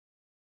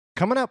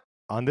Coming up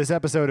on this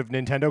episode of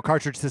Nintendo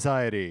Cartridge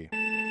Society.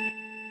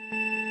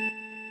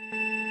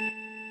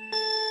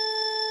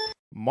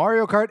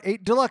 Mario Kart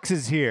 8 Deluxe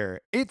is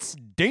here. It's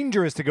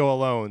dangerous to go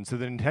alone, so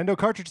the Nintendo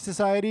Cartridge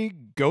Society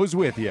goes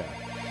with you.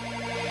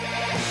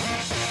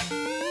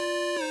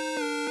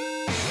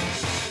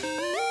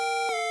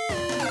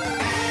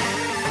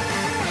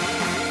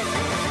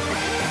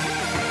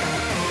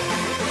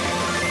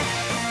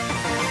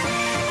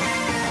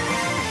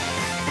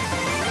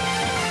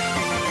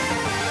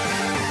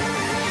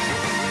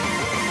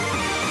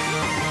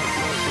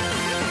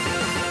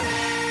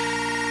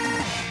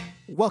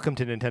 Welcome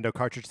to Nintendo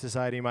Cartridge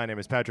Society. My name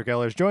is Patrick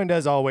Ellers, joined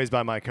as always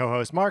by my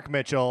co-host Mark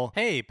Mitchell.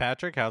 Hey,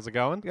 Patrick, how's it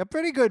going? Yeah,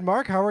 pretty good,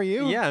 Mark. How are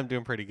you? Yeah, I'm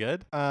doing pretty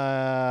good.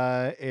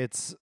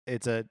 It's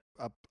a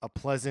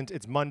pleasant.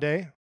 It's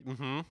Monday.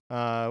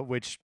 Mm-hmm.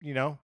 Which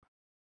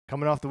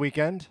coming off the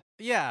weekend.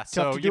 Yeah, Tough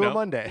so to do a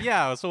Monday.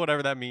 Yeah, so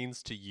whatever that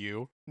means to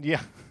you.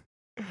 Yeah,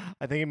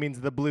 I think it means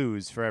the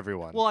blues for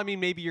everyone. Well, I mean,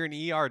 maybe you're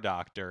an ER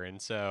doctor,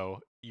 and so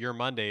your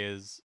Monday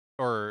is,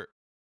 or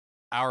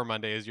our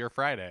Monday is your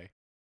Friday.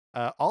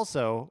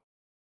 Also,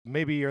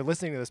 maybe you're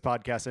listening to this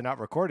podcast and not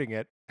recording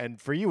it, and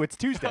for you, it's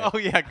Tuesday. Oh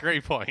yeah,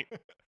 great point.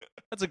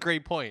 That's a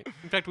great point.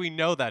 In fact, we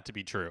know that to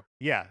be true.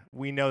 Yeah,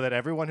 we know that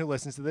everyone who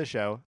listens to this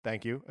show,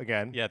 thank you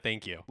again. Yeah,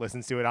 thank you.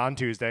 Listens to it on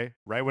Tuesday,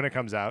 right when it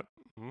comes out.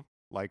 Mhm.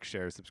 Like,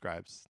 shares,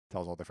 subscribes,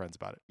 tells all their friends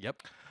about it.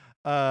 Yep.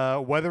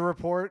 Weather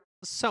report.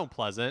 So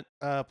pleasant.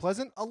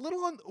 Pleasant, a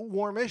little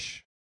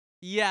warmish.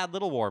 Yeah, a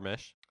little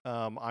warmish.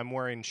 I'm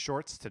wearing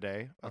shorts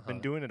today. I've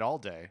been doing it all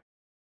day.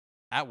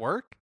 At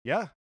work?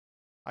 Yeah.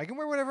 I can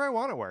wear whatever I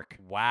want at work.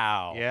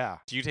 Wow. Yeah.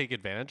 Do you take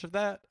advantage of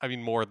that? I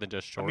mean, more than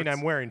just shorts. I mean,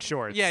 I'm wearing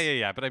shorts.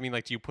 Yeah. But I mean,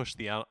 like, do you push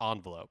the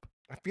envelope?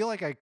 I feel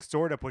like I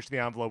sort of push the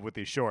envelope with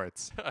these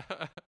shorts.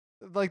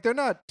 Like, they're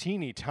not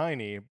teeny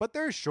tiny, but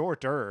they're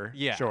shorter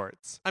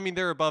shorts. I mean,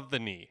 they're above the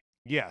knee.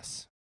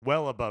 Yes.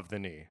 Well above the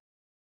knee.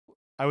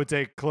 I would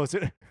say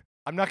closer.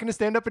 I'm not going to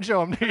stand up and show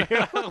them to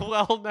you.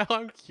 Well, now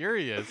I'm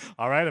curious.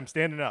 All right, I'm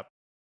standing up.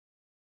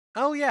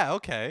 Oh, yeah,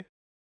 okay.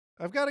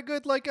 I've got a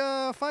good,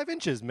 5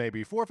 inches,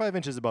 maybe 4 or 5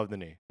 inches above the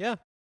knee. Yeah.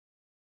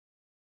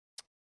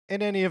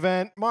 In any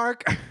event,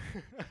 Mark.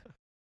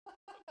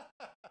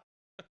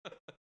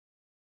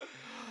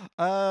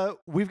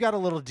 We've got a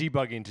little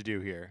debugging to do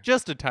here.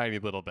 Just a tiny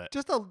little bit.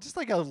 Just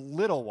like a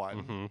little one.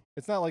 Mm-hmm.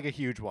 It's not like a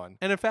huge one.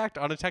 And in fact,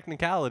 on a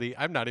technicality,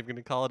 I'm not even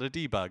going to call it a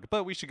debug,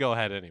 but we should go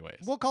ahead anyways.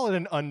 We'll call it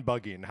an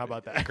unbugging. How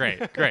about that?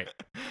 Great.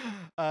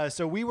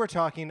 So we were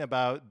talking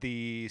about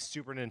the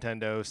Super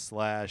Nintendo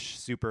 /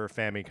 Super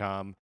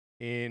Famicom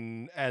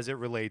as it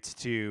relates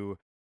to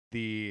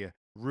the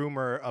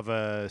rumor of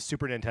a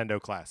Super Nintendo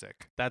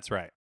Classic. That's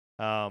right.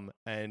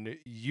 And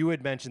you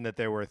had mentioned that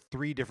there were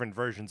 3 different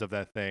versions of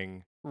that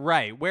thing.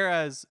 Right.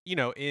 Whereas,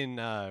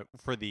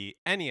 for the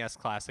NES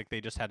Classic, they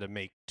just had to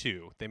make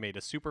 2. They made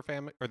a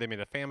they made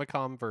a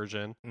Famicom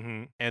version,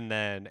 and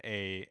then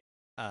a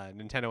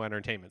Nintendo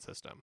Entertainment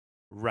System.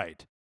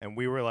 Right. And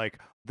we were like,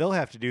 they'll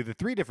have to do the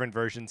 3 different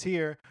versions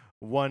here.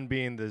 One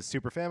being the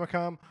Super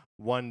Famicom,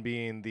 one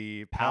being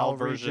the PAL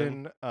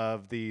region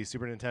of the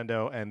Super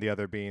Nintendo, and the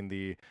other being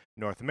the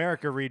North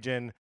America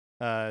region,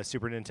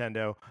 Super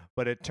Nintendo.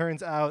 But it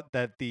turns out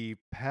that the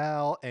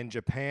PAL and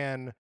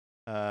Japan,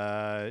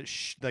 the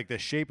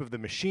shape of the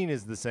machine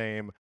is the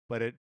same,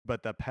 but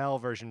the PAL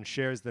version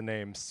shares the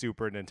name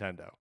Super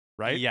Nintendo.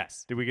 Right?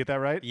 Yes. Did we get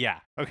that right? Yeah.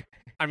 Okay.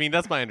 I mean,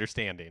 that's my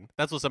understanding.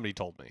 That's what somebody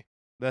told me.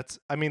 That's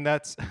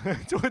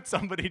what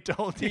somebody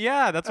told you.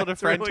 Yeah, that's what a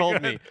friend really told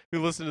good. me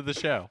who listened to the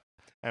show.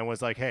 And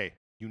was like, hey,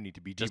 you need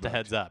to be Just a debugged.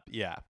 heads up.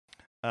 Yeah.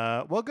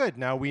 Well, good.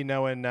 Now we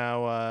know, and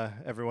now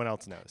everyone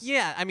else knows.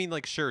 Yeah, I mean,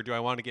 sure. Do I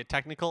want to get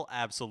technical?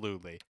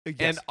 Absolutely. Yes,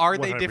 and are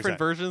they 100%. different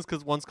versions?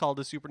 Because one's called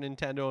a Super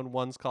Nintendo and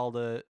one's called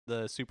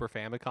the Super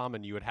Famicom,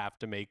 and you would have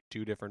to make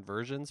 2 different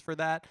versions for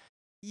that?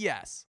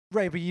 Yes.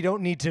 Right, but you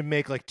don't need to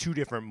make 2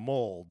 different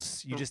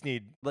molds. You just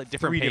need different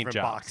 3 paint different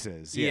jobs.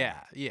 boxes.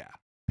 Yeah.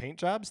 Paint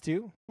jobs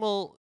too?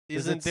 Well,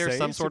 Does isn't it there say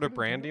some sort Super of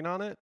branding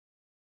on it?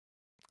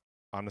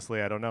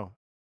 Honestly, I don't know.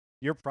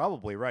 You're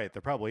probably right.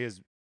 There probably is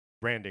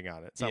branding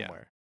on it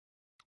somewhere.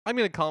 I'm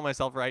going to call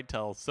myself right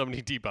till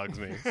somebody debugs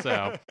me.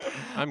 So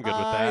I'm good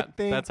with that.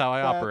 That's how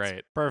I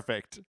operate.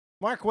 Perfect.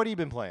 Mark, what have you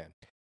been playing?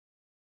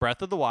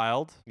 Breath of the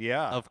Wild.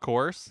 Yeah. Of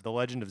course. The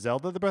Legend of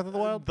Zelda, The Breath of the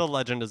Wild? The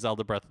Legend of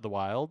Zelda Breath of the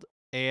Wild.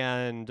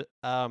 And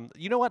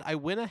you know what? I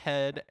went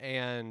ahead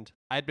and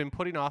I'd been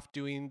putting off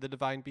doing the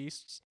Divine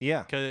Beasts.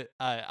 Yeah.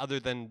 Other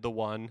than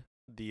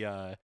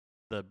the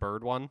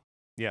bird one.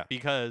 Yeah.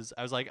 Because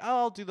I was like, oh,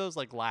 I'll do those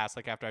last,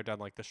 after I've done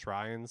the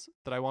shrines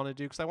that I want to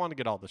do, because I want to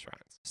get all the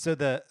shrines. So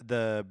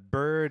the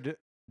bird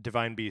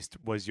Divine Beast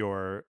was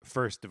your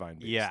first Divine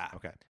Beast. Yeah.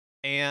 Okay.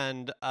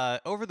 And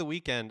over the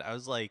weekend, I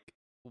was like,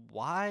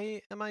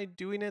 why am I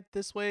doing it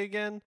this way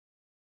again?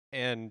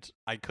 And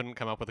I couldn't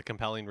come up with a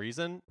compelling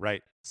reason.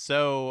 Right.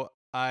 So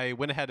I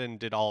went ahead and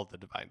did all of the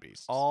Divine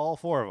Beasts. All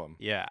 4 of them.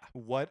 Yeah.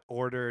 What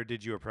order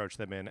did you approach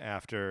them in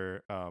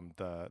after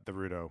the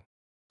Rudo?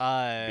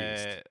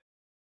 Beast.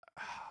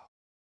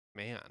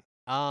 Man.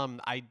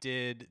 I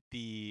did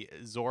the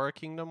Zora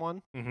Kingdom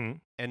one, Mm-hmm.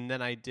 and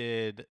then I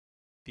did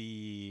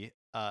the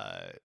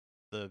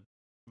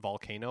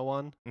volcano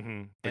one.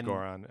 Mm-hmm. The And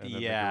Goron and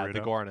then the the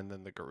Gerudo. Goron and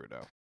then the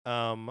Gerudo.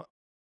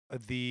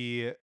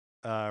 The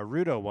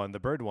Rudo one, the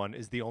bird one,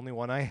 is the only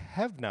one I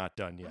have not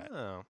done yet.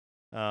 Oh.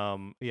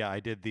 Yeah, I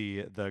did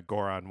the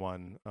Goron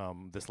one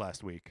this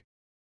last week,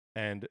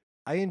 and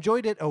I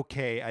enjoyed it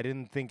okay. I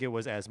didn't think it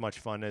was as much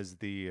fun as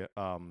the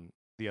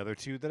other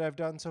two that I've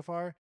done so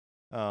far.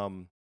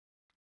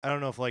 I don't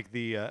know if like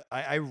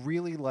I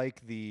really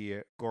like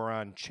the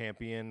Goron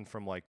champion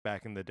from like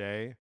back in the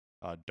day,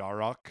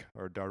 Daruk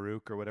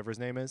or whatever his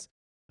name is.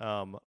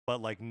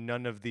 But like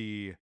none of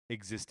the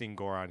existing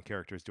Goron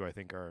characters do I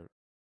think are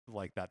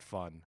like that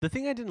fun. The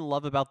thing I didn't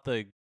love about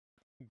the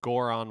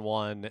Goron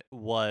one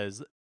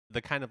was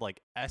the kind of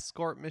like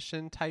escort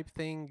mission type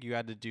thing you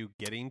had to do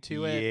getting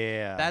to it.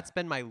 Yeah. That's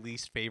been my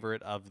least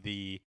favorite of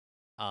the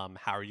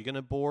how are you going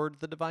to board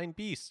the Divine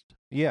Beast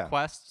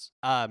quests.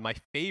 My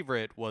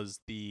favorite was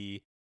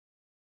the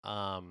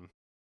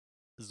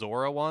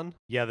Zora one.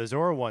 Yeah, the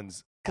Zora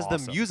one's because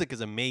awesome. The music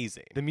is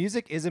amazing. The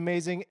music is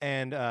amazing,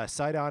 and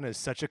Sidon is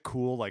such a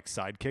cool like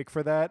sidekick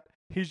for that.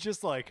 He's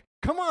just like,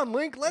 "Come on,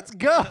 Link, let's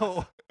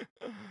go."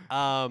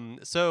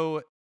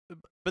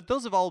 But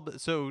those have all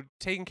so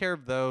taking care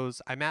of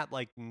those. I'm at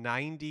like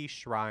 90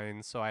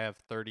 shrines, so I have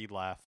 30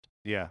 left.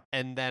 Yeah,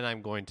 and then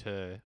I'm going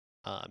to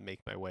make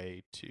my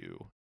way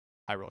to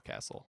Hyrule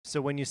Castle.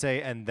 So when you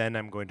say, "and then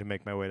I'm going to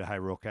make my way to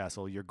Hyrule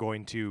Castle," you're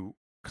going to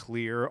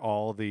clear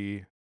all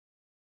the.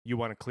 You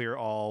want to clear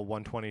all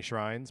 120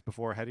 shrines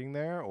before heading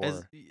there,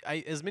 or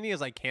as many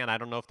as I can. I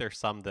don't know if there's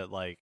some that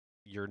like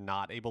you're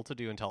not able to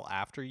do until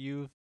after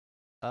you've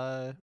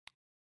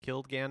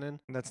killed Ganon.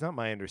 That's not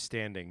my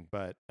understanding,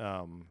 but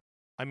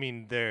I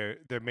mean there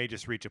may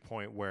just reach a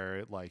point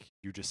where like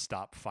you just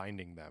stop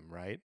finding them,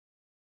 right?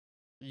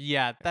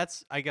 Yeah,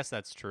 I guess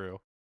that's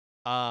true.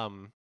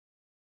 The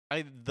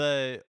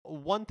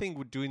one thing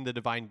with doing the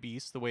Divine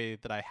Beast the way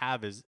that I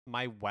have is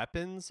my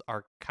weapons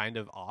are kind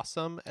of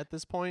awesome at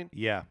this point.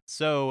 Yeah.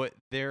 So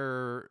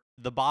the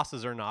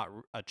bosses are not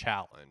a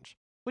challenge,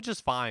 which is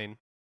fine.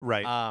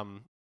 Right.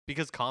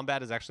 Because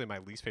combat is actually my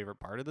least favorite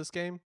part of this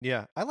game.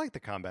 Yeah, I like the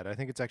combat. I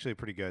think it's actually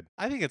pretty good.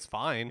 I think it's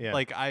fine. Yeah.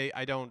 Like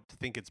I don't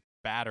think it's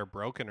bad or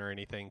broken or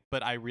anything,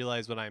 but I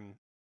realize when I'm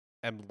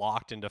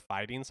locked into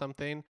fighting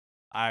something,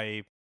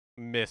 I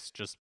miss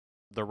just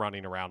the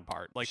running around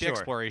part. Like the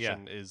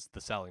exploration is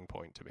the selling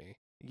point to me.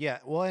 Yeah,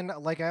 well, and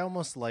like I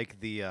almost like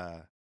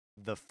the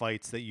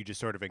fights that you just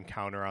sort of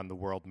encounter on the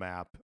world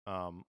map.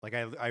 Like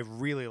I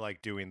really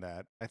like doing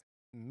that. I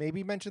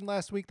maybe mentioned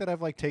last week that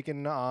I've like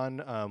taken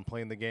on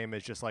playing the game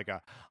as just like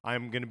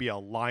I'm gonna be a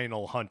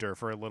Lionel hunter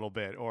for a little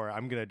bit, or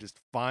I'm gonna just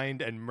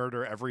find and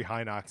murder every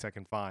Hinox I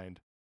can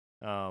find.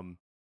 And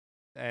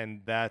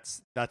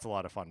that's a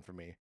lot of fun for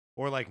me.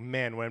 Or like,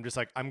 man, when I'm just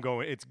like,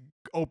 it's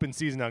open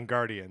season on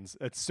Guardians.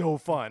 It's so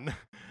fun.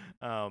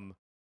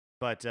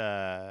 But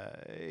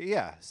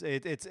yeah,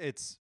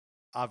 it's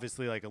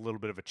obviously like a little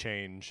bit of a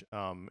change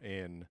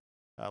in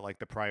like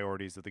the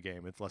priorities of the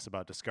game. It's less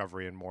about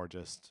discovery and more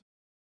just,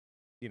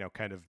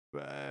 kind of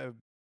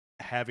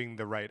having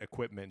the right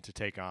equipment to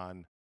take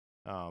on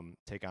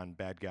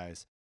bad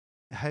guys.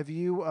 Have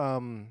you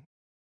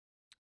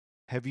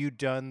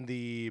done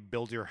the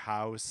build your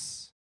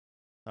house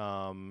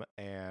and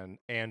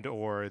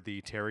or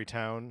the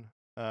Terrytown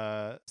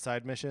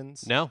side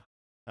missions? No.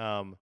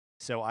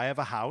 So I have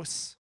a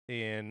house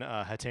in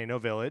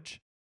Hateno Village.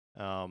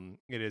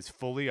 It is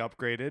fully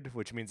upgraded,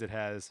 which means it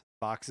has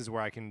boxes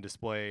where I can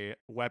display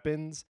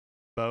weapons,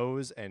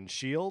 bows, and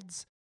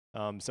shields.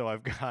 So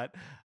I've got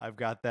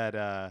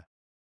that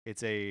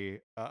it's a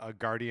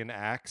guardian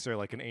axe or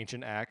like an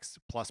ancient axe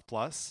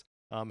plus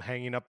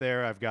hanging up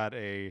there. I've got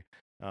a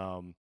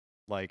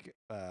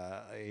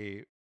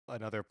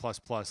another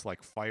plus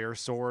like fire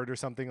sword or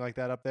something like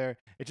that up there.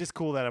 It's just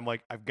cool that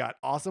I've got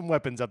awesome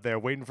weapons up there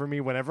waiting for me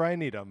whenever I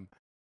need them.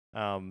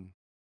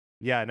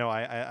 Yeah, no,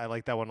 I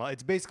like that one.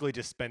 It's basically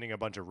just spending a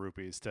bunch of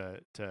rupees to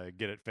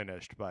get it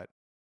finished, but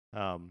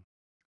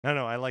I don't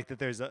know. I like that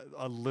there's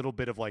a little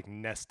bit of like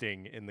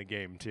nesting in the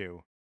game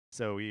too.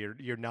 So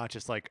you're not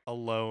just like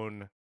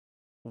alone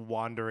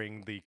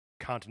wandering the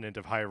continent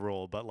of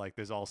Hyrule, but like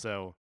there's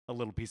also a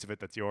little piece of it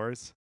that's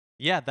yours.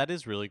 Yeah, that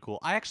is really cool.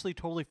 I actually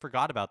totally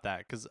forgot about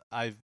that because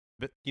I've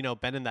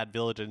been in that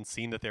village and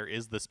seen that there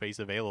is the space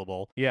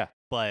available. Yeah.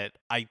 But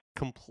I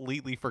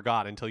completely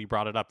forgot until you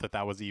brought it up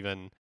that was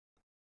even...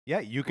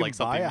 Yeah, you can like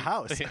buy a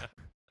house.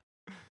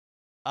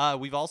 Yeah.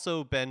 We've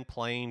also been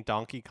playing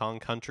Donkey Kong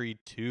Country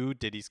 2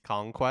 Diddy's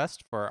Kong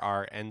Quest for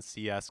our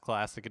NCS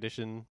Classic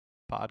Edition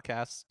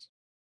podcast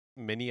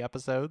mini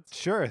episodes.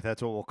 Sure,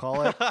 that's what we'll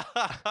call it.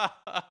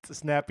 It's a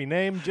snappy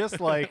name, just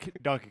like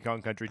Donkey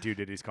Kong Country 2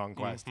 Diddy's Kong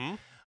Quest. Mm-hmm.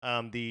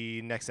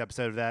 The next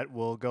episode of that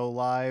will go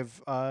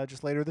live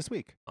just later this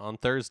week. On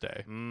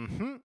Thursday.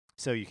 Mm-hmm.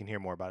 So you can hear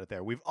more about it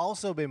there. We've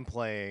also been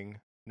playing,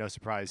 no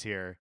surprise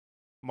here,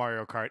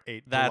 Mario Kart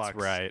 8 That's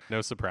Deluxe. right.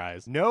 No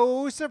surprise.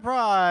 No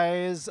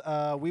surprise.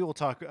 We will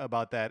talk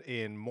about that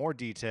in more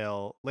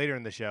detail later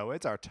in the show.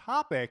 It's our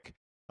topic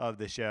of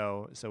the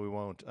show, so we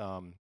won't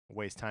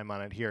waste time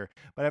on it here.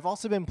 But I've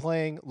also been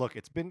playing. Look,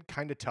 it's been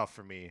kind of tough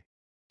for me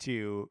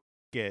to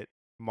get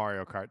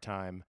Mario Kart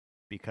time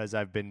because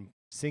I've been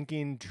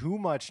sinking too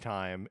much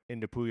time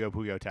into Puyo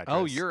Puyo Tetris.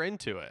 Oh, you're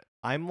into it.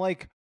 I'm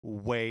like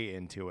way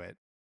into it.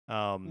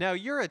 Now,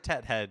 you're a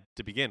Tet head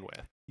to begin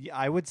with. Yeah,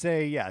 I would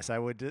say yes.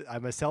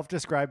 I'm a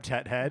self-described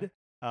Tet head,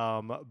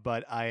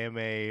 but I am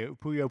a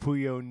Puyo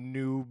Puyo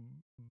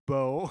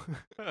noobo.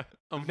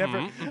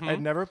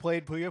 I'd never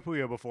played Puyo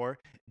Puyo before.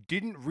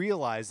 Didn't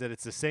realize that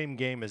it's the same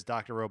game as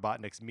Dr.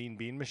 Robotnik's Mean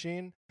Bean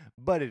Machine,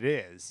 but it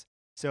is.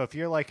 So if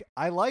you're like,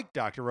 I like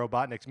Dr.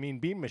 Robotnik's Mean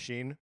Bean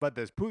Machine, but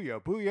this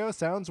Puyo Puyo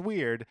sounds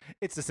weird,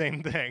 it's the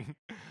same thing.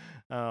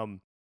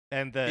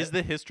 Is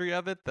the history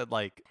of it that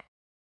like,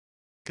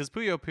 because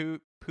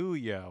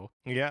Puyo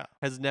yeah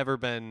has never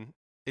been,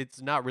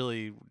 it's not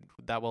really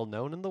that well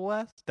known in the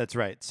West. That's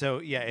right. So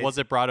yeah, was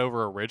it brought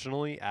over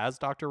originally as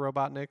Dr.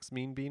 Robotnik's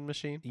Mean Bean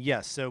Machine?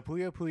 Yes. So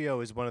Puyo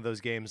Puyo is one of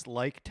those games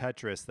like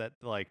Tetris that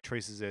like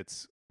traces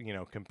its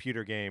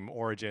computer game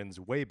origins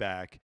way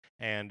back,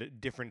 and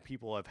different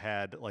people have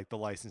had like the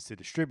license to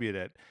distribute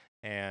it,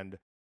 and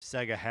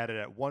Sega had it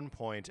at one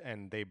point,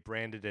 and they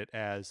branded it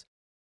as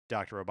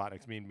Dr.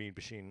 Robotnik's Mean Bean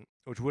Machine,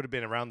 which would have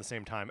been around the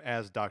same time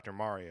as Dr.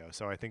 Mario.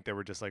 So I think they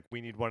were just like,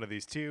 we need one of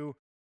these two.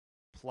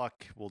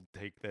 Pluck, we'll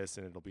take this,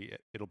 and it'll be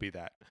it. It'll be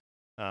that.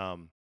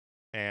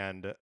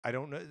 And I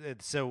don't know.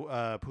 So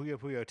Puyo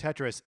Puyo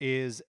Tetris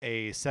is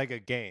a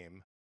Sega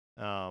game.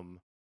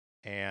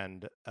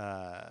 And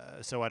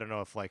so I don't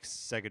know if like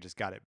Sega just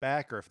got it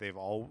back or if they've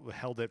all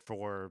held it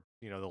for,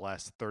 the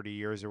last 30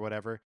 years or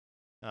whatever.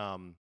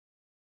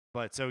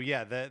 But so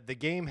yeah, the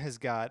game has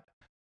got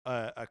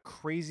a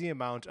crazy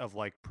amount of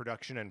like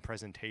production and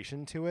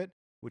presentation to it,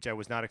 which I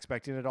was not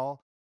expecting at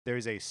all.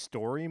 There's a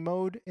story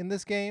mode in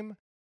this game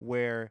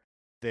where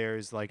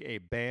there's like a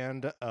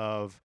band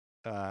of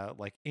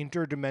like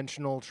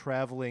interdimensional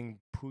traveling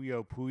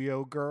Puyo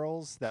Puyo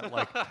girls that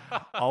like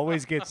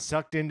always get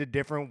sucked into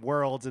different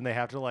worlds, and they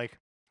have to like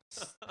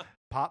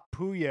pop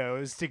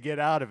Puyos to get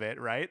out of it,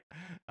 right?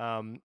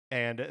 And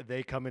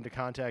they come into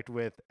contact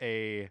with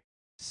a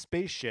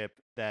spaceship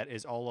that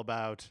is all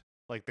about,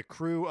 like, the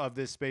crew of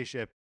this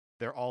spaceship,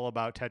 they're all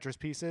about Tetris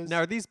pieces.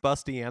 Now, are these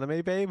busty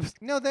anime babes?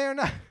 No, they are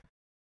not.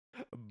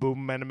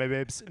 Boom anime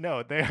babes.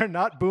 No, they are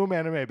not boom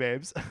anime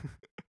babes.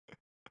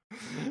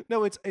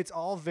 No, it's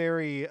all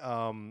very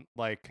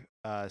like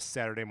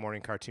Saturday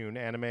morning cartoon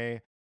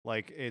anime.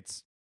 Like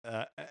it's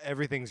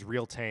everything's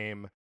real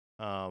tame,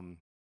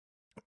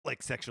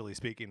 like sexually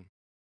speaking.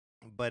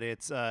 But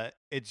it's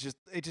just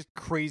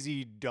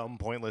crazy dumb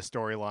pointless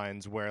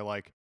storylines where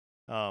like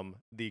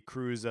the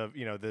crews of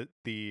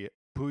the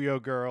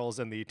Puyo girls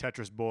and the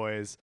Tetris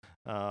boys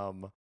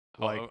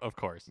like of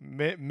course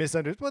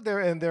misunderstood.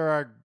 There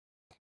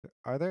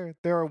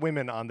are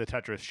women on the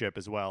Tetris ship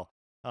as well.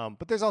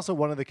 But there's also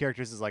one of the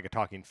characters is like a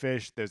talking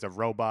fish. There's a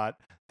robot.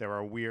 There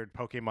are weird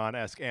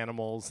Pokemon-esque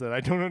animals that I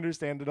don't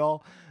understand at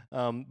all.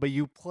 But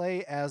you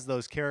play as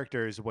those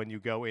characters when you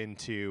go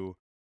into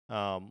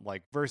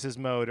like versus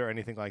mode or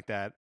anything like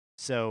that.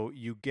 So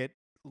you get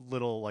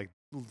little like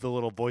the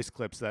little voice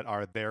clips that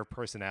are their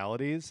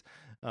personalities.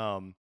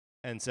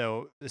 And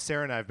so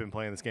Sarah and I have been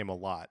playing this game a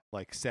lot.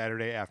 Like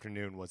Saturday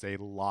afternoon was a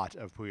lot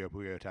of Puyo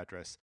Puyo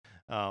Tetris.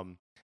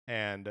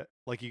 And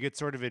like you get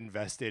sort of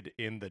invested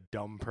in the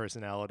dumb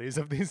personalities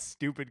of these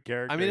stupid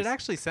characters. I mean, it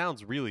actually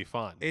sounds really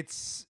fun.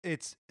 It's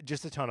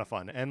just a ton of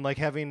fun. And like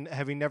having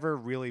never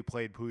really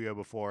played Puyo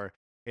before,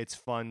 it's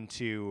fun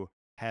to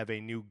have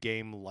a new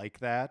game like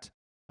that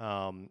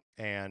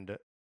and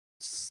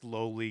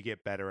slowly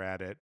get better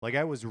at it. Like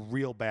I was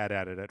real bad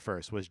at it at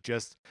first, was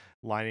just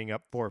lining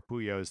up 4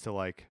 Puyos to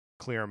like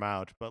clear them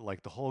out. But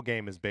like the whole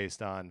game is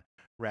based on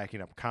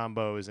racking up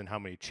combos and how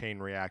many chain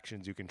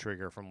reactions you can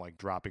trigger from like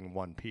dropping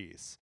one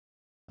piece.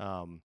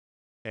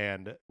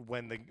 And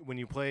when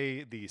you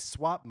play the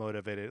swap mode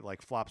of it, it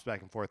like flops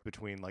back and forth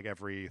between like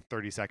every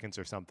 30 seconds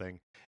or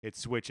something. It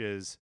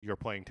switches, you're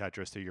playing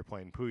Tetris to you're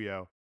playing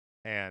Puyo.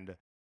 And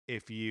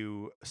if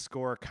you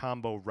score a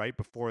combo right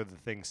before the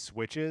thing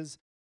switches,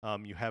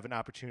 you have an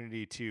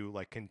opportunity to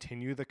like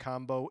continue the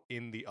combo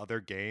in the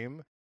other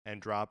game and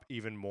drop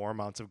even more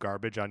amounts of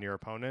garbage on your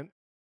opponent.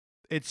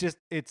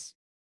 It's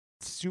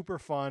super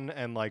fun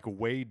and like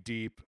way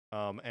deep,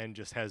 and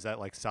just has that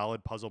like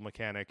solid puzzle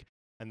mechanic.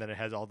 And then it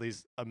has all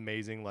these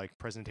amazing like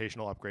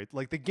presentational upgrades.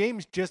 Like the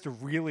game's just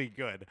really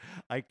good.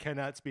 I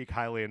cannot speak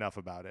highly enough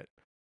about it.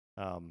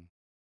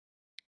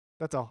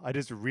 That's all. I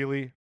just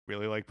really,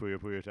 really like Puyo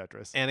Puyo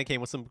Tetris. And it came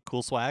with some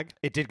cool swag.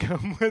 It did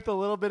come with a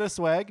little bit of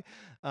swag.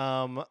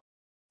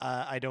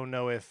 I don't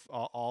know if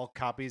all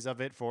copies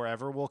of it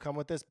forever will come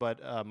with this,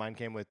 but mine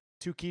came with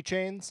 2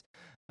 keychains.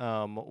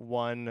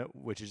 One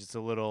which is just a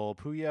little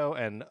Puyo,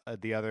 and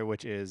the other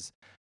which is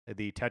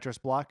the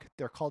Tetris block.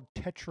 They're called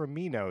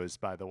Tetraminos,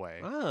 by the way.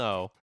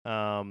 Oh.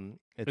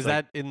 Is like,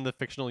 that in the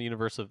fictional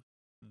universe of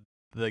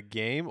the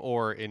game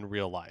or in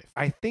real life?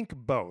 I think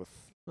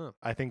both. Huh.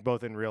 I think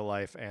both in real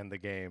life and the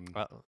game.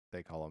 Uh-oh.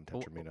 They call them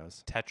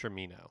Tetraminos.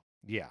 Tetramino.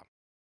 Yeah.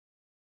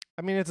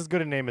 I mean, it's as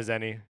good a name as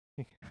any.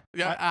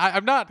 Yeah,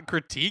 I'm not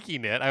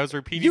critiquing it. I was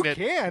repeating You it.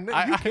 can.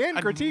 You can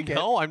critique it.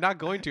 No, I'm not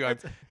going to.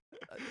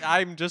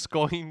 I'm just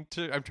going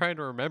to. I'm trying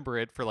to remember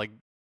it for like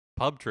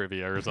pub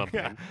trivia or something.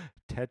 Yeah.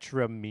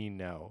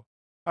 Tetramino.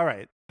 All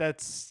right.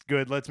 That's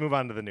good. Let's move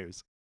on to the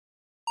news.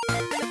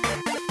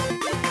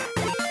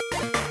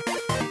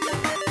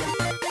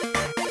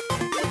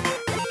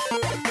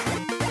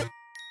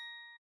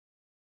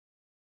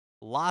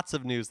 Lots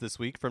of news this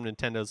week from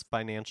Nintendo's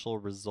financial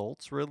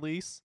results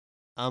release.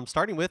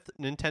 Starting with,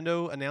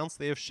 Nintendo announced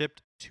they have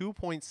shipped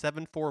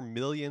 2.74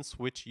 million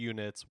Switch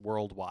units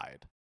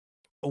worldwide.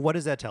 What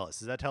does that tell us?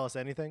 Does that tell us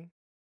anything?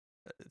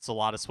 It's a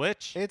lot of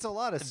Switch. It's a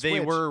lot of Switch. They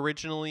were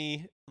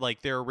originally,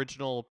 like, their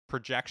original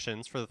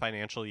projections for the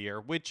financial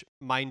year, which,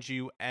 mind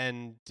you,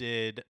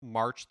 ended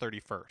March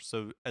 31st.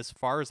 So as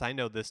far as I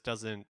know, this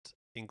doesn't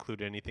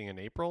include anything in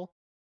April,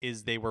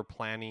 is they were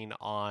planning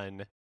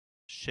on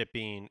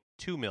shipping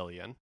 2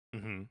 million.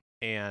 Mm-hmm.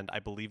 And I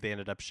believe they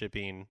ended up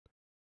shipping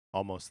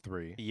almost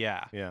 3.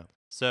 Yeah. Yeah.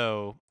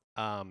 So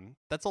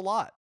that's a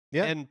lot.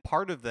 Yeah. And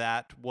part of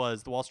that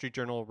was the Wall Street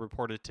Journal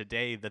reported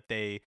today that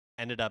they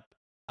ended up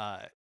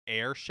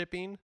air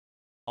shipping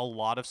a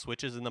lot of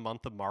Switches in the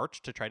month of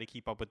March to try to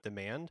keep up with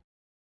demand.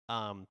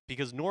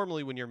 Because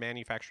normally when you're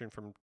manufacturing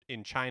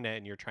in China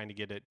and you're trying to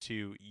get it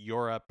to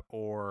Europe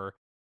or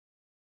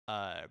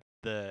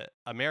the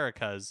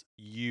Americas,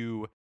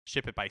 you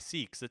ship it by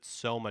sea because it's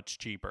so much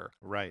cheaper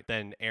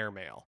than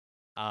airmail.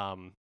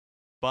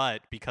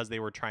 But because they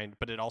were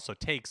but it also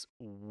takes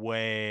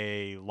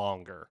way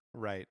longer.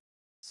 Right.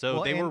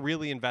 So they were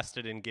really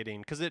invested in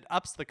getting, because it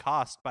ups the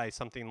cost by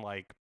something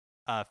like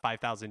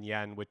 5,000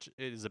 yen, which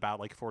is about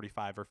like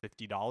 $45 or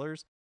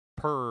 $50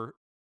 per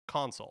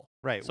console.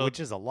 Right, so, which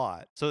is a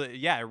lot. So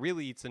yeah, it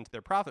really eats into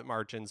their profit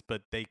margins,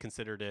 but they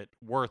considered it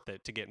worth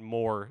it to get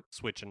more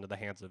Switch into the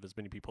hands of as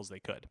many people as they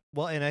could.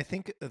 Well, and I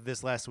think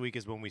this last week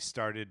is when we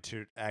started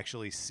to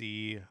actually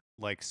see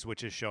like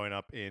Switches showing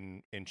up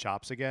in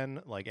shops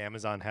again. Like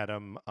Amazon had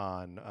them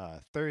on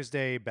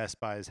Thursday, Best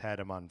Buy's had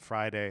them on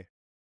Friday.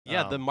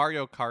 Yeah, the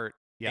Mario Kart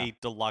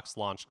 8 Deluxe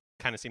launch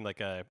kind of seemed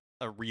like a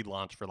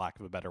relaunch, for lack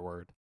of a better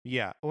word.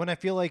 Yeah, when I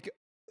feel like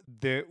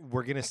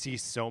we're going to see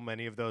so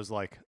many of those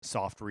like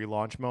soft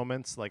relaunch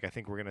moments. Like I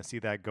think we're going to see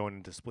that going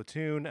into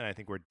Splatoon, and I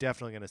think we're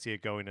definitely going to see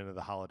it going into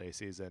the holiday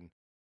season.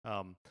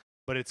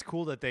 But it's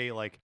cool that they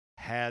like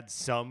had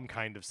some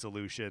kind of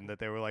solution that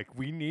they were like,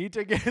 we need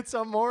to get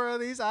some more of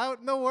these out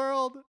in the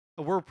world.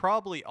 We're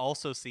probably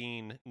also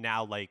seeing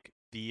now like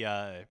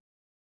the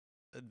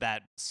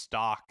that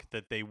stock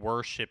that they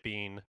were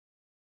shipping,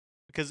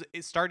 because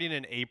it's starting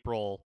in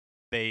April.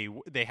 They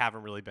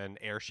haven't really been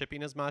air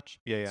shipping as much.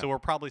 Yeah. So we're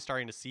probably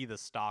starting to see the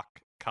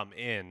stock come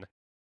in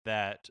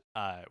that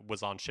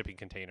was on shipping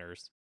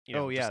containers.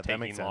 Just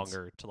taking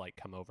longer to like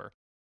come over.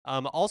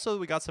 Also,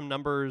 we got some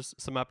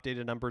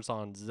updated numbers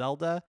on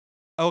Zelda.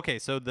 Okay,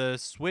 so the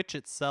Switch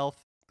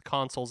itself,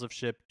 consoles have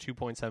shipped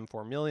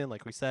 2.74 million,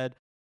 like we said.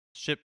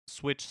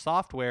 Switch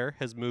software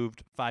has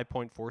moved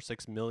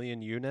 5.46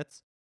 million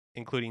units,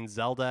 including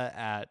Zelda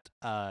at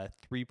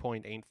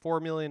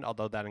 3.84 million,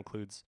 although that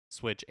includes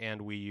Switch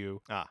and Wii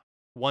U.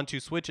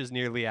 1-2 Switch is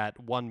nearly at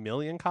 1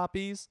 million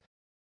copies.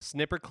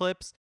 Snipper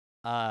Clips,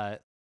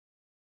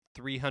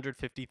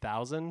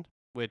 350,000,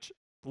 which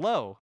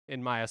low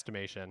in my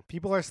estimation.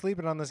 People are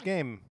sleeping on this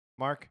game,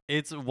 Mark.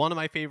 It's one of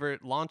my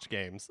favorite launch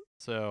games.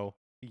 So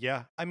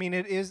yeah, I mean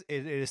it is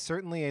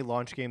certainly a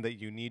launch game that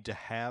you need to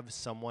have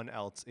someone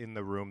else in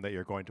the room that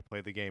you're going to play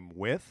the game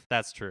with.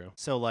 That's true.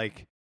 So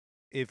like,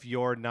 if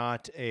you're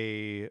not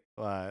a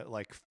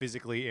like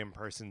physically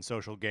in-person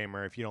social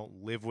gamer, if you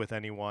don't live with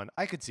anyone,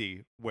 I could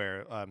see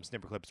where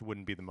Snipper Clips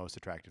wouldn't be the most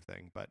attractive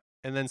thing. But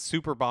and then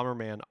Super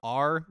Bomberman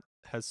R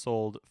has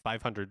sold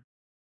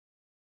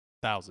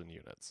 500,000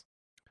 units,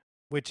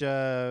 which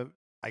I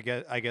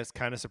guess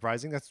kind of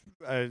surprising. That's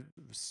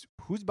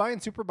who's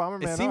buying Super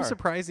Bomberman R? It seems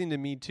surprising to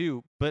me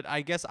too, but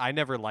I guess I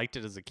never liked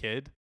it as a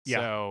kid. Yeah.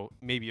 So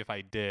maybe if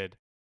I did,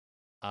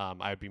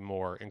 I'd be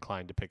more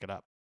inclined to pick it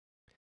up.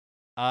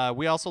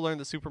 We also learned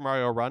that Super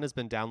Mario Run has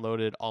been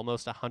downloaded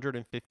almost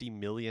 150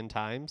 million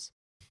times.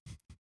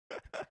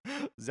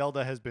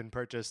 Zelda has been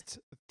purchased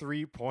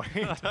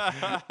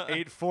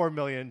 3.84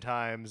 million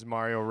times.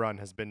 Mario Run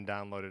has been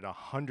downloaded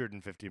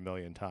 150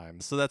 million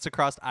times. So that's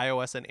across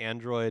iOS and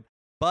Android.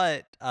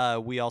 But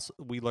we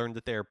learned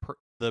that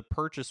the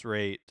purchase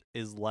rate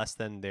is less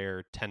than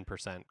their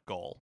 10%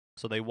 goal.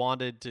 So they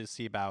wanted to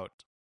see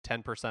about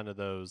 10% of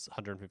those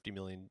 150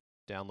 million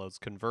downloads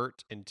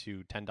convert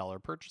into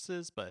 $10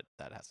 purchases, but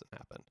that hasn't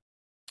happened.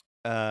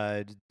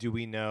 Do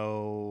we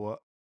know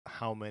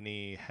how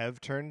many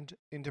have turned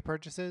into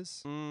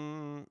purchases?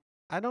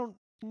 I don't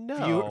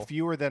know.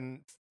 Fewer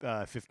than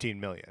 15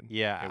 million.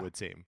 Yeah, it would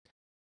seem.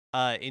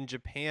 In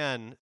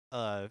Japan,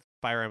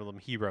 Fire Emblem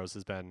Heroes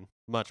has been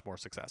much more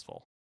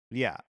successful.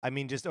 Yeah, I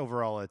mean, just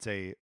overall,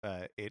 it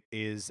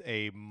is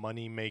a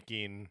money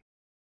making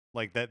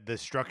like that the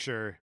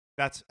structure.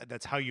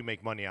 That's how you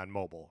make money on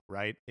mobile,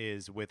 right?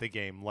 Is with a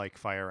game like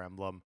Fire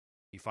Emblem.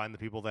 You find the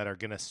people that are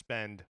gonna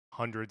spend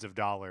hundreds of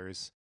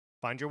dollars.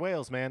 Find your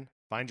whales, man.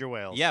 Find your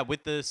whales. Yeah,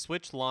 with the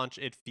Switch launch,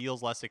 it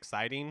feels less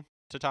exciting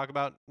to talk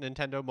about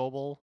Nintendo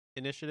mobile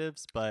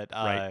initiatives, but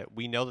Right.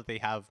 we know that they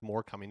have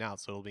more coming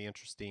out, so it'll be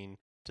interesting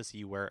to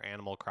see where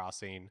Animal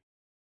Crossing.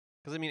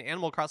 Because, I mean,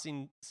 Animal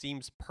Crossing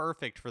seems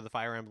perfect for the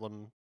Fire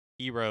Emblem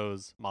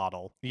Heroes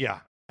model.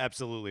 Yeah,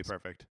 absolutely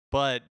perfect.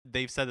 But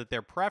they've said that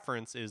their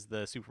preference is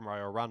the Super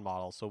Mario Run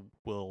model, so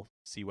we'll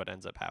see what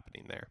ends up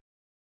happening there.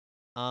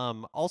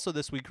 Also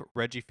this week,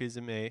 Reggie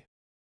Fils-Aimé,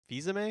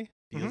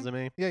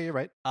 Yeah, you're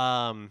right.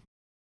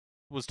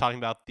 was talking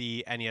about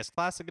the NES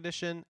Classic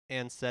Edition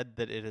and said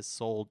that it has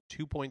sold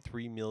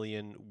 2.3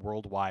 million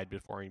worldwide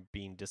before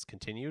being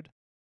discontinued.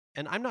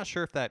 And I'm not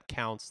sure if that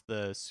counts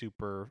the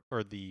Super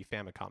or the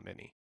Famicom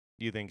Mini.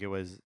 You think it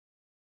was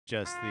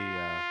just the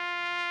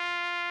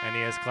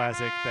NES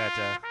Classic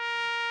that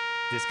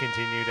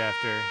discontinued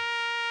after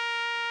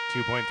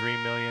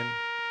 2.3 million?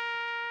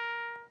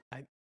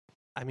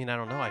 I mean, I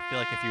don't know. I feel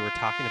like if you were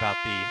talking about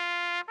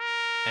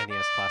the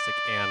NES Classic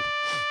and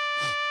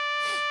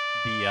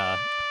the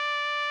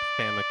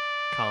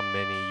Famicom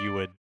Mini, you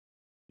would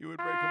break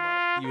them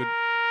up.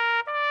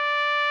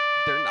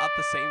 They're not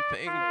the same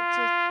thing.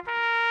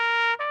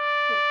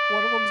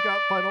 One of them's got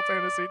Final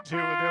Fantasy 2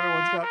 and the other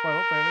one's got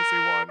Final Fantasy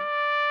 1.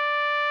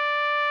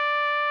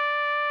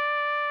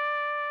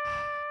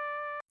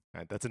 All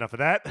right, that's enough of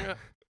that.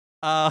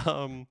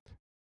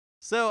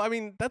 So I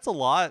mean, that's a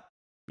lot.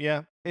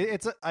 Yeah,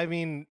 I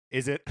mean,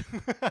 is it?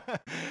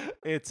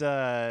 It's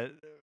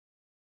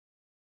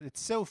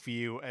so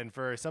few, and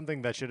for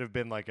something that should have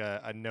been like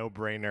a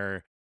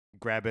no-brainer,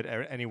 grab it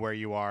anywhere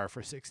you are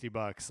for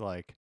 $60,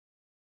 like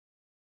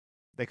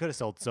they could have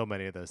sold so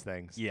many of those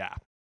things. Yeah.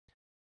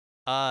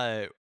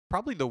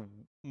 Probably the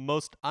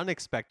most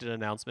unexpected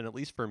announcement, at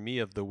least for me,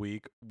 of the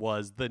week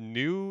was the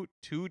new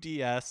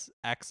 2DS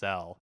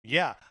XL.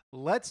 Yeah,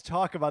 let's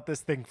talk about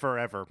this thing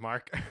forever,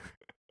 Mark.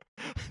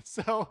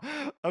 So,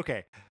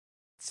 okay,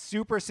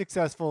 super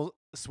successful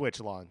Switch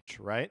launch,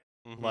 right?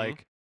 Mm-hmm.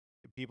 Like,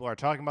 people are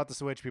talking about the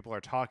Switch. People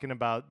are talking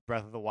about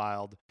Breath of the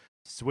Wild.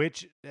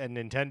 Switch and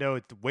Nintendo,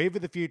 it's the wave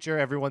of the future.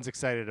 Everyone's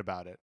excited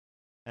about it.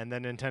 And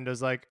then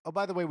Nintendo's like, oh,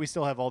 by the way, we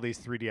still have all these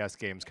 3DS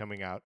games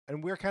coming out.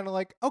 And we're kind of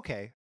like,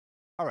 okay,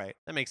 all right.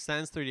 That makes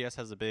sense. 3DS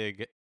has a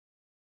big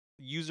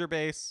user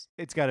base.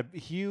 It's got a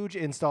huge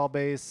install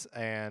base,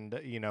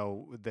 and, you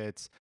know,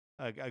 that's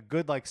a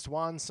good, like,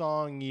 swan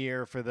song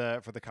year for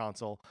the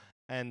console.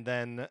 And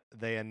then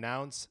they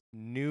announce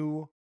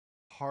new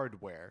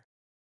hardware.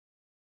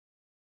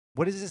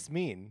 What does this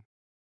mean?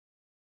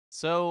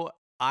 So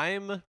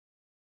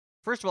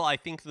first of all, I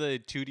think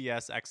the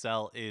 2DS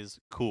XL is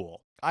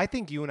cool. I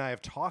think you and I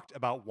have talked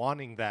about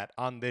wanting that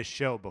on this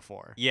show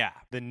before. Yeah.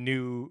 The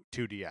new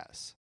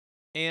 2DS.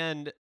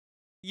 And,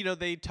 you know,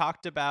 they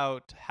talked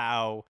about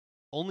how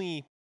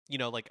only, you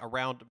know, like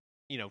around,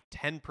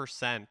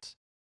 10%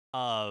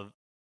 of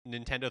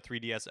Nintendo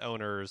 3DS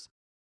owners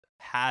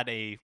had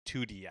a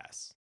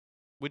 2DS,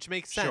 which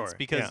makes sense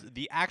because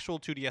the actual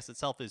 2DS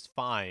itself is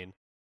fine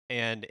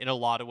and in a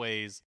lot of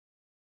ways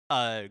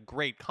a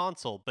great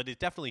console, but it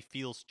definitely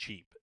feels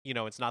cheap. You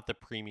know, it's not the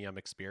premium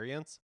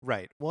experience.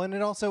 Right. Well, and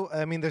it also,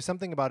 I mean, there's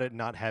something about it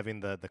not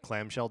having the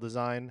clamshell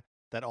design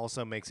that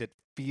also makes it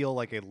feel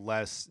like a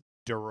less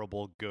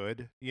durable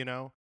good, you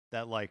know?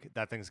 That, like,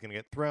 that thing's going to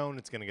get thrown,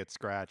 it's going to get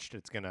scratched,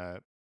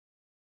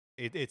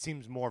 it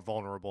seems more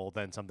vulnerable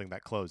than something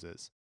that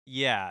closes.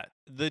 Yeah,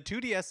 the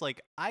 2DS, like,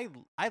 I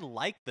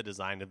like the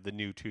design of the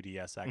new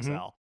 2DS XL.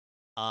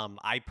 Mm-hmm.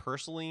 I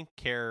personally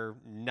care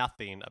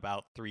nothing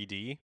about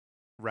 3D.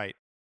 Right.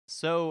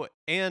 So,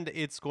 and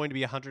it's going to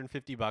be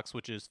 $150,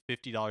 which is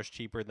 $50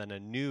 cheaper than a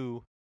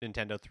new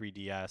Nintendo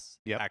 3DS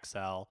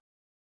XL.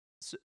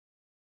 So,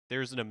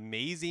 there's an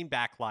amazing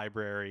back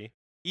library.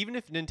 Even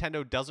if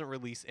Nintendo doesn't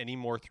release any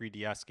more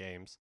 3DS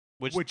games,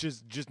 which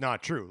is just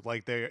not true.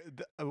 Like,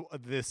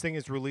 this thing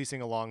is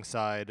releasing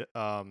alongside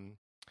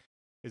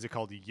is it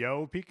called Hey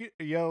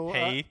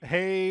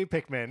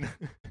Pikmin?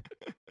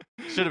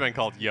 Should have been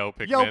called Yo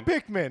Pikmin. Yo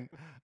Pikmin.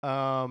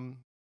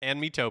 And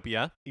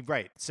Miitopia.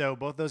 Right. So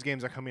both those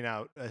games are coming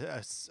out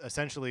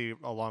essentially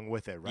along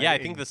with it, right? Yeah, I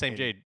think the same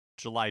day,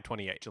 July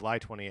 28th. July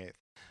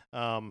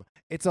 28th.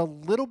 It's a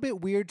little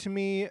bit weird to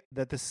me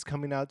that this is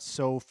coming out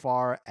so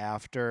far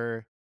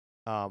after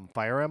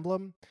Fire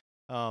Emblem.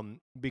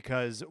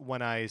 Because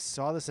when I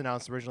saw this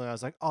announced originally, I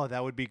was like, oh,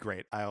 that would be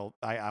great. I'll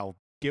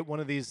get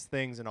one of these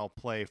things and I'll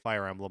play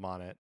Fire Emblem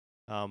on it.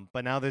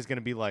 But now there's going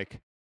to be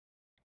like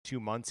 2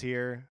 months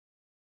here.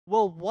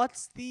 Well,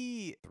 what's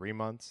the 3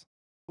 months?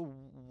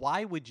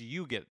 Why would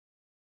you get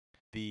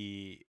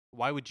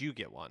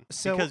one?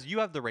 So, because you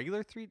have the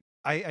regular 3.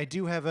 I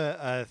do have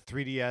a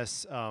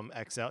 3DS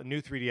XL,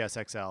 new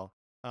 3DS XL.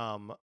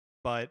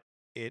 But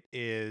it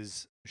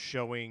is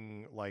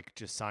showing like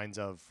just signs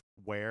of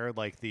wear.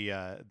 Like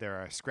there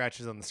are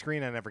scratches on the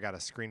screen. I never got a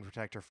screen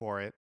protector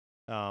for it.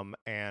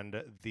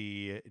 And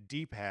the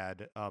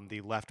D-pad,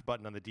 the left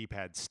button on the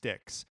D-pad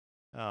sticks.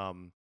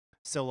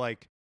 So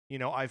like,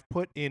 I've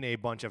put in a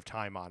bunch of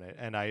time on it,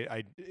 and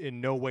I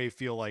in no way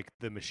feel like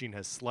the machine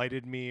has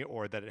slighted me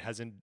or that it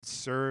hasn't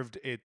served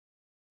it.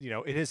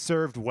 It has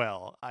served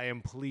well. I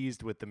am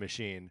pleased with the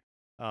machine.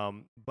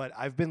 But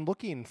I've been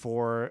looking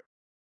for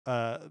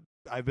a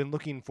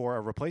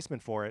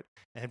replacement for it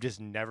and have just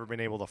never been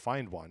able to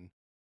find one.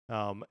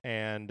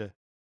 And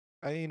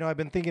I've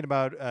been thinking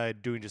about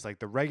doing just like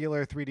the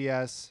regular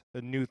 3DS,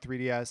 the new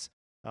 3DS,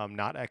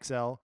 not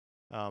XL,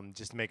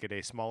 just to make it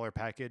a smaller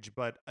package.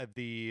 But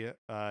the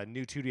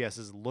new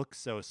 2DSs look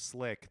so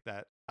slick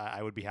that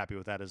I would be happy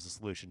with that as a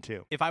solution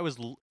too. If I was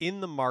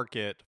in the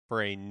market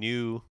for a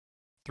new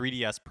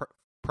 3DS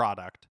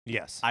product,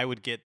 yes, I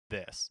would get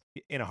this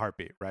in a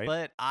heartbeat, right?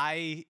 But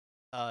I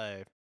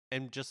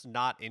am just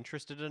not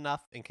interested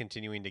enough in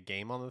continuing to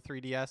game on the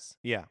 3DS.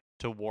 Yeah,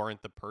 to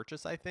warrant the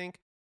purchase. I think.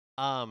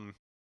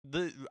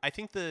 They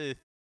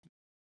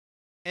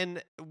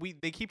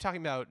keep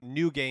talking about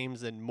new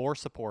games and more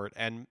support,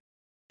 and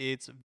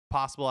it's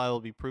possible I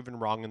will be proven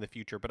wrong in the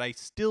future, but I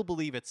still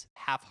believe it's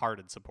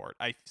half-hearted support.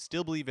 I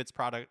still believe it's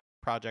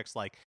projects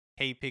like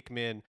Hey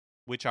Pikmin,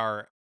 which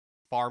are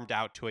farmed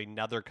out to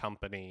another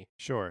company.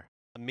 Sure.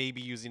 Maybe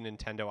using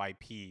Nintendo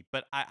IP,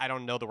 but I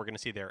don't know that we're going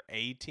to see their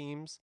A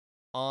teams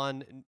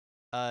on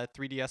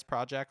 3DS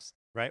projects.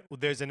 Right. Well,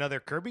 there's another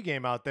Kirby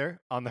game out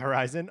there on the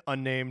horizon,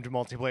 unnamed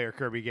multiplayer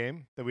Kirby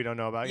game that we don't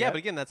know about yet. Yeah, but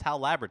again, that's HAL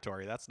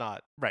Laboratory. That's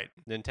not right.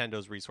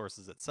 Nintendo's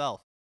resources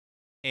itself.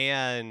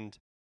 And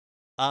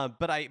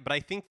but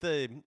I think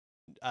the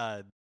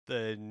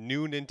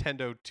new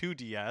Nintendo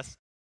 2DS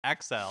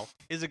XL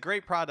is a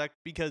great product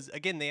because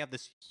again, they have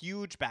this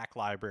huge back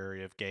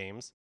library of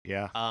games.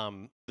 Yeah.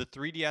 The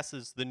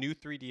new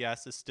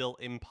 3DS is still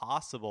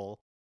impossible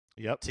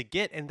to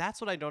get, and that's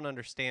what I don't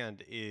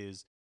understand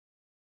is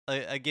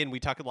again, we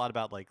talk a lot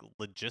about like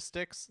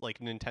logistics, like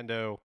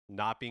Nintendo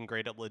not being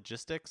great at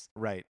logistics.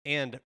 Right.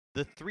 And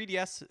the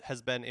 3DS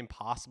has been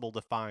impossible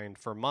to find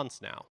for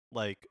months now,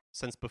 like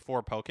since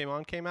before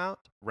Pokemon came out.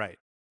 Right.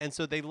 And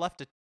so they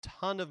left a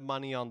ton of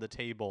money on the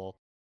table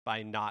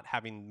by not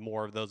having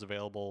more of those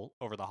available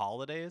over the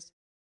holidays.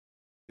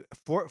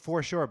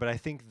 For sure, but I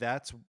think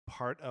that's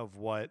part of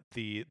what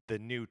the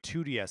new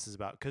 2DS is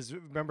about. Because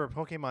remember,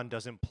 Pokemon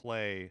doesn't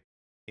play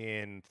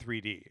in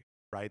 3D,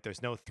 right?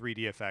 There's no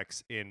 3D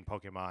effects in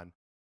Pokemon,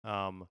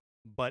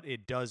 but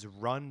it does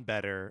run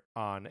better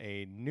on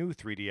a new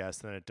 3DS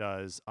than it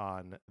does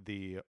on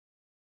the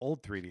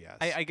old 3DS.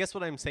 I guess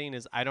what I'm saying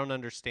is I don't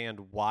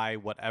understand why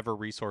whatever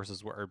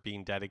resources were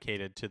being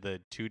dedicated to the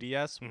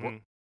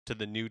 2DS, to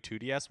the new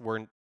 2DS,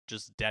 weren't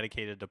just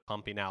dedicated to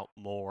pumping out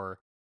more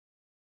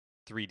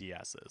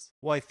 3DSs.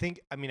 Well, I think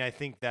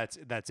that's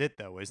it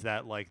though, is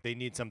that like they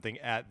need something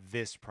at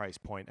this price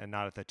point and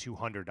not at the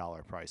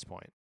 $200 price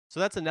point. So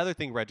that's another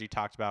thing Reggie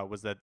talked about,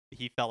 was that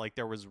he felt like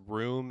there was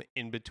room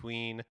in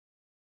between,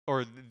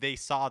 or they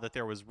saw that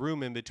there was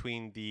room in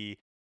between the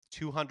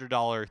 $200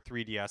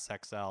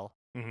 3DS XL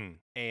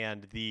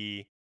and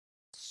the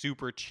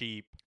super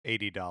cheap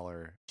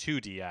 $80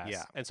 2DS.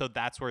 Yeah. And so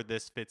that's where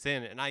this fits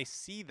in. And I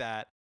see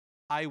that.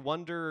 I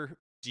wonder,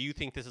 do you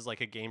think this is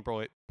like a Game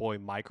Boy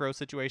Micro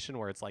situation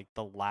where it's like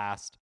the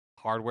last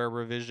hardware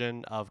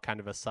revision of kind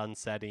of a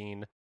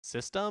sunsetting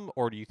system?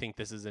 Or do you think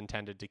this is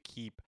intended to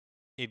keep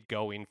it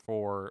going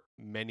for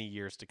many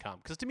years to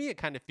come? Because to me, it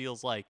kind of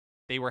feels like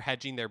they were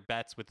hedging their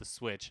bets with the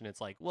Switch. And it's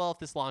like, well, if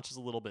this launches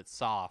a little bit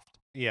soft,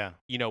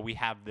 we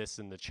have this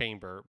in the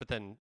chamber. But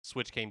then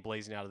Switch came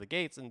blazing out of the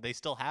gates and they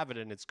still have it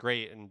and it's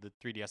great. And the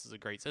 3DS is a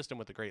great system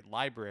with a great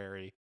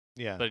library.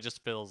 Yeah. But it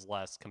just feels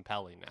less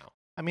compelling now.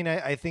 I mean,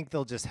 I think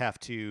they'll just have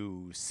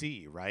to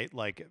see, right?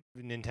 Like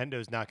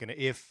Nintendo's not going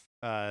to, if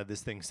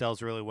this thing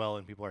sells really well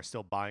and people are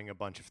still buying a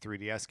bunch of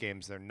 3DS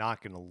games, they're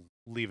not going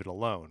to leave it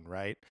alone,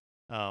 right?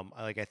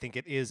 I think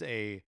it is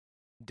a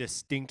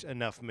distinct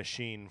enough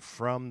machine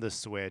from the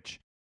Switch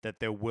that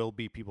there will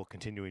be people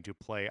continuing to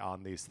play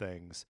on these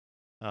things.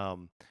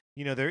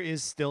 There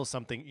is still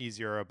something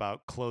easier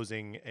about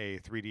closing a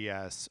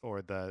 3DS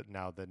or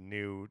the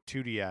new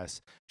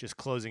 2DS, just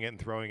closing it and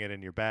throwing it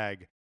in your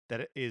bag.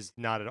 That is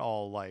not at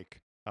all like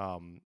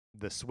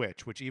the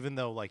Switch, which even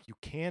though like you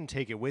can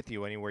take it with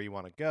you anywhere you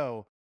want to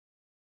go,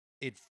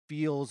 it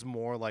feels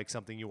more like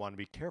something you want to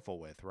be careful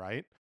with,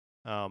 right?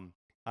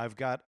 I've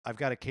got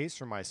a case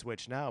for my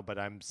Switch now, but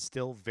I'm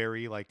still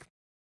very like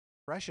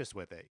precious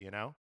with it,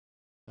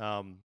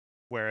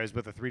 Whereas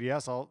with the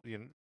 3DS,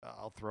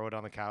 I'll throw it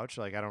on the couch.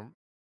 Like I don't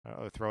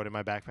throw it in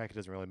my backpack. It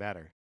doesn't really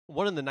matter.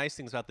 One of the nice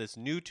things about this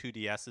new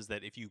 2DS is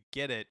that if you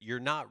get it, you're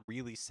not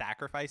really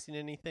sacrificing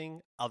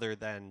anything other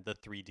than the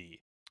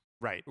 3D.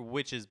 Right.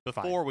 Which is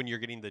before when you're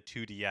getting the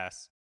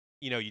 2DS,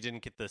 you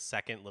didn't get the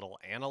second little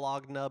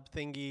analog nub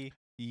thingy.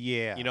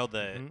 Yeah.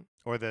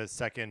 Or the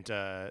second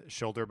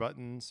shoulder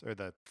buttons, or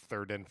the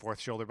third and fourth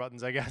shoulder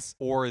buttons, I guess.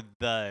 Or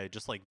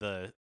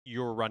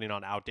you're running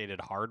on outdated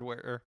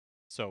hardware.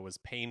 so it was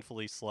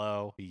painfully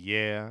slow.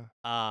 Yeah.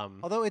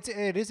 Although it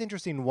is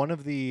interesting, one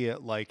of the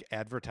like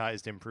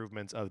advertised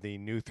improvements of the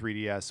new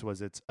 3DS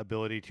was its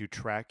ability to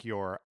track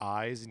your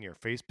eyes and your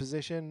face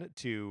position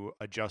to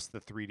adjust the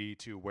 3D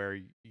to where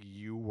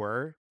you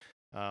were.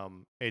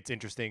 It's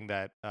interesting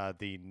that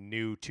the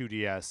new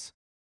 2DS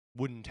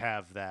wouldn't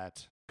have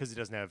that because it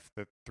doesn't have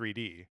the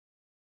 3D.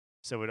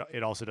 So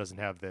it also doesn't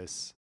have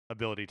this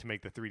ability to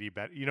make the 3D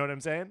better. You know what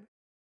I'm saying?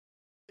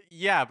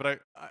 Yeah,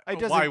 but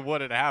why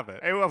would it have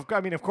it?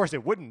 I mean, of course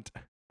it wouldn't.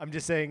 I'm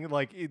just saying,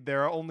 like,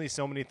 there are only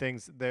so many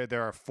things.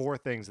 There are 4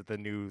 things that the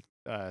new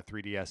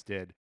 3DS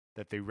did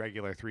that the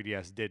regular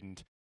 3DS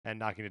didn't, and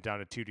knocking it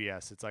down to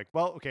 2DS, it's like,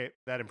 well, okay,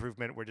 that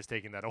improvement, we're just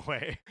taking that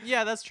away.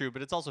 Yeah, that's true,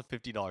 but it's also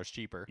 $50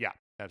 cheaper. Yeah,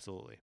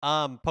 absolutely.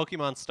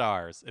 Pokemon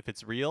Stars, if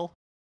it's real,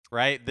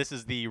 right? This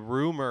is the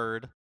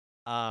rumored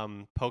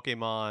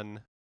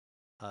Pokemon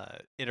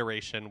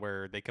iteration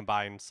where they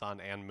combine Sun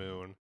and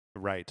Moon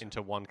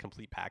into one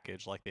complete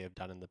package like they have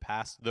done in the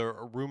past. The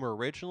rumor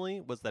originally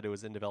was that it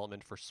was in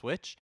development for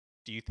Switch.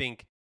 Do you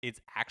think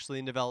it's actually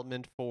in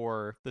development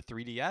for the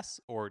 3DS,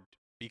 or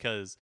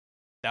because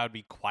that would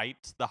be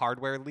quite the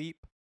hardware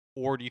leap,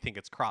 or do you think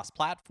it's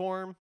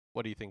cross-platform?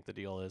 What do you think the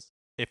deal is,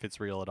 if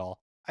it's real at all?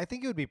 I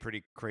think it would be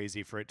pretty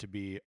crazy for it to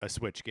be a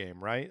Switch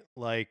game, right?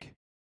 Like,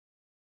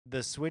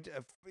 the Switch,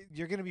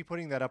 you're going to be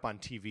putting that up on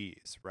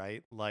TVs,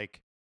 right? Like,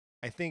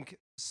 I think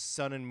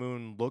Sun and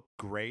Moon look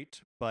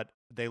great, but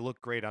they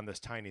look great on this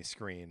tiny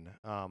screen.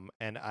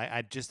 And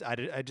I just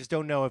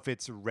don't know if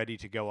it's ready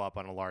to go up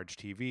on a large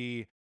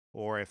TV,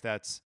 or if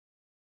that's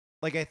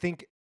like, I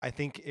think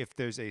if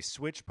there's a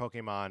Switch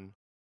Pokemon,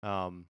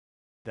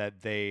 that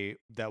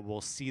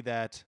we'll see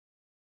that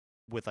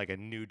with like a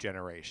new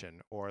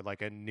generation or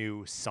like a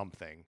new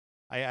something.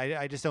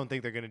 I just don't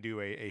think they're going to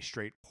do a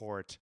straight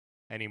port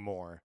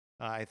anymore.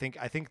 I think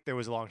there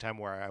was a long time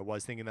where I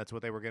was thinking that's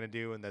what they were going to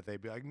do, and that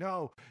they'd be like,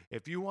 no,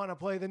 if you want to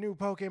play the new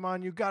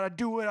Pokemon, you got to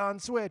do it on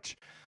Switch.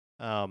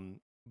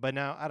 But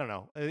now, I don't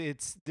know.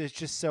 It's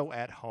just so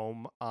at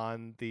home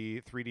on the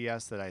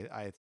 3DS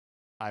that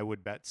I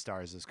would bet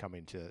Stars is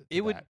coming to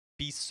it would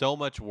be so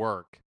much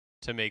work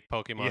to make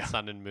Pokemon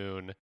Sun and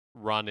Moon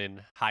run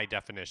in high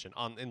definition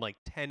in like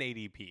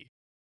 1080p.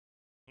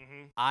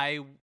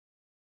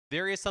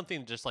 There is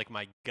something just like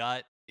my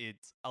gut.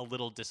 It's a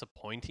little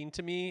disappointing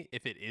to me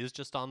if it is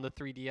just on the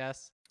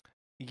 3DS.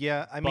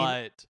 Yeah, I mean,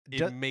 but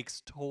it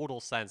makes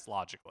total sense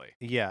logically.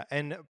 Yeah,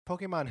 and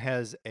Pokemon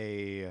has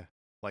a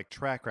like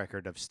track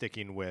record of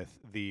sticking with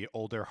the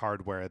older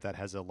hardware that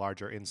has a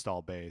larger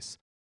install base.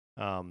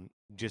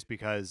 Just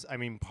because, I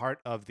mean, part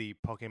of the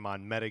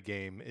Pokemon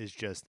metagame is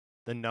just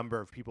the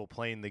number of people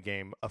playing the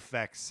game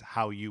affects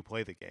how you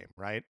play the game,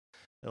 right?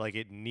 Like,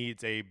 it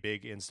needs a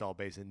big install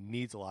base. It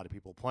needs a lot of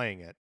people playing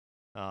it.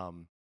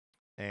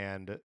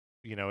 And,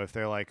 you know, if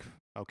they're like,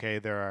 okay,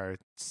 there are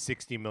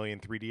 60 million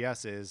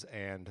 3DSs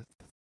and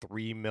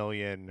 3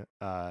 million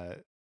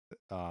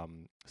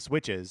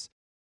Switches,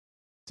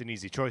 it's an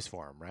easy choice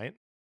for them, right?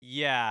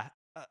 Yeah,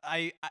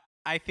 I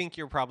think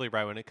you're probably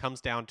right. When it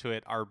comes down to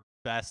it, our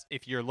best,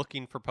 if you're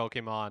looking for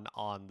Pokemon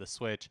on the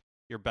Switch,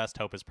 your best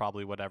hope is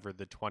probably whatever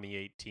the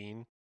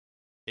 2018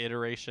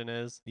 iteration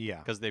is. Yeah.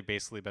 Because they've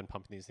basically been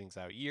pumping these things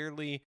out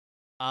yearly.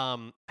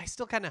 I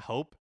still kind of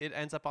hope it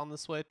ends up on the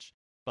Switch,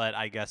 but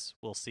I guess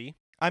we'll see.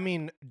 I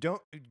mean,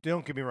 don't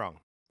get me wrong.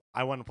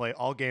 I want to play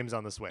all games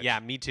on the Switch. Yeah,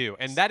 me too.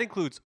 And that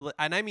includes,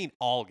 and I mean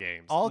all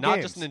games. Not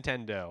games. Just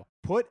Nintendo.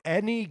 Put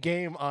any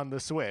game on the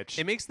Switch.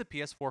 It makes the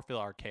PS4 feel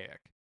archaic.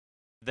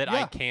 That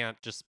I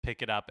can't just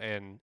pick it up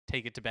and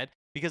take it to bed.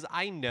 Because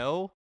I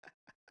know,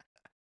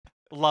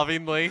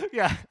 lovingly,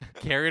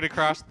 carry it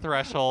across the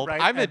threshold.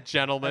 Right? I'm a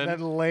gentleman. And then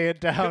lay it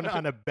down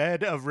on a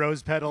bed of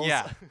rose petals.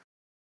 Yeah.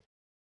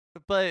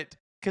 But,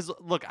 because,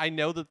 look, I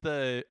know that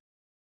the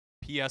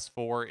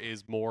PS4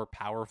 is more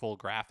powerful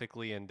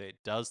graphically and it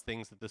does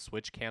things that the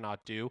Switch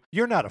cannot do.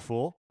 You're not a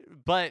fool.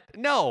 But,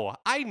 no,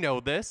 I know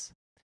this.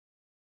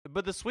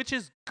 But the Switch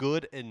is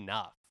good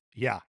enough.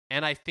 Yeah.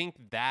 And I think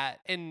that,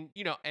 and,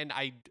 you know, and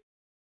I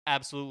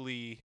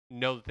absolutely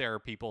know that there are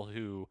people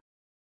who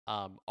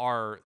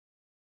are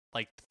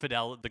like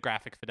the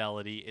graphic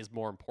fidelity is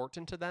more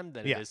important to them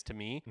than it is to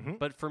me. Mm-hmm.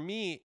 But for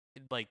me,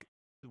 like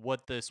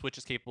what the Switch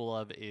is capable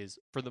of is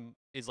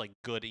like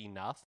good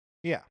enough.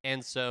 Yeah.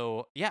 And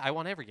so, I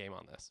want every game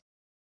on this.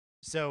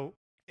 So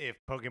if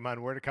Pokemon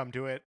were to come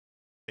to it,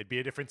 it'd be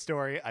a different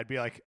story. I'd be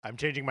like, I'm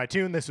changing my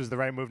tune. This was the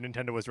right move.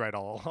 Nintendo was right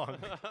all along.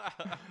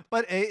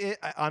 But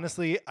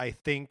honestly, I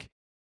think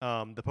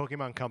the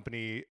Pokemon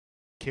Company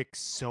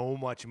kicks so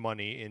much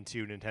money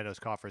into Nintendo's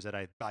coffers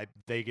that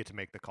they get to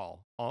make the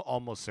call,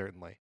 almost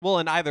certainly. Well,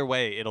 in either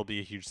way, it'll be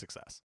a huge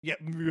success. Yeah.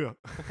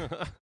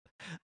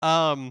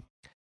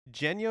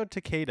 Genyo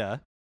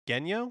Takeda,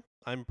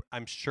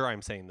 I'm sure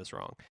I'm saying this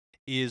wrong,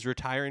 is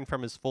retiring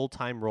from his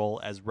full-time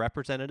role as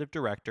representative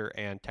director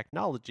and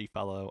technology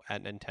fellow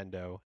at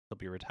Nintendo. He'll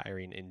be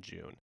retiring in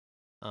June.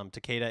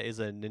 Takeda is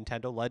a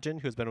Nintendo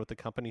legend who has been with the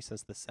company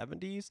since the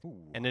 70s.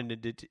 Ooh. And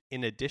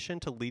in addition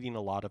to leading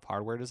a lot of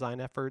hardware design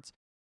efforts,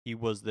 He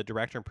was the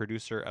director and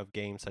producer of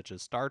games such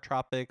as Star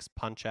Tropics,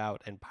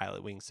 Punch-Out, and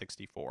Pilotwings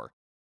 64.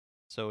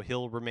 So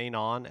he'll remain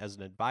on as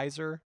an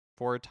advisor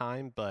for a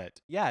time,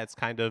 but yeah, it's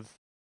kind of,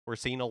 we're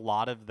seeing a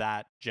lot of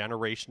that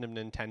generation of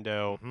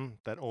Nintendo.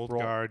 That old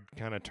guard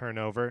kind of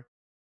turnover.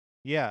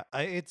 Yeah,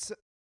 it's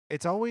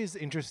always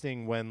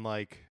interesting when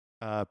like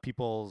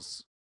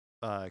people's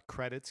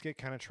credits get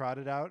kind of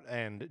trotted out,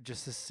 and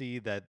just to see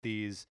that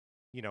these,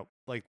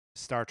 like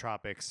Star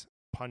Tropics,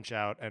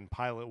 Punch-Out, and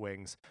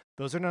Pilotwings,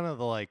 those are none of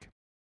the like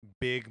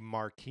big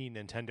marquee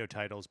Nintendo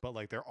titles, but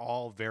like they're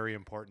all very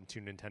important to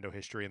Nintendo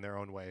history in their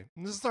own way.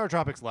 And this is Star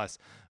Tropics less,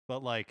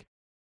 but like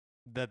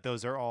that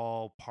those are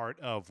all part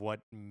of what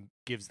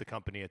gives the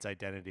company its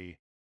identity.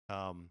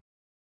 I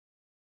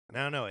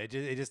don't know.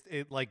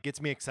 It like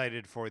gets me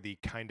excited for the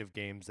kind of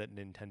games that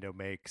Nintendo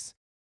makes,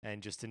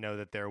 and just to know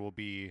that there will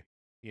be,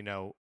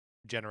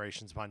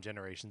 generations upon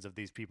generations of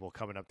these people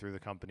coming up through the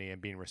company and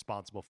being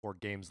responsible for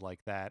games like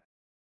that.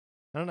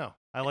 I don't know.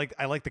 I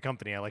like the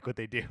company. I like what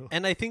they do.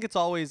 And I think it's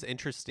always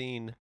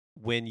interesting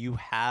when you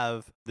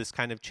have this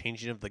kind of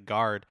changing of the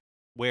guard,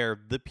 where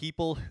the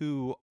people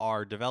who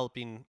are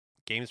developing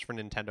games for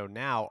Nintendo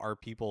now are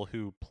people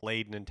who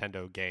played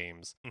Nintendo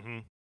games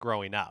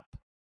growing up,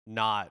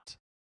 not,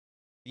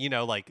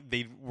 like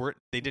they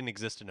didn't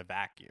exist in a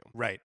vacuum.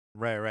 Right.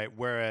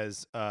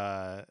 Whereas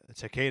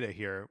Takeda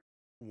here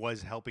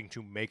was helping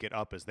to make it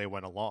up as they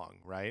went along,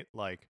 right?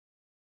 Like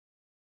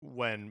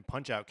when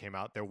Punch-Out came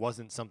out, there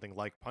wasn't something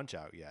like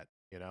Punch-Out yet,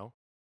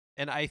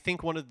 And I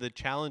think one of the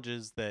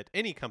challenges that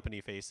any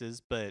company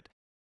faces, but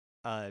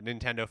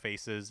Nintendo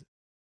faces,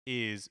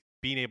 is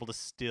being able to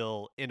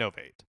still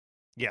innovate.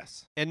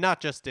 Yes. And not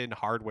just in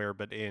hardware,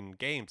 but in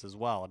games as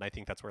well. And I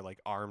think that's where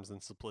like ARMS and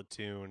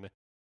Splatoon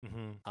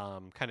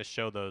kind of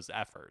show those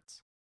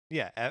efforts.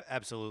 Yeah,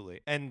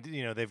 absolutely. And,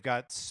 they've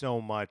got so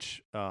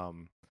much,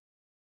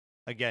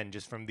 again,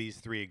 just from these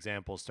three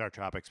examples, Star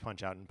Tropics,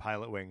 Punch-Out, and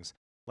Pilotwings,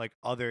 like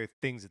other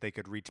things that they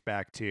could reach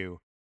back to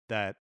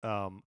that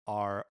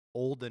are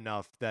old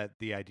enough that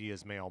the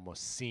ideas may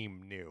almost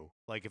seem new.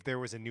 Like if there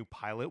was a new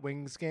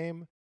Pilotwings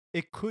game,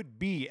 it could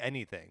be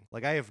anything.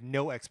 Like I have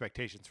no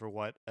expectations for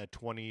what a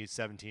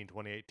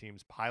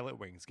 2017-2018's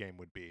Pilotwings game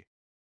would be.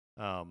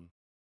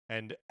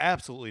 And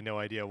absolutely no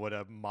idea what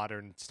a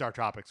modern Star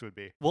Tropics would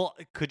be. Well,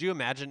 could you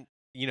imagine,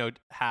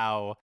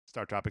 how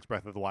Star Tropics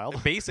Breath of the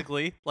Wild?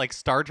 Basically, like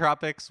Star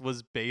Tropics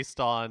was based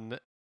on,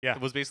 it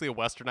was basically a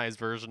westernized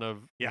version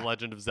of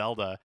Legend of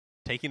Zelda,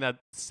 taking that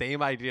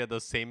same idea,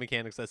 those same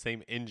mechanics, that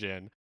same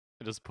engine,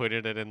 and just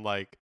putting it in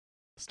like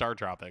Star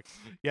Tropics.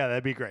 Yeah,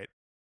 that'd be great.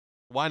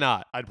 Why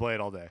not? I'd play it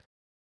all day.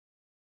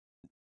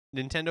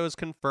 Nintendo has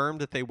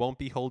confirmed that they won't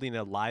be holding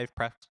a live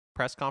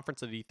press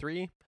conference at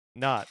E3.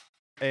 Not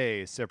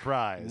a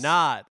surprise.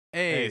 Not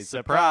a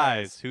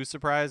surprise. Who's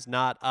surprised?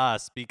 Not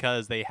us,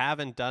 because they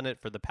haven't done it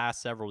for the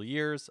past several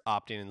years,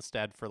 opting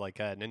instead for like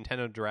a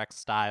Nintendo Direct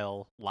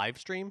style live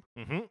stream.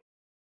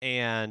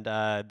 And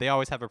they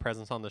always have a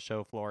presence on the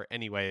show floor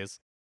anyways.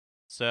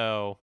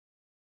 So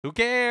who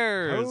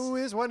cares? Who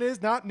is what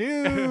is not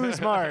news,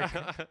 Mark.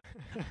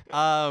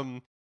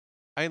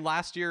 I mean,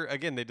 last year,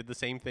 again, they did the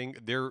same thing.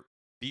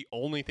 The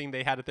only thing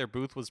they had at their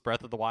booth was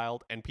Breath of the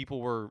Wild, and people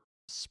were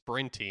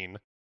sprinting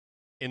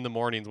in the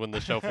mornings when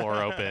the show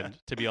floor opened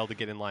to be able to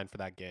get in line for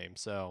that game.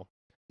 So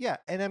yeah,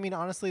 and I mean,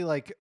 honestly,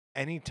 like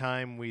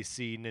anytime we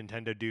see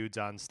Nintendo dudes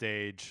on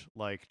stage,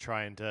 like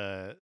trying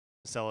to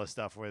sell us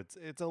stuff, where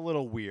it's a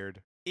little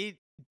weird. It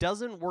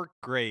doesn't work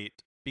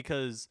great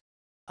because,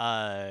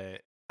 I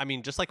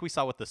mean, just like we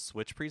saw with the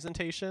Switch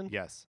presentation.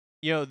 Yes.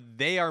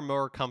 They are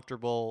more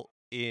comfortable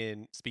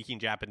in speaking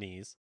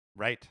Japanese.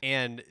 Right.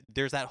 And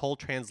there's that whole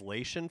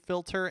translation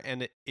filter,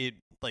 and it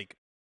like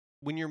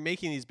when you're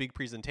making these big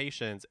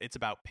presentations, it's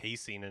about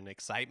pacing and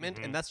excitement,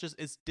 and that's just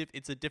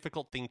it's a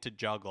difficult thing to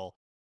juggle.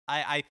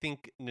 I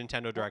think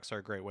Nintendo Directs are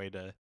a great way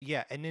to.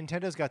 Yeah, and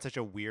Nintendo's got such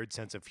a weird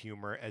sense of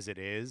humor as it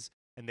is,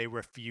 and they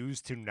refuse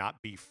to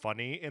not be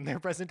funny in their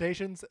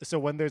presentations. So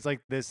when there's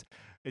like this,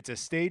 it's a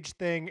stage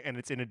thing and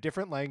it's in a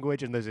different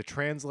language and there's a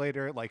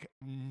translator, like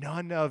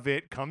none of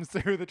it comes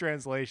through the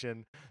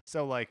translation.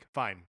 So like,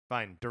 fine,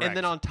 direct. And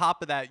then on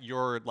top of that,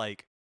 you're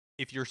like,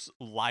 if you're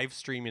live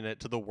streaming it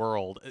to the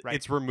world,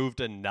 it's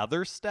removed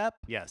another step.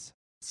 Yes.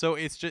 So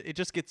it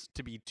just gets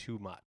to be too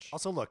much.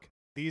 Also, look,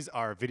 these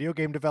are video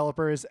game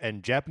developers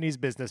and Japanese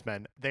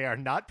businessmen. They are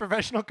not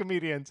professional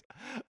comedians.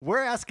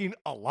 We're asking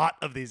a lot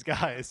of these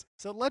guys.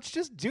 So let's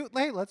just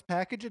let's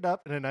package it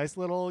up in a nice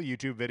little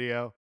YouTube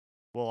video.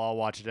 We'll all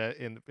watch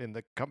it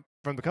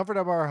from the comfort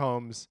of our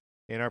homes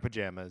in our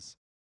pajamas.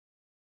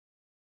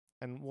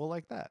 And we'll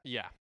like that.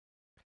 Yeah.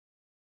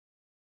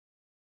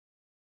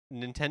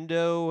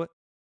 Nintendo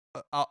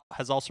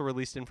has also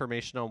released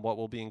information on what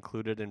will be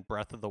included in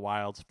Breath of the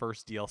Wild's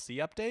first DLC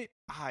update.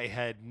 I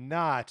had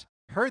not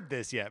heard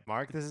this yet,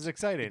 Mark. This is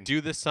exciting. Due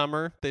this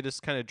summer. They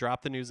just kind of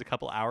dropped the news a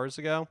couple hours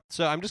ago.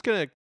 So I'm just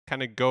going to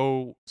kind of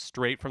go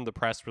straight from the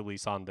press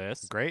release on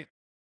this. Great.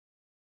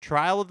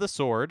 Trial of the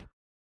Sword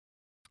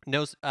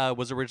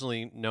was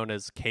originally known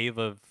as Cave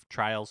of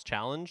Trials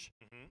Challenge.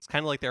 It's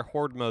kind of like their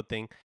horde mode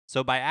thing.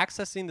 So by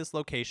accessing this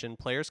location,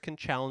 players can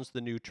challenge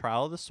the new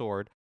Trial of the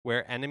Sword,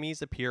 where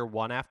enemies appear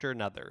one after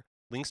another.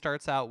 Link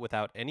starts out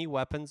without any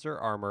weapons or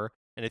armor,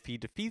 and if he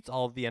defeats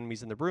all of the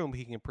enemies in the room,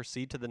 he can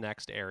proceed to the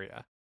next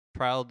area.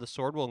 Trial of the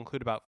Sword will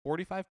include about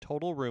 45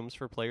 total rooms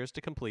for players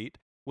to complete.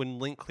 When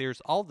Link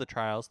clears all of the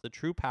trials, the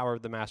true power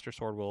of the Master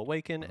Sword will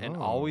awaken and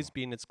always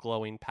be in its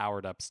glowing,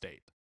 powered-up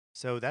state.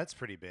 So that's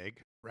pretty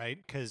big, right?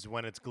 Because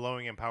when it's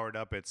glowing and powered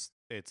up, it's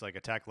like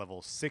attack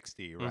level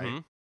 60,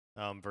 right?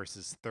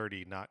 Versus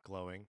 30 not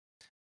glowing.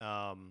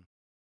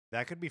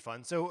 That could be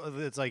fun. So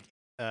it's like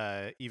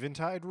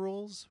Eventide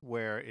rules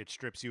where it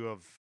strips you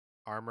of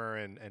armor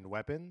and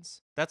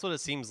weapons. That's what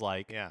it seems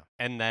like. Yeah.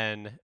 And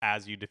then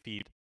as you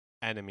defeat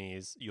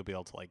enemies, you'll be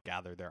able to like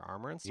gather their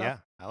armor and stuff.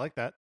 Yeah, I like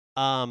that.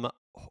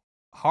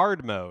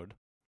 Hard mode.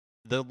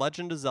 The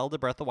Legend of Zelda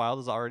Breath of the Wild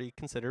is already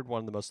considered one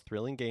of the most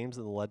thrilling games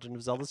in the Legend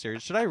of Zelda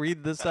series. Should I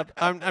read this up?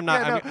 I'm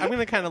not. Yeah, no. I'm going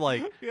to kind of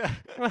like... Yeah.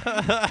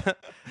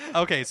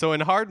 Okay, so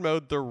in hard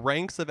mode, the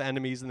ranks of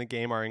enemies in the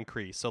game are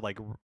increased. So like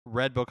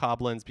red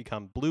bokoblins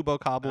become blue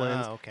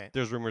bokoblins. Oh, okay.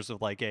 There's rumors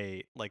of like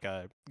a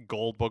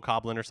gold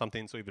bokoblin or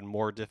something, so even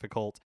more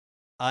difficult.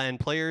 And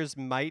players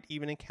might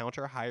even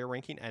encounter higher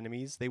ranking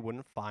enemies they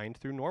wouldn't find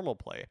through normal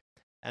play.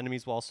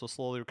 Enemies will also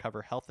slowly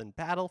recover health in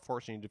battle,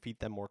 forcing you to defeat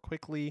them more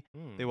quickly.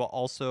 They will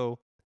also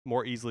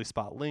more easily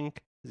spot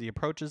Link as he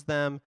approaches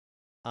them.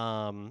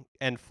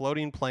 And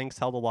floating planks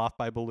held aloft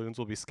by balloons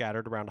will be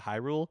scattered around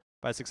Hyrule.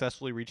 By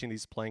successfully reaching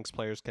these planks,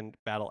 players can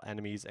battle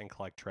enemies and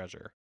collect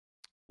treasure.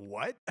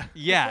 What?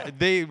 Yeah,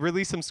 they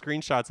released some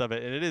screenshots of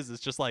it, and it's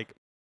just like,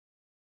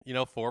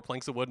 4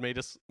 planks of wood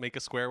make a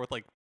square with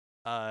like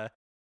balloons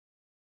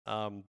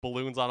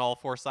on all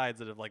 4 sides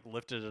that have like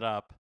lifted it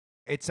up.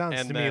 It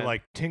sounds to me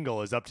like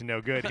Tingle is up to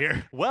no good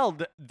here. Well,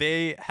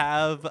 they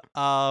have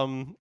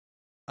I'm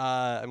Am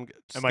I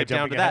skip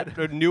down to jumping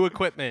that new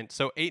equipment.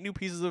 So 8 new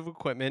pieces of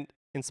equipment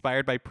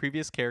inspired by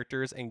previous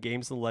characters and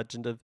games in the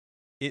Legend of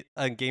it.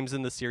 Games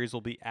in the series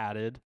will be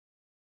added.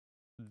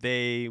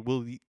 They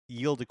will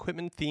yield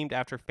equipment themed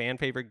after fan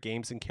favorite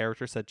games and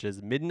characters such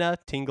as Midna,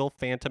 Tingle,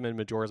 Phantom, and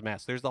Majora's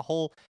Mask. There's the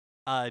whole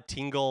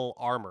Tingle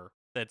armor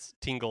that's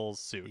Tingle's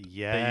suit that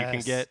you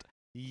can get.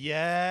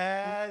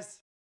 Yes.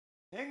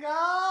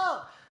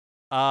 Tingle!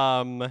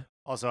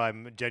 Also,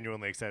 I'm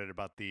genuinely excited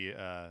about the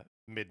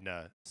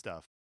Midna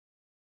stuff.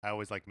 I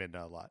always like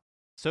Midna a lot.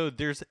 So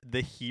there's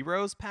the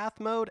Heroes Path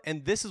mode,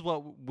 and this is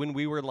when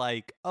we were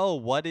like, oh,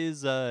 what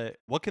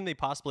can they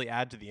possibly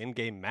add to the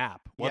in-game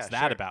map? What's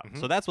that about?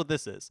 So that's what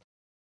this is.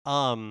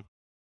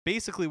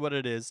 Basically what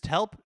it is, to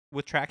help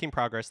with tracking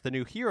progress, the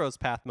new Heroes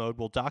Path mode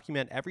will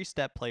document every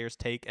step players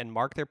take and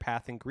mark their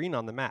path in green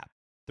on the map.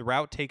 The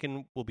route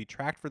taken will be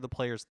tracked for the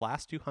player's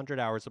last 200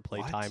 hours of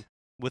playtime,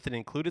 with an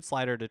included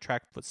slider to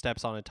track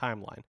footsteps on a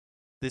timeline.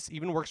 This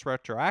even works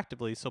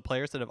retroactively, so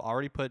players that have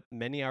already put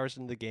many hours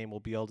into the game will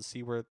be able to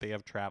see where they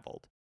have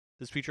traveled.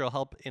 This feature will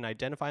help in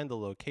identifying the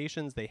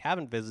locations they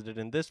haven't visited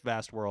in this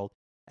vast world,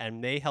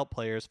 and may help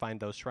players find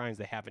those shrines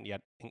they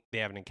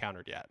haven't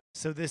encountered yet.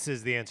 So this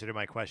is the answer to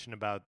my question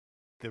about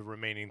the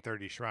remaining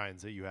 30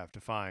 shrines that you have to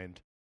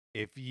find.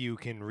 If you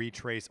can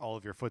retrace all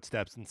of your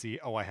footsteps and see,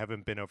 oh, I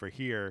haven't been over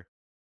here,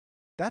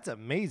 that's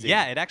amazing.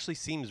 Yeah, it actually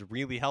seems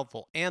really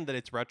helpful, and that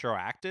it's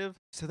retroactive.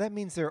 So that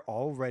means they're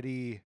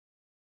already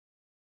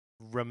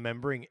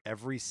remembering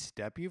every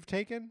step you've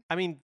taken? I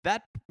mean,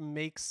 that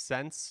makes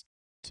sense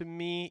to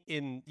me.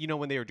 In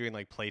when they were doing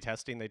like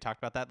playtesting, they talked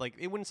about that. Like,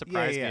 it wouldn't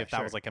surprise me if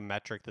that was like a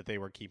metric that they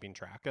were keeping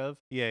track of.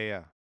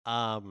 Yeah.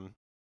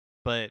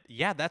 But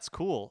yeah, that's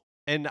cool.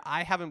 And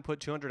I haven't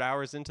put 200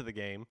 hours into the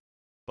game,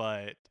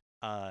 but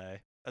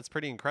that's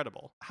pretty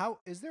incredible. How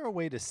is there a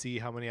way to see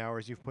how many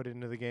hours you've put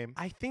into the game?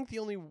 I think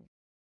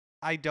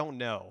I don't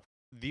know.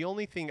 The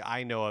only thing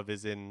I know of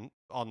is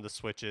on the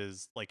Switch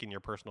is like in your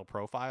personal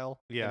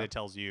profile. Yeah. And it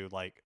tells you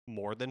like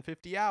more than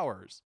 50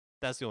 hours.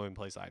 That's the only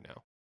place I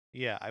know.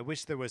 Yeah, I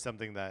wish there was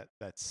something that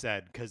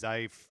said, because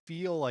I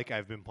feel like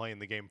I've been playing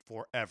the game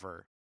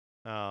forever.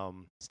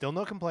 Still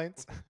no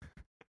complaints.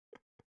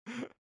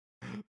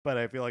 But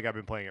I feel like I've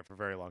been playing it for a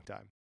very long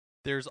time.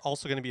 There's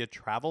also going to be a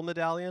travel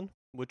medallion,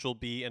 which will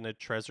be in a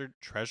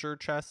treasure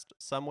chest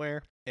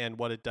somewhere. And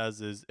what it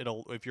does is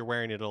if you're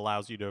wearing it, it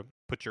allows you to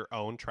put your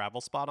own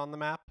travel spot on the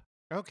map.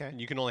 Okay. And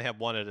you can only have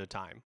one at a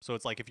time. So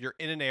it's like if you're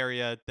in an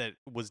area that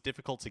was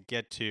difficult to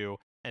get to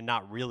and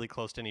not really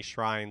close to any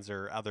shrines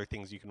or other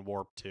things you can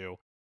warp to,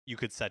 you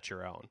could set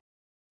your own.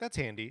 That's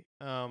handy.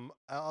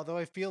 Although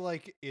I feel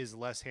like is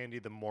less handy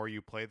the more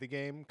you play the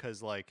game,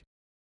 because like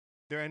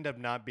there end up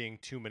not being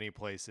too many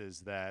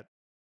places that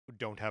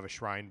don't have a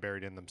shrine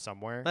buried in them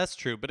somewhere. That's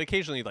true, but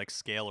occasionally you like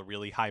scale a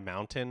really high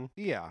mountain.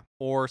 Yeah.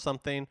 Or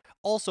something.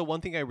 Also,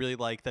 one thing I really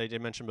like that I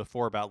did mention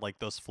before about like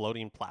those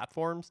floating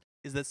platforms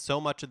is that so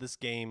much of this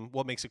game,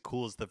 what makes it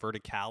cool is the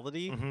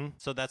verticality. Mm-hmm.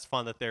 So that's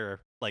fun that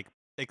they're like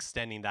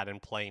extending that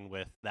and playing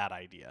with that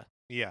idea.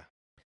 Yeah.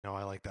 No,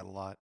 I like that a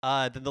lot.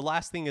 Then the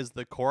last thing is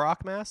the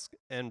Korok mask,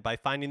 and by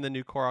finding the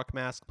new Korok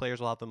mask, players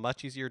will have a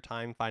much easier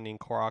time finding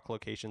Korok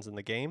locations in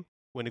the game.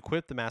 When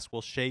equipped, the mask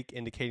will shake,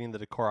 indicating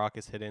that a Korok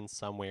is hidden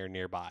somewhere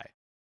nearby.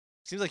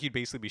 Seems like you'd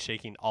basically be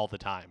shaking all the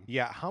time.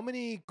 Yeah, how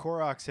many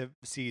Korok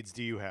seeds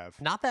do you have?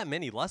 Not that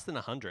many, less than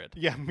 100.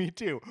 Yeah, me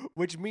too.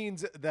 Which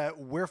means that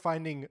we're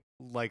finding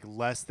like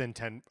less than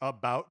 10,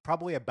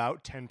 probably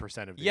about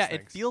 10% of these Yeah,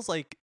 things. it feels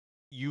like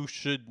you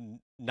should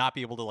not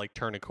be able to like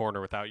turn a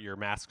corner without your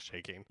mask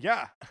shaking.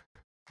 Yeah.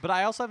 But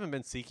I also haven't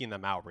been seeking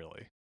them out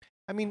really.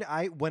 I mean,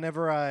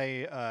 whenever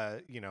I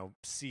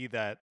see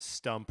that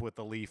stump with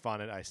the leaf on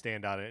it, I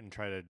stand on it and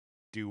try to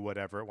do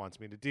whatever it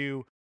wants me to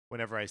do.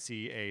 Whenever I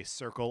see a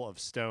circle of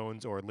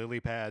stones or lily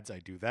pads, I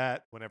do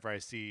that. Whenever I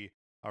see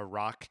a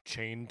rock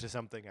chained to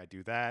something, I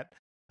do that.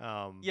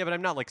 Yeah, but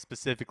I'm not like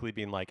specifically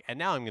being like, and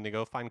now I'm going to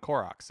go find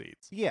Korok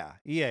seeds. Yeah.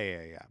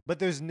 But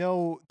there's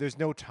no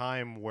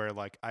time where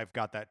like I've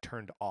got that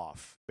turned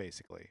off.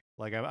 Basically,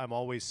 like I'm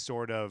always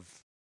sort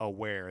of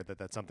aware that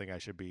that's something I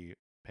should be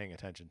paying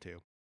attention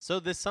to. So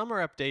this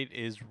summer update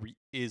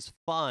is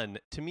fun.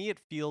 To me, it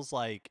feels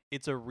like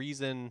it's a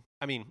reason.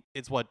 I mean,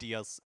 it's what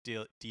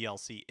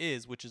DLC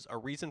is, which is a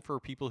reason for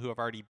people who have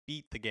already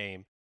beat the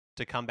game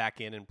to come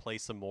back in and play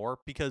some more,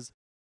 because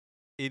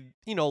it,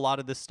 a lot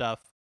of this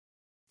stuff,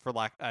 for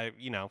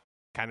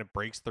kind of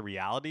breaks the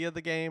reality of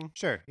the game.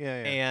 Sure. Yeah.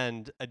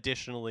 And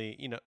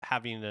additionally,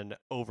 having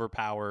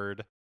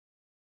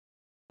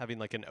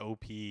like an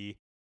OP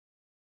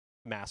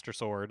Master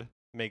Sword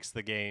makes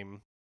the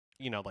game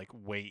like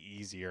way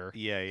easier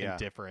and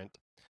different.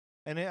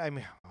 And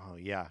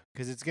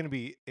because it's going to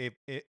be, if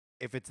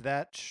it's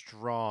that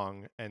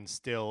strong and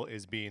still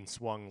is being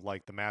swung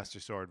like the Master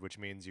Sword, which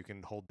means you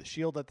can hold the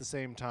shield at the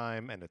same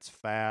time and it's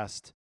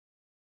fast.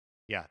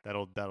 Yeah,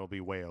 that'll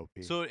be way OP.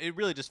 So it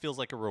really just feels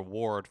like a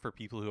reward for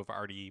people who have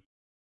already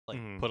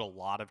put a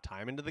lot of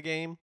time into the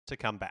game to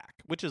come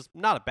back, which is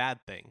not a bad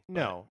thing.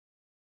 No.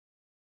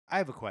 I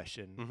have a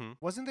question. Mm-hmm.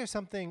 Wasn't there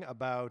something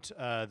about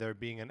there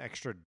being an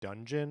extra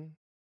dungeon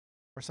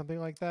or something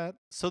like that?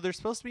 So there's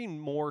supposed to be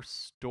more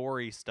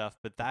story stuff,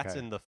 but that's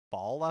in the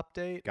fall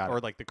update or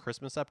like the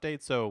Christmas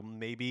update. So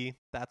maybe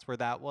that's where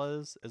that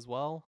was as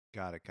well.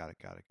 Got it.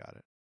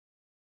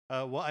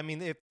 Well, I mean,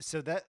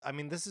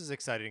 this is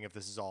exciting if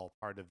this is all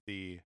part of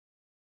the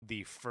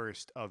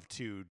first of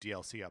 2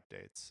 DLC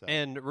updates. So.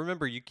 And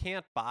remember, you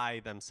can't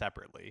buy them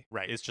separately.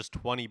 Right. It's just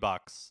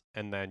 $20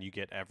 and then you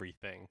get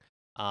everything.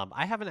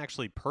 I haven't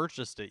actually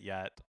purchased it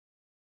yet.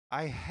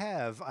 I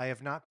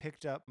have not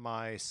picked up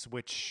my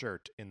Switch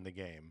shirt in the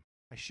game.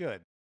 I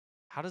should.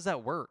 How does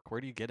that work?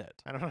 Where do you get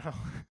it? I don't know.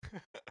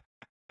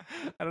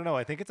 I don't know.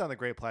 I think it's on the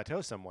Great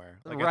Plateau somewhere.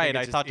 Like, right.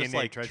 I thought just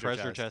like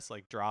treasure chest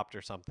like dropped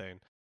or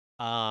something.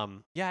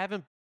 Yeah, I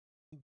haven't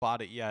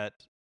bought it yet.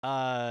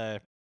 I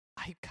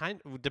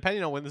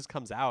depending on when this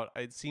comes out,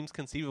 it seems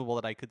conceivable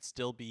that I could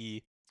still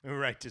be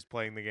just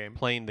playing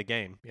the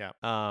game. Yeah.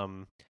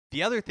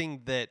 The other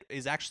thing that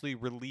is actually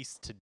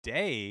released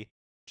today,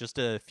 just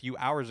a few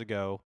hours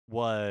ago,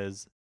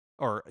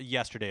 or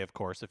yesterday, of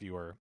course,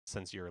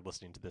 since you're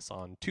listening to this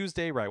on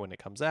Tuesday, right when it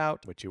comes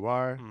out, which you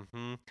are.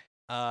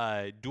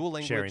 Mm-hmm. Dual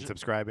language, sharing,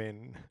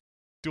 subscribing.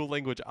 Dual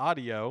language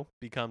audio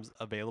becomes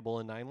available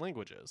in 9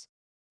 languages.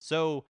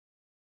 So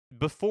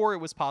before it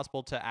was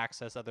possible to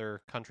access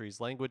other countries'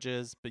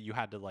 languages, but you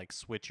had to like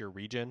switch your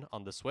region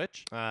on the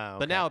Switch. Okay.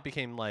 But now it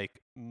became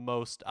like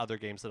most other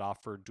games that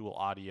offer dual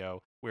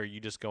audio, where you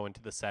just go into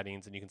the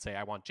settings and you can say,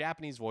 I want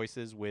Japanese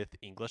voices with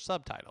English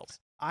subtitles.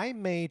 I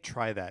may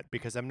try that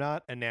because I'm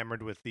not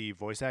enamored with the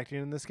voice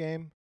acting in this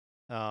game,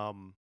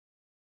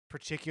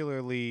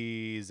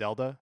 particularly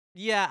Zelda.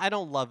 Yeah, I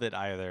don't love it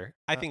either.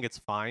 I think it's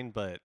fine,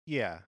 but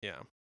yeah.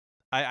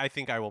 I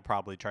think I will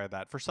probably try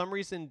that. For some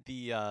reason,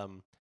 the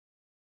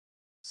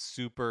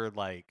super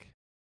like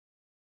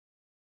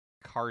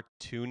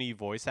cartoony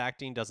voice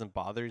acting doesn't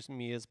bother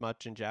me as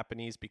much in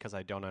Japanese because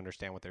I don't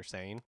understand what they're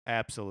saying.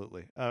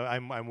 Absolutely.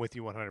 I'm with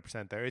you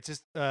 100% there. It's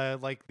just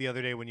like the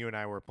other day when you and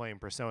I were playing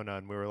Persona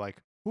and we were like,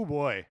 oh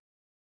boy,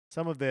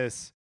 some of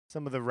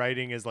the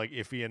writing is like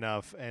iffy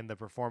enough and the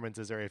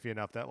performances are iffy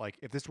enough that like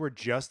if this were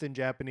just in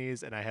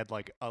Japanese and I had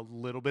like a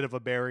little bit of a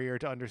barrier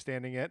to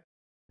understanding it,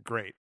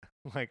 great.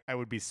 Like I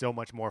would be so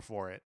much more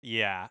for it.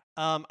 Yeah.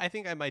 I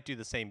think I might do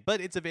the same,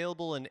 but it's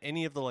available in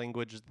any of the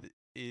languages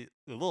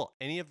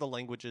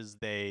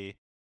they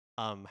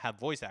have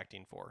voice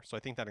acting for. So I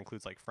think that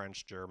includes like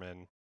French,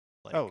 German.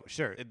 Like, oh,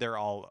 sure. They're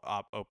all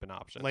open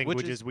options.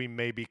 Languages we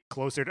may be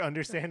closer to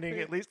understanding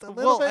at least a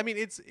little bit. I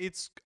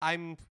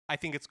mean, I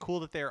think it's cool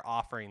that they're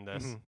offering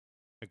this. Mm-hmm.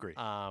 Agree.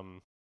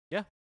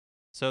 Yeah.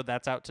 So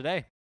that's out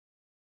today.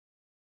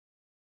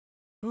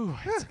 Ooh,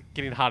 it's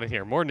getting hot in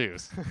here. More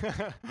news.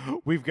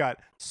 We've got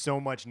so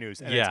much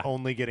news, and it's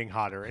only getting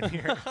hotter in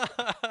here.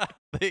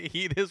 The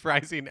heat is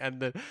rising,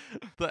 and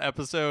the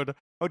episode.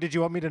 Oh, did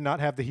you want me to not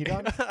have the heat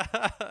on?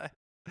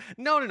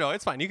 No,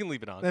 it's fine. You can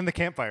leave it on. Then the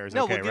campfire is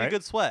okay, right? No, we'll get a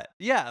good sweat.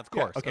 Yeah, of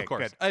course. Okay, of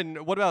course. Good.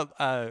 And what about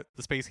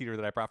the space heater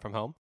that I brought from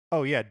home?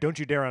 Oh, yeah. Don't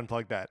you dare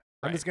unplug that.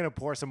 Right. I'm just going to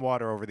pour some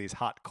water over these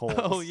hot coals.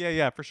 Oh,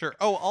 yeah, for sure.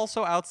 Oh,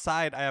 also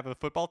outside, I have a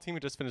football team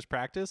who just finished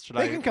practice. Should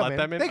I let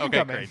them in? They can okay,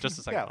 come great. in. Just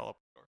a second. Yeah.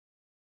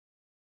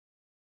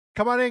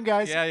 Come on in,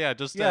 guys. Yeah,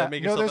 just Yeah,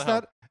 make no, yourself there's at home.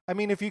 not. I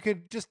mean, if you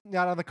could just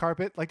not on the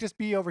carpet, like just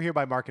be over here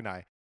by Mark and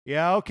I.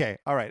 Yeah, okay,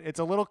 all right. It's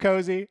a little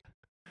cozy.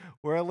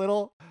 We're a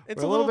little.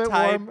 It's we're a little bit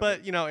tight, warm.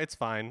 but it's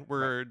fine.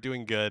 We're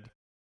doing good.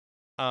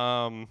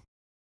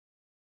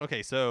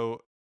 Okay,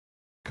 so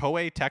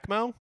Koei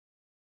Tecmo,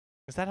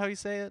 is that how you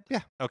say it?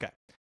 Yeah. Okay.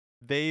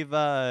 They've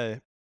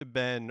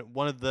been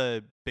one of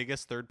the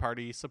biggest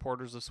third-party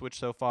supporters of Switch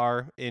so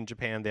far. In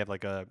Japan, they have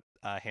like a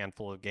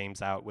handful of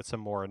games out with some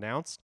more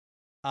announced.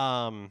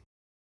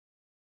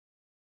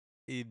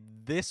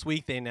 This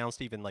week they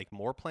announced even like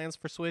more plans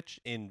for Switch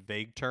in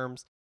vague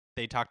terms.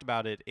 They talked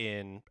about it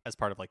as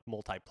part of like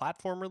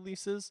multi-platform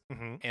releases,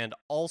 and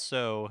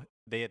also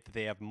they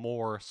have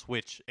more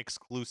Switch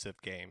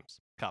exclusive games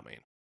coming.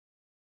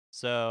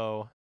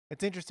 So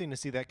it's interesting to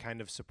see that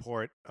kind of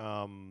support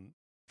from.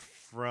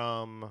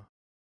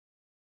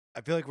 I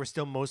feel like we're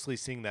still mostly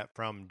seeing that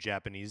from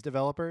Japanese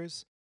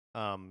developers.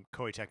 Koei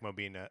Tecmo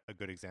being a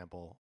good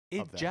example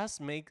of that. Just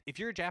makes, if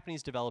you're a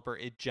Japanese developer,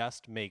 it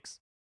just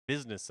makes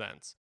business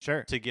sense.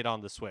 Sure. To get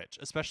on the Switch,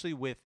 especially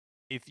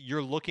if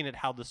you're looking at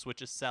how the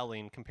Switch is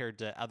selling compared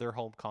to other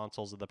home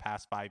consoles of the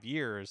past 5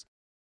 years,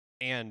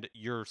 and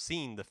you're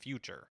seeing the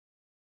future,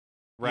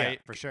 right? Yeah,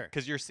 for sure.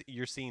 Because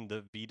you're seeing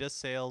the Vita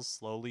sales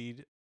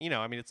slowly.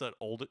 I mean, it's an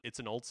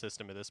old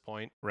system at this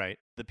point. Right.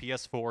 The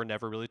PS4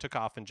 never really took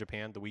off in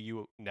Japan. The Wii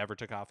U never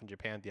took off in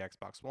Japan. The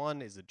Xbox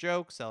One is a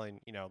joke, selling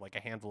like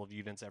a handful of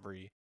units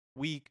every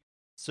week.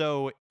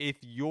 So if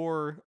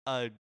you're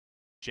a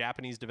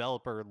Japanese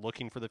developer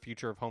looking for the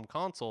future of home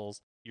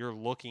consoles, you're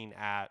looking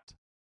at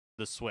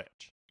the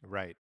Switch.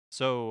 Right.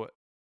 So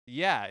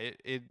yeah,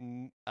 it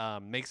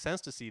makes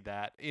sense to see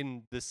that.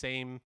 In the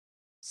same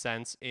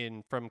sense,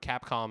 from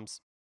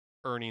Capcom's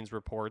earnings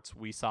reports,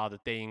 we saw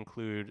that they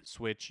include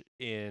Switch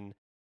in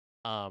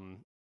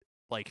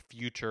like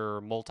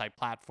future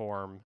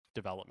multi-platform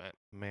development.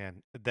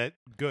 Man, that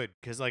good,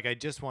 because like I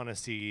just want to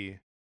see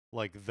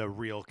like the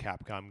real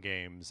Capcom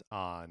games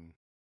on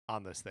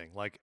this thing.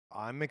 Like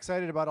I'm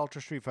excited about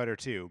Ultra Street Fighter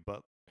 2,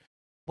 but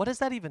what does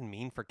that even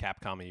mean for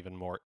Capcom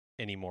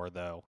anymore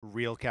though?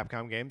 Real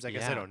Capcom games? I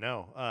guess I don't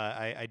know.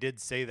 I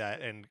did say that,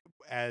 and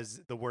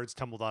as the words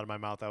tumbled out of my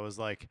mouth, I was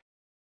like,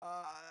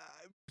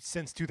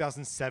 since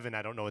 2007,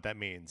 I don't know what that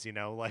means.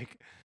 Like,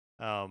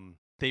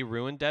 they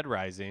ruined Dead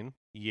Rising.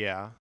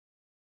 Yeah.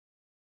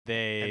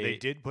 They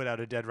did put out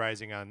a Dead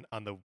Rising on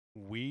the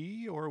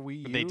Wii or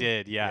Wii U. They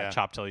did, yeah.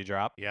 Chop Till You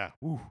Drop. Yeah.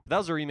 Ooh. That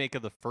was a remake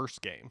of the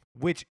first game,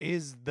 which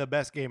is the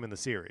best game in the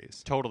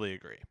series. Totally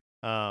agree.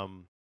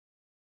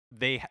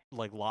 They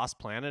like Lost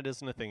Planet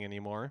isn't a thing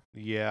anymore.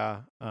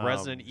 Yeah.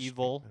 Resident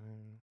Evil,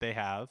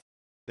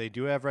 they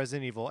do have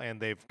Resident Evil, and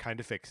they've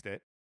kind of fixed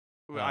it.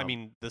 I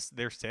mean,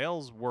 their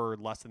sales were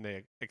less than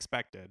they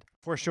expected,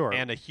 for sure,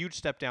 and a huge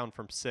step down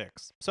from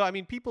 6. So I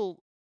mean, people,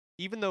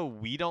 even though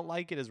we don't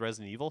like it as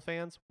Resident Evil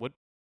fans,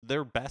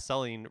 their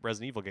best-selling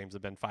Resident Evil games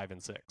have been 5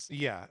 and 6.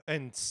 Yeah,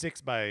 and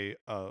 6 by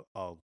a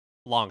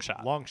long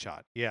shot. Long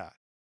shot, yeah.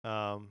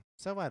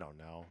 So I don't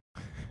know.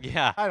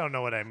 Yeah, I don't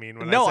know what I mean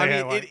when I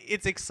say mean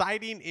it's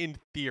exciting in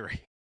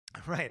theory.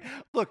 Right.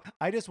 Look,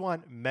 I just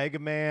want Mega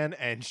Man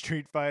and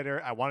Street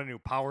Fighter. I want a new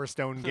Power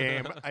Stone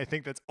game. I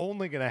think that's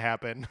only going to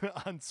happen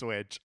on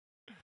Switch.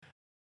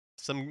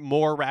 Some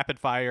more rapid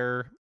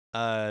fire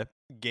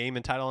game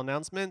and title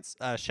announcements.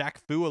 Shaq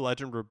Fu: A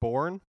Legend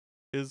Reborn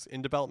is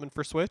in development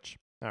for Switch.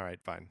 All right,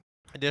 fine.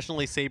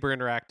 Additionally, Saber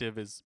Interactive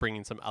is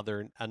bringing some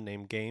other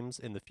unnamed games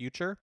in the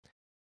future.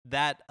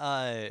 That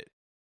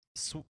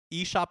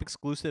eShop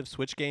exclusive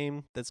Switch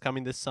game that's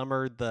coming this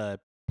summer, the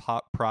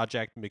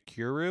Project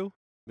Mikuru,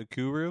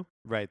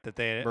 right? That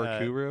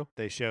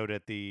they showed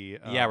at the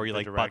where you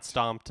like direct. butt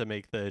stomp to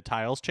make the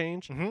tiles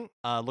change.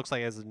 Mm-hmm. Looks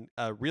like it has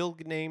a real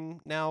name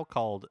now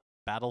called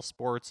Battle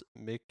Sports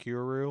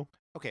Mikuru.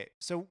 Okay,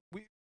 so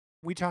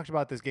we talked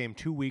about this game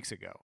 2 weeks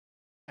ago,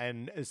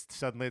 and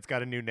suddenly it's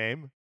got a new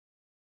name.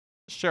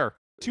 Sure,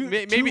 2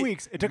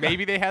 weeks. It took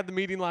maybe they had the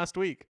meeting last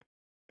week.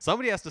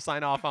 Somebody has to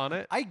sign off on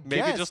it.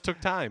 Maybe it just took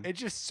time. It's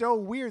just so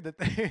weird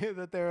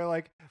that they're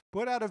like,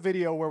 put out a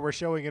video where we're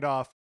showing it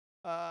off.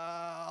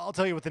 I'll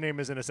tell you what the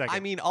name is in a second. I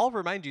mean, I'll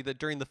remind you that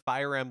during the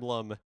Fire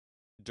Emblem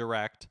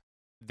Direct,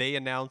 they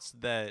announced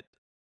that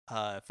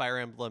Fire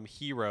Emblem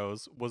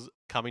Heroes was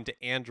coming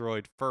to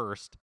Android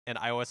first and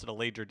iOS at a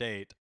later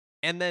date,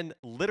 and then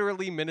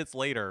literally minutes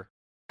later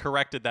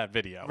corrected that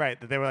video. Right,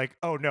 that they were like,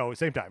 oh no,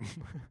 same time.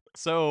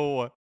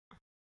 So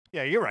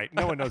yeah, you're right.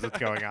 No one knows what's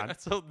going on.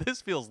 So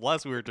this feels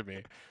less weird to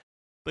me.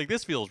 Like,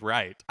 this feels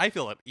right. I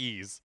feel at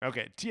ease.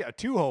 Okay,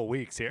 2 whole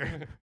weeks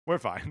here. We're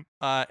fine.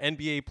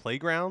 NBA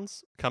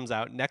Playgrounds comes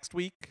out next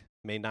week,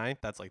 May 9th.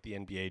 That's like the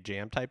NBA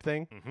Jam type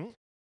thing.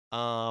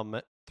 Mm-hmm.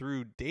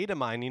 Through data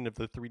mining of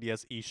the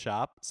 3DS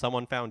eShop,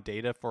 someone found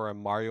data for a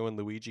Mario and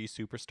Luigi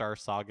Superstar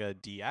Saga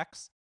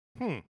DX.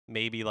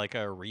 Maybe like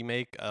a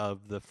remake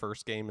of the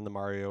first game in the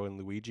Mario and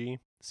Luigi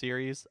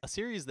series. A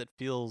series that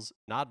feels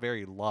not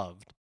very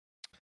loved.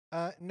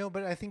 No,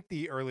 but I think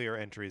the earlier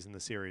entries in the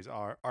series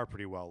are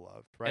pretty well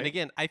loved, right? And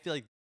again, I feel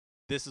like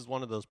this is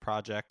one of those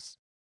projects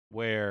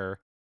where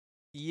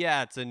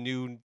yeah, it's a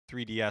new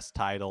 3DS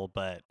title,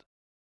 but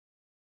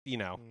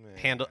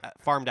Meh.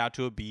 farmed out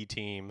to a B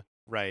team,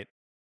 Right.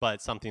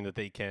 but something that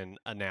they can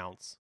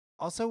announce.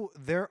 Also,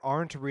 there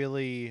aren't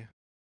really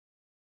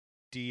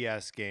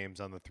DS games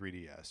on the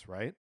 3DS,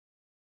 right?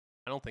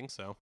 I don't think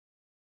so.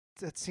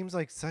 That seems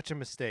like such a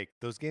mistake.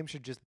 Those games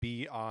should just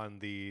be on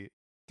the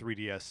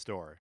 3DS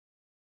store.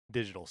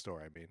 Digital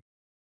store, I mean.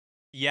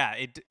 Yeah,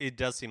 it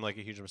does seem like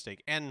a huge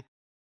mistake, and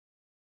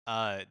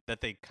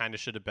that they kind of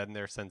should have been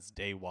there since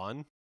day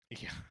one.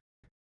 Yeah.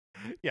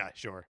 Yeah,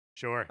 sure.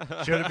 Should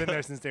have been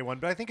there since day one.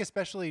 But I think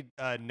especially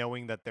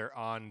knowing that they're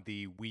on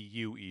the Wii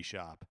U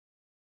eShop.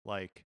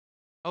 Like,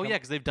 Oh yeah,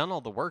 because they've done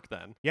all the work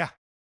then. yeah.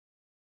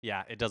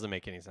 Yeah, it doesn't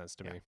make any sense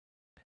to Yeah. me.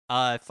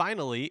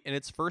 Finally, in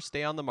its first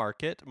day on the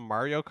market,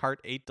 Mario Kart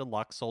 8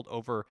 Deluxe sold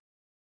over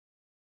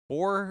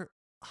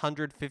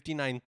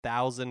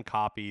 459,000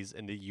 copies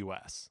in the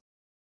US.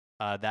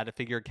 That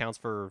figure accounts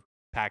for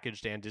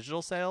packaged and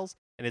digital sales,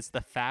 and it's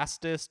the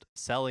fastest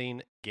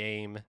selling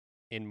game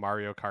in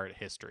Mario Kart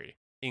history,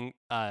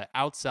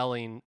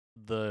 outselling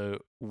the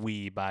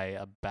Wii by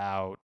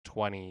about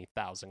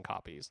 20,000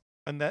 copies.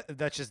 And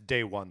that's just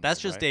day one.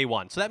 That's though, just right? day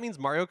one. So that means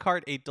Mario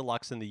Kart 8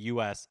 Deluxe in the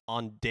US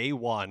on day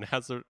one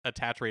has an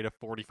attach rate of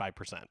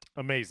 45%.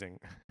 Amazing.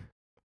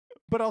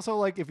 But also,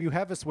 like, if you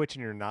have a Switch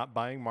and you're not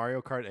buying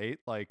Mario Kart 8,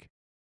 like,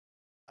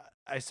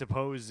 I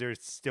suppose they're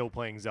still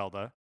playing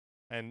Zelda.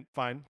 And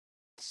fine.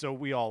 So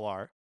we all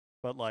are.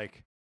 But,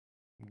 like,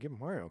 get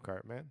Mario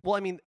Kart, man. Well, I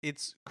mean,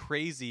 it's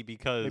crazy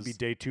because Maybe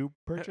day 2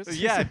 purchase?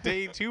 yeah,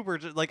 day 2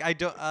 purchase. Like I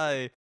don't.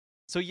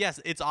 So yes,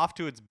 it's off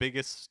to its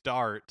biggest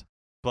start,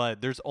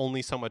 but there's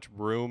only so much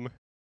room,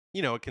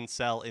 it can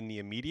sell in the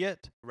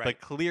immediate. Right.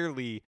 But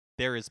clearly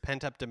there is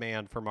pent up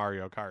demand for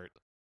Mario Kart.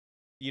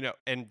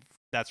 And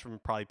that's from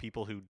probably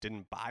people who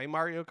didn't buy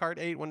Mario Kart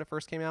 8 when it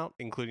first came out,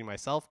 including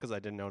myself because I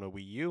didn't own a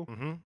Wii U.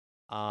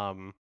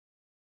 Mm-hmm.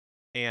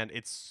 And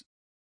it's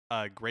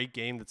a great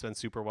game that's been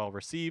super well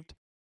received.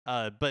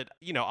 But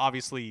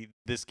obviously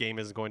this game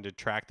isn't going to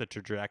track the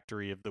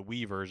trajectory of the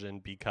Wii version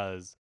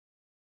because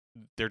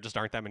there just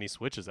aren't that many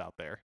Switches out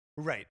there.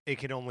 Right. It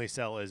can only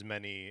sell as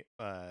many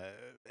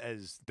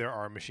as there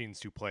are machines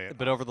to play it.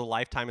 But over the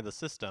lifetime of the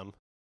system,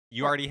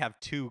 you already have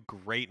 2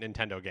 great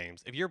Nintendo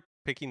games. If you're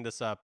picking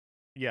this up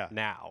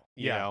now,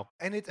 you know.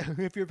 And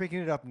if you're picking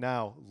it up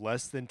now,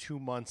 less than 2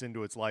 months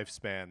into its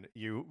lifespan,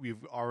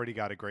 you've already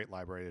got a great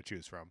library to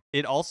choose from.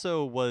 It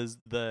also was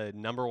the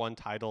 #1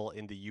 title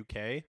in the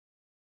UK,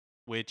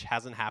 which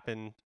hasn't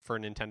happened for a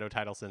Nintendo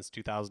title since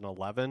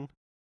 2011.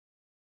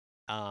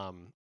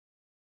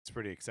 It's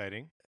pretty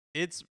exciting.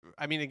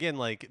 I mean, again,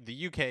 like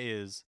the UK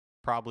is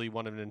probably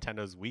one of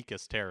Nintendo's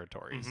weakest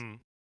territories. Mm-hmm.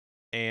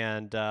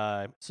 And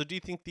so do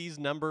you think these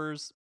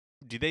numbers,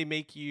 do they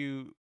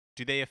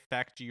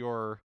affect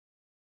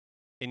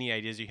any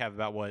ideas you have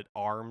about what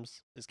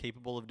ARMS is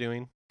capable of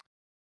doing?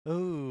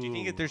 Oh. Do you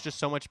think that there's just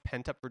so much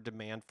pent up for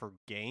demand for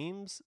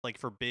games, like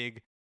for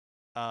big,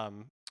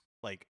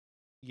 like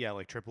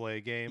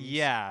AAA games?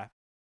 Yeah.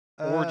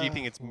 Or do you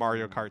think it's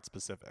Mario Kart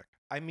specific?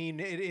 I mean,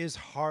 it is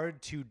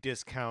hard to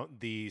discount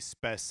the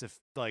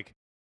specific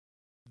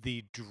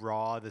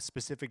draw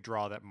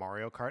that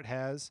Mario Kart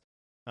has.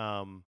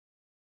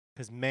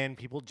 Because man,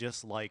 people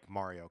just like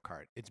Mario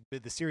Kart.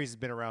 The series has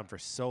been around for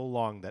so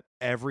long that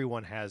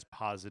everyone has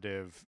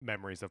positive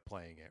memories of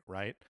playing it,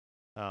 right?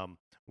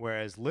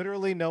 Whereas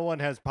literally no one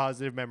has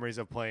positive memories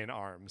of playing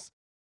ARMS.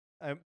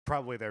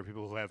 Probably there are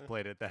people who have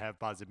played it that have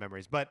positive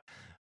memories, but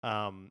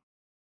yeah,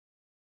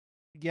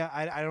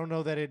 I don't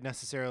know that it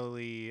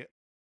necessarily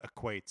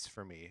equates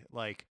for me.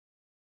 Like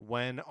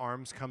when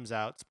ARMS comes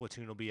out,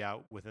 Splatoon will be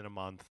out within a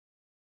month.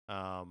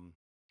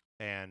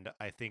 And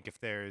I think if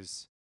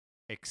there's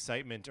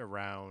excitement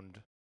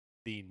around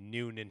the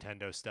new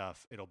Nintendo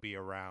stuff, it'll be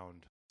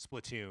around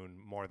Splatoon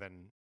more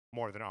than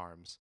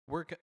ARMS.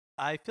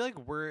 I feel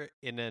like we're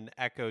in an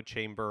echo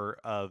chamber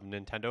of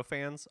Nintendo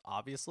fans,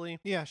 obviously.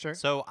 Yeah, sure.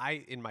 So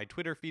in my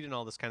Twitter feed and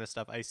all this kind of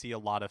stuff, I see a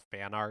lot of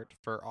fan art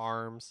for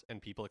ARMS and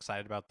people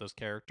excited about those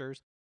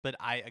characters. But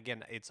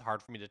again, it's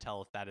hard for me to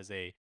tell if that is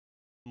a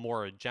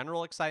more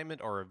general excitement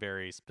or a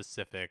very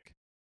specific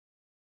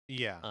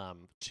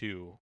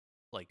to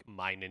like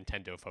my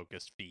Nintendo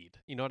focused feed.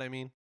 You know what I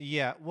mean?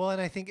 Yeah. Well, and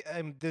I think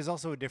there's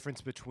also a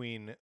difference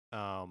between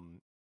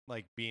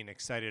like being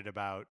excited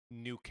about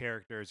new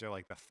characters or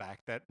like the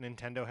fact that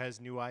Nintendo has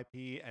new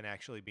IP and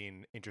actually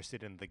being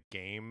interested in the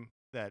game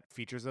that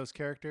features those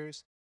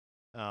characters.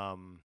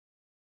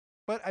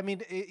 But I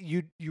mean,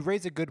 you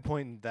raise a good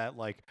point that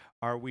like,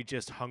 are we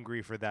just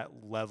hungry for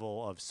that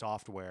level of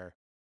software,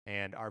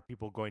 and are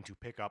people going to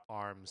pick up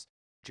ARMS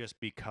just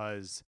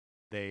because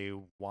they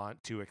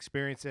want to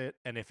experience it?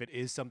 And if it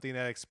is something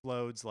that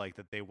explodes, like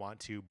that they want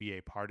to be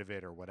a part of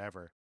it or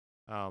whatever.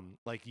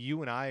 Like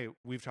you and I,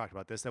 we've talked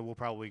about this, that we'll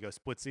probably go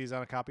splitsies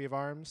on a copy of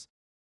ARMS.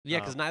 Yeah,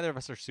 because neither of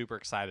us are super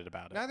excited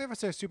about it. Neither of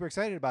us are super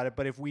excited about it,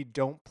 but if we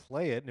don't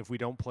play it, and if we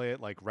don't play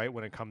it like right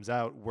when it comes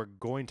out, we're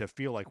going to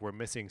feel like we're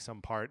missing some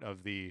part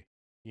of the,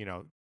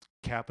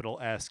 capital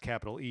S,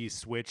 capital E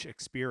Switch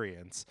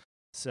experience.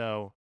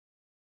 So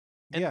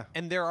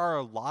And there are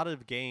a lot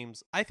of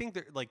games. I think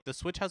like the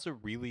Switch has a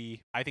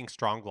really, I think,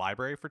 strong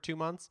library for 2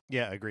 months.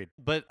 Yeah, agreed.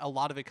 But a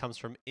lot of it comes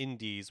from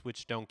indies,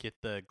 which don't get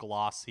the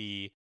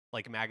glossy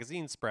like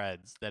magazine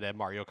spreads that a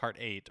Mario Kart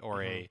 8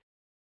 or a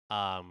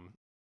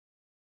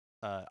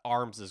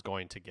ARMS is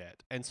going to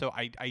get. And so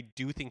I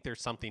do think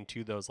there's something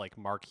to those like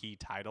marquee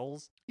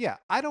titles. Yeah,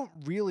 I don't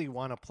really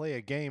want to play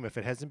a game if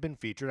it hasn't been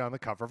featured on the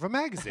cover of a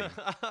magazine.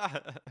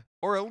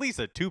 Or at least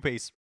a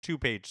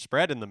two-page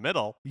spread in the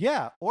middle.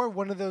 Yeah, or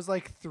one of those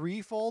like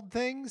threefold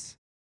things.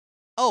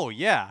 Oh,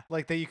 yeah.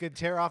 Like that you could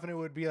tear off and it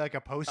would be like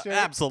a poster.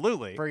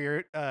 Absolutely. For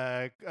your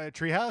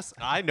treehouse.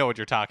 I know what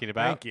you're talking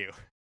about. Thank you.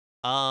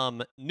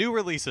 New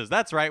releases.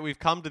 That's right. We've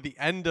come to the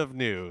end of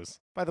news.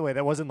 By the way,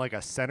 that wasn't like a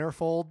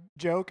centerfold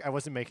joke. I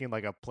wasn't making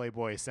like a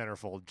Playboy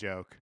centerfold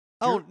joke.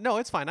 Oh, no,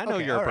 it's fine. I know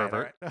you're a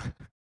pervert. All right.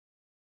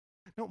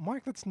 No,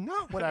 Mark, that's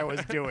not what I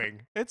was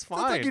doing. It's fine.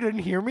 Sounds like you didn't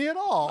hear me at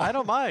all. I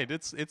don't mind.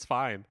 It's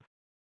fine.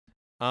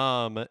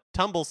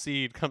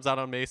 Tumbleseed comes out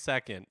on May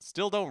 2nd.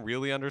 Still don't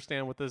really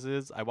understand what this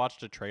is. I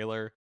watched a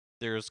trailer.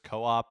 There's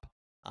co-op.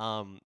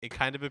 It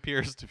kind of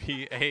appears to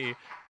be a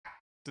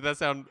that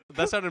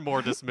sounded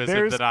more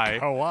dismissive than I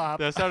co-op.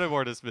 That sounded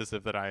more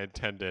dismissive than I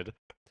intended.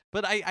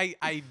 But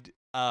I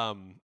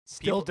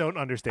still don't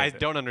understand. I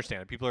don't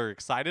understand it. People are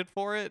excited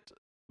for it,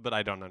 but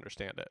I don't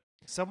understand it.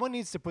 Someone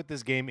needs to put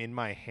this game in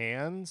my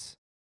hands,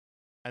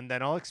 and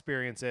then I'll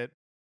experience it,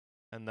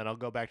 and then I'll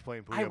go back to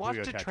playing Puyo Puyo Tetris. I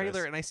watched a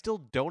trailer, and I still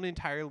don't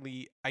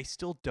entirely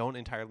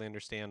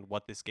understand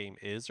what this game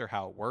is or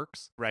how it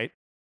works. Right.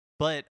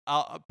 But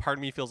part of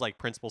me feels like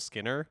Principal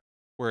Skinner,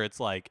 where it's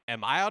like,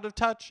 am I out of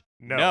touch?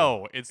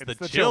 No, it's the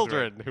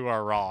children who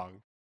are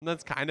wrong. And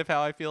that's kind of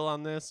how I feel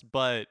on this,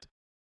 but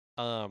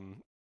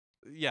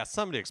yeah,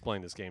 somebody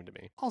explain this game to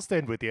me. I'll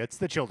stand with you. It's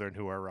the children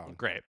who are wrong.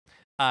 Great.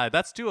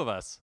 That's two of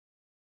us.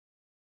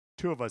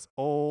 Two of us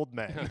old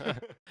men.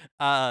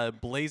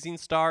 Blazing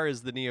Star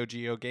is the Neo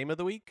Geo game of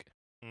the week.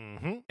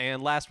 Mm-hmm.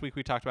 And last week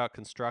we talked about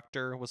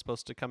Constructor was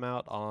supposed to come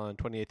out on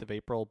 28th of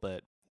April,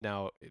 but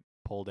now it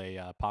pulled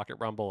a Pocket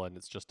Rumble and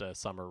it's just a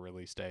summer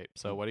release date.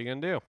 So what are you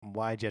going to do?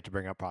 Why'd you have to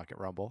bring up Pocket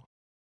Rumble?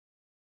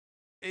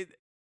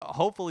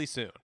 Hopefully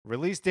soon.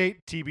 Release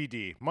date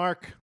TBD.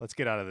 Mark, let's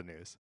get out of the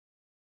news.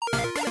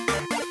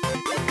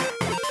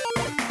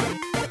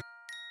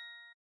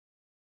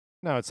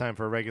 Now it's time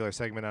for a regular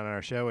segment on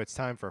our show. It's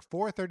time for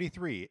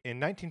 433.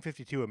 In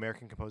 1952,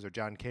 American composer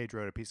John Cage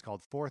wrote a piece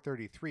called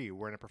 433,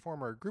 wherein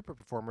a group of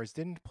performers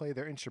didn't play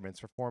their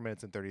instruments for 4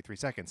 minutes and 33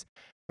 seconds.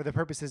 For the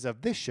purposes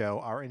of this show,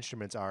 our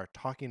instruments are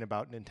talking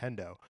about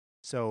Nintendo.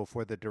 So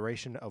for the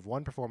duration of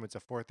one performance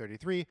of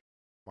 433,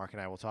 Mark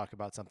and I will talk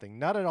about something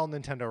not at all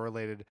Nintendo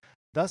related,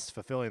 thus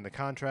fulfilling the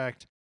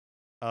contract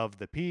of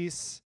the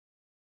piece.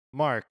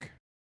 Mark,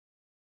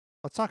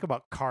 let's talk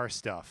about car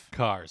stuff.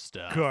 Car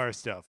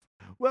stuff.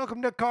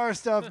 Welcome to Car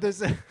Stuff.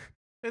 This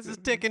is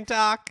Tick and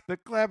Talk. The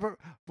clever.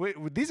 Wait,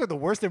 these are the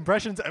worst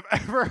impressions I've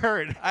ever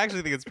heard. I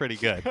actually think it's pretty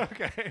good.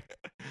 Okay.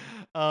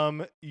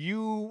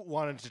 You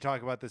wanted to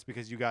talk about this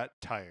because you got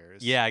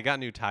tires. Yeah, I got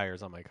new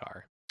tires on my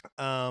car.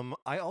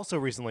 I also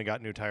recently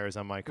got new tires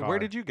on my car. Where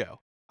did you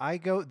go?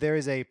 There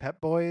is a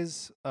Pep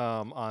Boys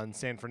on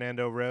San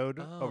Fernando Road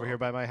over here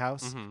by my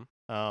house.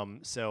 Mm-hmm.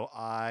 So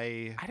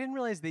I didn't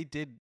realize they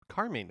did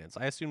car maintenance.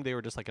 I assumed they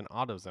were just like an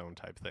AutoZone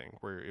type thing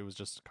where it was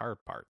just car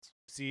parts.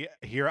 See,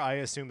 here I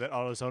assume that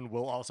AutoZone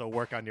will also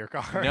work on your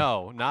car.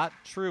 No, not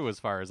true as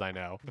far as I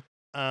know.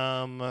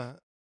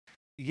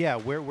 Yeah,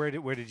 where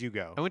did you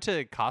go? I went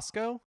to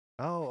Costco.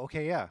 Oh,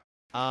 okay, yeah.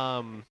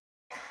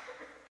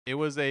 It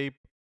was a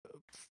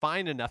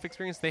fine enough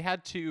experience. They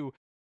had to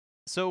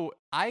So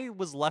I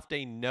was left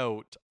a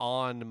note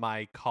on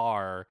my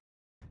car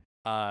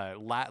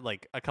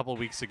like a couple of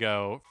weeks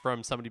ago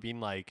from somebody being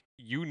like,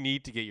 you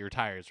need to get your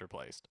tires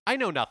replaced. I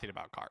know nothing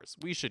about cars.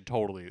 We should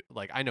totally,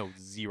 I know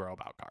zero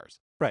about cars.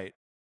 Right.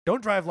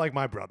 Don't drive like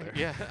my brother.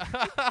 Yeah.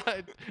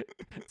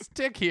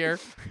 Stick here.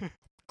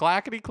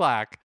 Clackety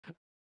clack.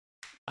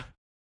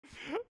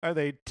 Are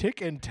they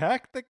tick and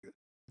tack?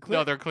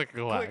 No, they're click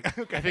and clack.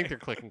 Okay. I think they're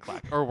click and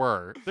clack. Or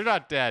were. They're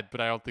not dead,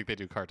 but I don't think they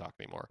do car talk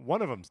anymore.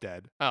 One of them's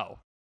dead. Oh.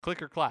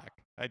 Click or clack?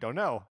 I don't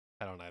know.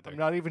 I don't either. I'm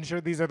not even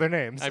sure these are their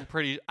names. I'm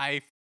pretty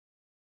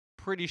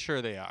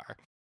sure they are.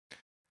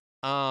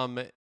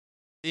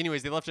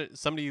 Anyways, they left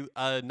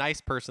a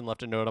nice person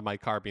left a note on my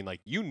car being like,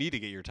 you need to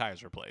get your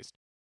tires replaced.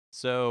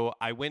 So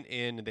I went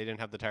in and they didn't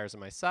have the tires in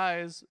my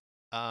size.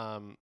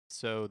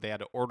 So they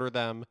had to order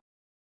them.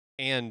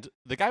 And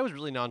the guy was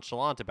really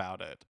nonchalant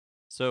about it.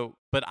 So,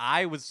 but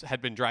I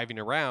had been driving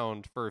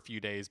around for a few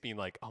days being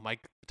like, oh, my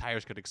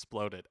tires could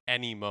explode at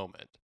any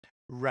moment.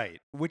 Right.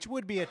 Which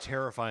would be a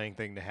terrifying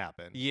thing to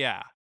happen.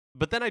 Yeah.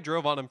 But then I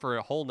drove on them for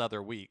a whole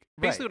nother week.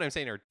 Basically, Right. What I'm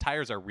saying are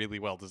tires are really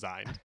well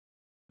designed.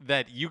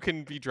 That you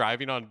can be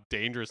driving on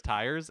dangerous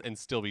tires and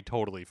still be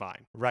totally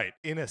fine. Right.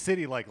 In a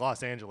city like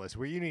Los Angeles,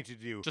 where you need to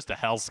do Just a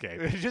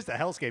hellscape. just a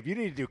hellscape. You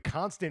need to do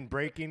constant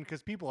braking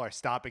because people are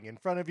stopping in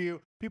front of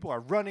you. People are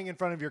running in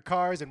front of your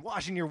cars and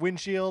washing your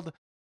windshield.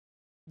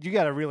 You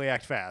got to really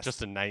act fast.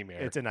 Just a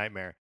nightmare. It's a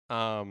nightmare.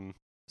 So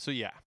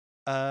yeah.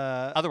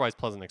 Otherwise,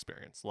 pleasant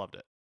experience. Loved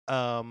it.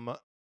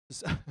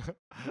 s-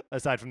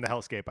 aside from the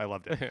hellscape, I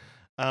loved it.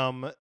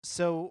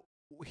 So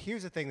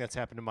here's the thing that's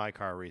happened to my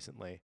car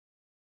recently.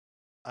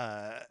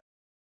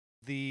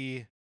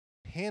 The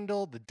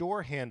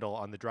door handle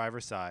on the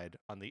driver's side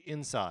on the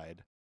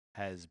inside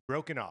has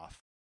broken off.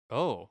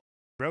 Oh.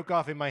 Broke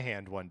off in my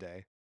hand one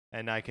day,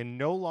 and I can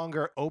no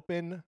longer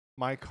open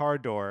my car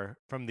door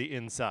from the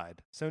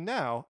inside. So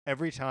now,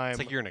 every time It's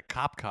like you're in a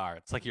cop car.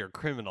 It's like you're a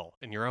criminal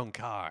in your own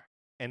car.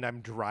 and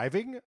I'm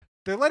driving,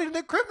 they're letting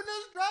the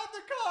criminals drive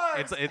the car.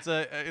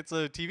 It's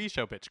a TV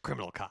show pitch.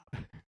 Criminal cop.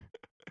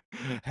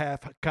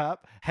 half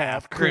cop,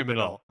 half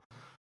criminal.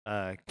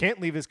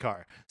 Can't leave his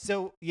car.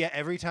 So yeah,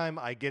 every time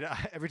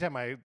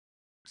I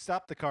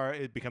stop the car,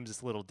 it becomes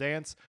this little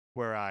dance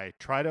where I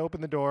try to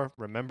open the door,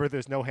 remember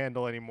there's no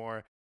handle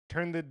anymore,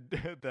 turn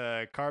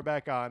the car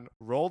back on,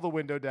 roll the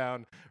window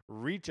down,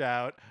 reach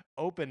out,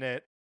 open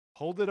it,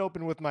 hold it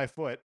open with my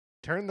foot,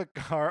 turn the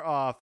car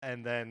off,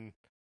 and then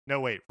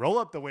roll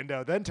up the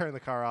window, then turn the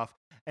car off.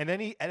 And at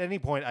any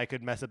point I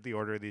could mess up the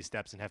order of these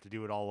steps and have to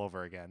do it all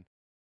over again.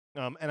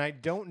 And I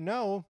don't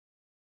know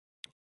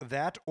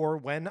that or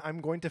when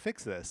I'm going to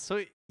fix this.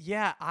 So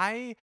yeah,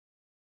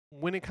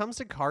 when it comes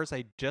to cars,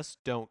 I just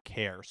don't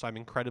care. So I'm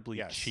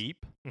incredibly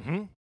cheap.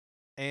 Mm-hmm.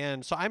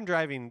 And so I'm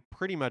driving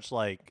pretty much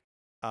like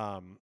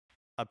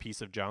a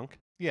piece of junk.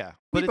 Yeah,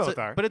 but we both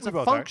are. But it's a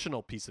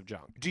functional piece of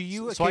junk. Do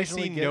you? So I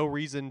see no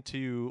reason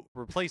to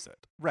replace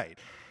it. Right,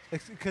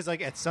 because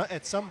like at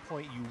some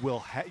point you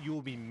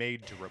will be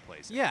made to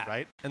replace it. Yeah,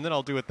 right. And then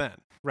I'll do it then.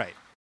 Right.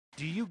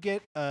 Do you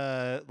get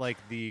like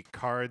the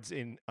cards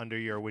in under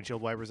your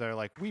windshield wipers that are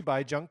like, we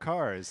buy junk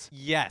cars?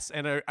 Yes,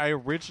 and I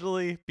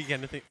originally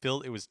began to think,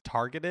 Phil, it was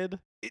targeted.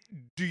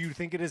 Do you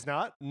think it is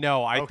not?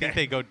 No, I think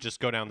they go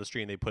down the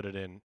street and they put it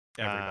in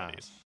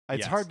everybody's.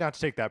 It's hard not to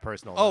take that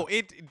personal. Oh,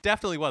 it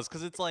definitely was,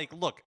 because it's like,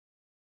 look,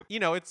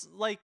 it's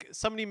like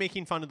somebody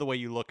making fun of the way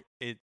you look.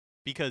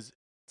 Because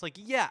it's like,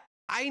 yeah,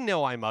 I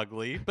know I'm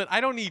ugly, but I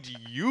don't need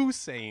you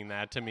saying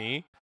that to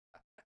me.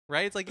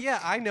 Right? It's like, yeah,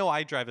 I know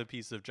I drive a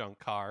piece of junk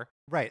car.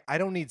 Right. I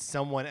don't need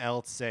someone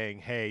else saying,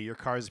 hey, your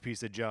car's a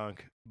piece of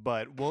junk,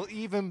 but we'll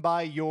even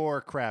buy your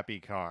crappy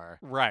car.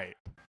 Right.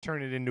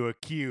 Turn it into a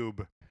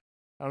cube.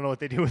 I don't know what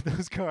they do with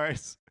those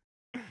cars.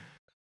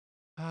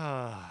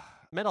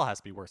 Metal has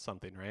to be worth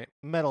something, right?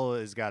 Metal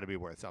has got to be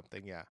worth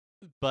something, yeah.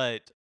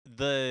 But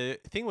the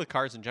thing with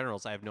cars in general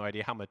is I have no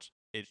idea how much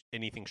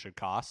anything should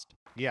cost.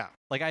 Yeah.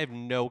 Like, I have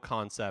no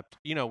concept.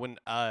 When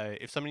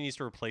if somebody needs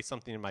to replace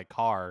something in my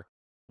car,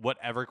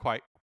 whatever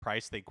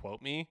price they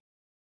quote me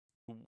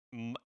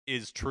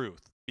is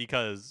truth,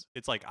 because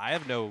it's like I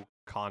have no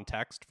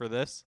context for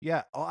this.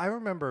 Yeah, I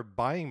remember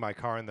buying my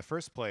car in the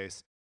first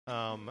place,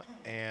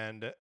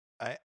 and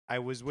I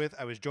was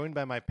joined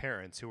by my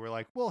parents who were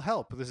like, "We'll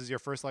help. This is your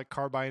first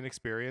car buying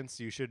experience.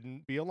 You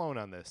shouldn't be alone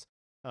on this."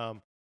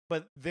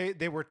 But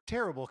they were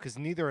terrible because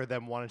neither of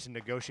them wanted to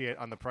negotiate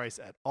on the price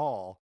at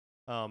all.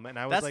 And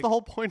I was That's the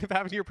whole point of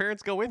having your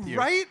parents go with you.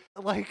 Right?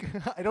 Like,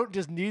 I don't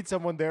just need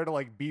someone there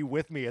to be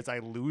with me as I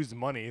lose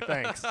money.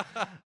 Thanks.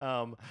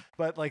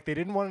 But they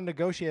didn't want to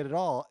negotiate at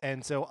all.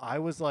 And so I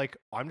was like,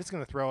 I'm just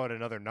going to throw out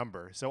another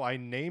number. So I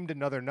named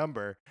another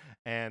number,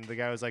 and the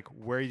guy was like,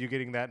 where are you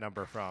getting that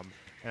number from?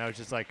 And I was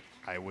just like,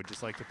 I would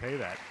just like to pay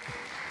that.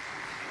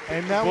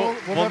 And now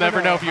we'll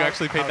never know if you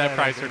actually paid that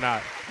price or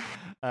not.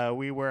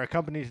 We were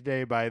accompanied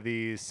today by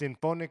the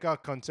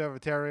Sinfónica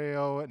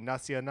Conservatorio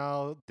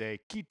Nacional de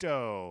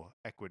Quito,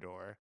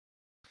 Ecuador.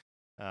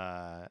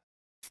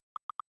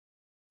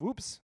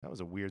 Oops, that was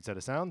a weird set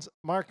of sounds.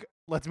 Mark,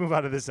 let's move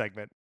out of this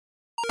segment.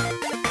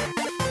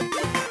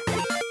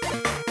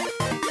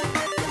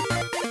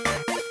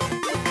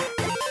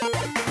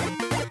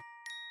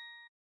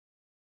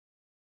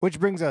 Which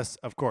brings us,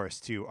 of course,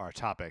 to our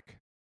topic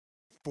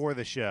for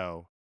the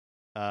show.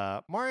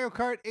 Mario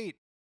Kart 8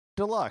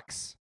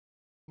 Deluxe.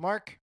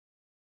 Mark,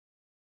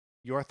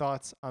 your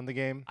thoughts on the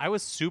game? I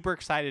was super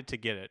excited to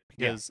get it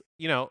because,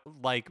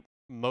 like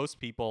most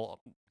people,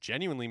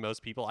 genuinely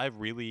most people, I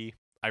really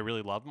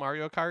love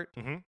Mario Kart.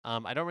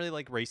 Mm-hmm. I don't really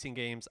like racing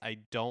games. I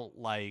don't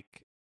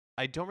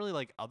really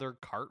like other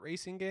kart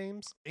racing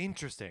games.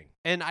 Interesting.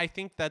 And I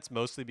think that's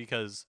mostly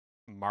because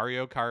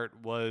Mario Kart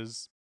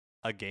was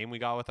a game we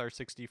got with our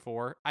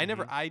 64. I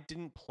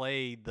didn't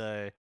play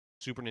the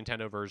Super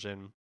Nintendo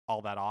version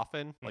all that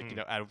often,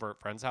 over at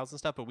friends' house and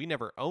stuff, but we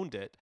never owned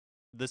it.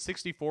 The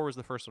 64 was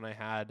the first one I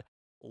had,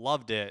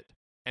 loved it,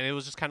 and it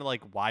was just kind of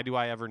like, why do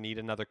I ever need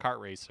another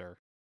kart racer?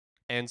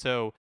 And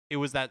so it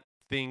was that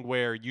thing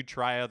where you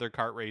try other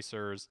kart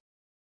racers,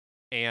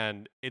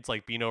 and it's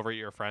like being over at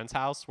your friend's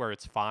house where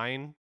it's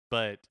fine,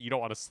 but you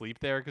don't want to sleep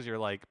there because you're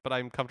like, but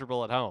I'm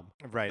comfortable at home.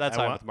 Right. That's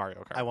why I'm with Mario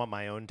Kart. I want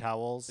my own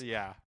towels.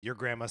 Yeah. Your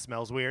grandma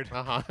smells weird.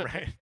 Uh-huh.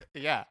 Right.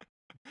 Yeah.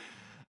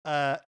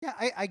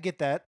 I get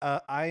that.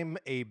 I'm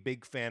a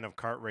big fan of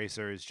kart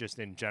racers just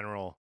in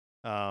general.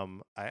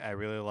 I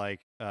really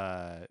like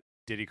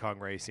Diddy Kong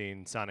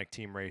Racing, Sonic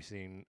Team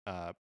Racing,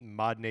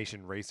 Mod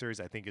Nation Racers.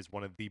 I think is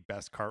one of the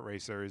best kart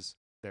racers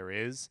there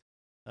is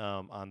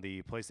on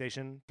the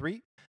PlayStation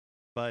 3.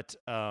 But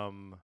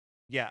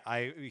yeah,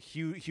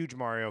 huge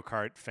Mario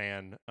Kart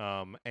fan.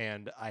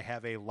 And I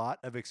have a lot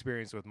of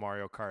experience with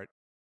Mario Kart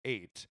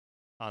 8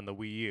 on the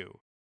Wii U.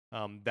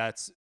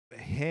 That's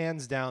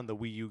hands down the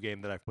Wii U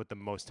game that I've put the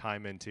most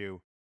time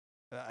into.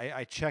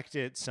 I checked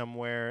it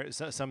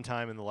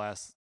sometime in the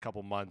last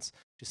couple months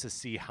just to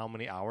see how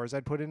many hours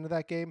I'd put into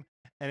that game,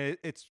 and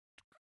it's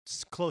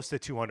close to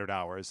 200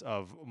 hours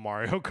of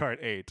Mario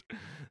Kart 8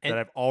 that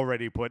I've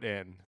already put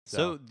in.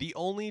 So the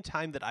only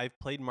time that I've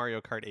played Mario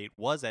Kart 8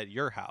 was at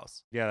your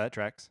house. Yeah, that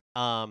tracks.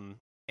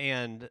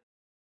 And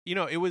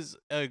it was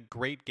a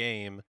great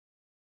game,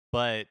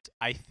 but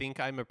I think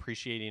I'm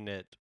appreciating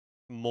it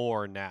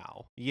more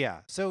now.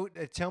 Yeah. So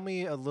tell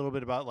me a little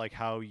bit about like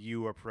how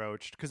you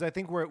approached, because I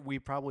think we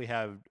probably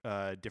have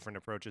different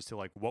approaches to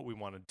like what we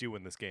want to do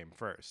in this game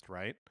first,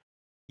 right?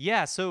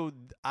 Yeah, so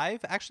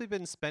I've actually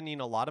been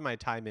spending a lot of my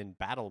time in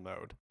battle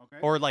mode, Okay.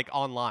 or like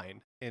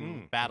online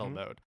in battle mhm.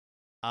 mode.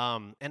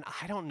 And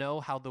I don't know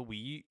how the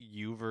Wii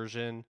U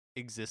version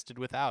existed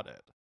without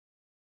it,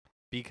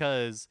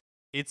 because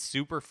it's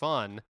super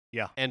fun.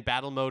 Yeah. And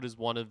battle mode is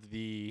one of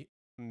the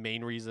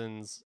main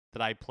reasons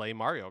that I play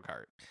Mario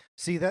Kart.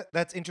 See,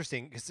 that's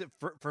interesting because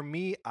for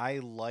me, I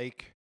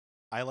like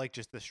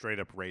just the straight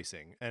up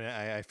racing, and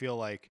I feel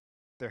like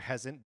there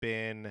hasn't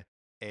been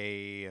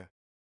a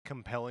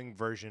compelling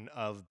version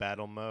of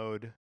battle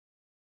mode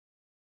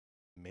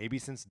maybe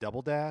since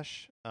Double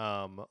Dash.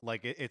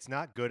 Like it's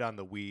not good on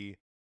the Wii,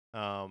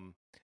 and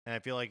I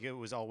feel like it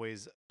was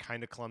always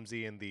kind of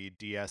clumsy in the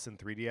DS and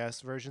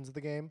 3DS versions of the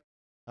game,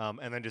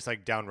 and then just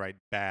like downright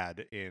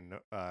bad in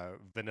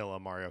vanilla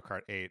Mario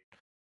Kart 8.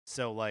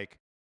 So like,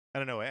 I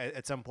don't know,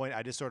 at some point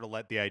I just sort of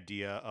let the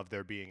idea of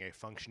there being a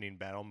functioning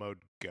battle mode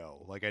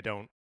go. Like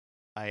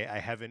I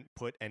haven't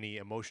put any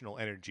emotional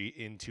energy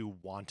into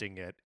wanting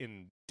it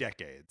in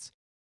decades.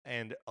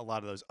 And a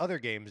lot of those other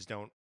games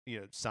don't,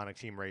 Sonic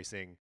Team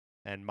Racing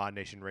and Mod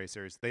Nation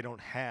Racers, they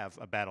don't have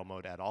a battle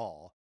mode at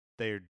all.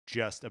 They're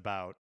just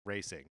about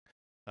racing.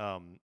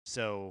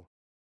 So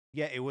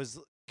yeah, it was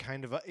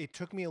kind of it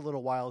took me a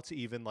little while to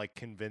even like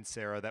convince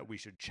Sarah that we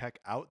should check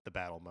out the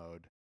battle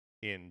mode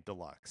in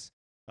Deluxe.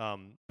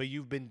 But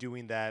you've been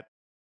doing that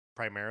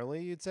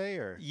primarily, you'd say,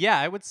 or Yeah,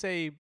 I would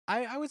say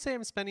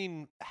I'm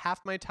spending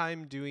half my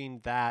time doing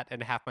that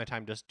and half my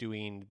time just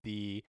doing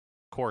the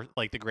course,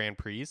 like the Grand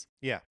Prix.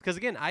 yeah, Because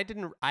again,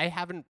 I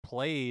haven't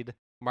played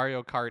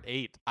Mario Kart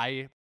 8.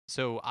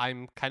 So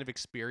I'm kind of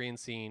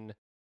experiencing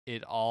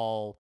it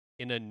all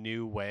in a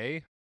new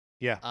way.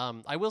 yeah.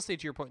 I will say,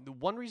 to your point, the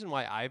one reason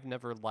why I've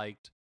never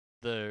liked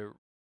the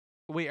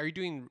wait, are you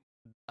doing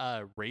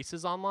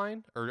races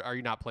online, or are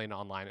you not playing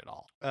online at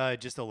all?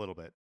 Just a little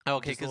bit.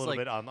 Okay, Just a little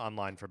bit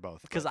online for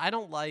both. Because I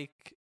don't like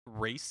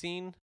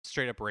racing,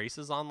 straight up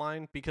races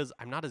online, because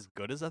I'm not as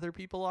good as other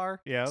people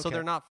are. Yeah, So okay.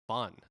 they're not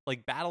fun.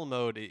 Like battle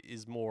mode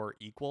is more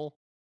equal,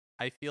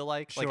 I feel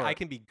like. Sure. Like I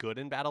can be good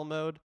in battle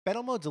mode.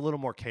 Battle mode's a little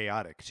more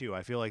chaotic too.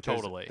 I feel like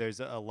Totally. there's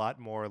a lot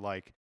more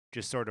like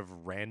just sort of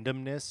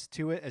randomness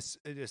to it,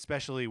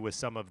 especially with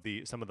some of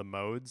the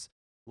modes.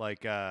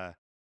 Like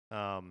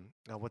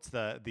what's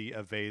the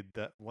evade,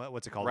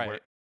 what's it called? Right. Where,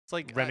 It's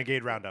like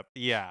Renegade Roundup.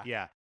 Yeah.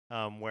 Yeah.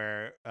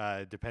 Where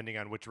depending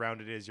on which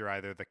round it is, you're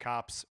either the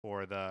cops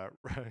or the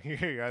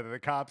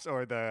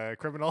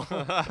criminal,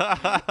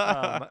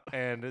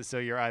 and so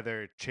you're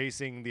either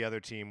chasing the other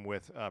team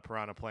with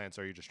piranha plants,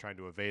 or you're just trying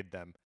to evade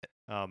them.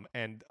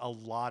 And a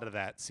lot of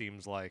that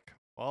seems like,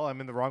 well,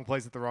 I'm in the wrong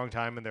place at the wrong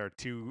time, and there are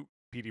two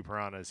PD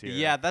piranhas here.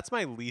 Yeah, that's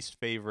my least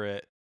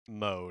favorite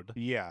mode.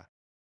 Yeah.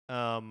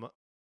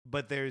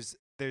 But there's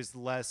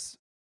less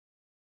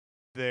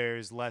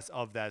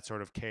of that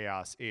sort of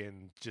chaos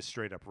in just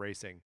straight up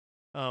racing.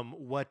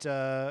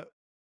 So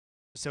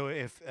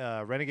if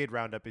Renegade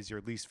Roundup is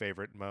your least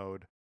favorite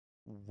mode,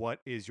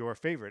 what is your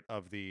favorite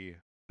of the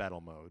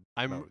battle modes?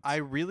 I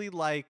really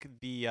like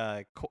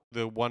the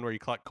one where you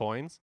collect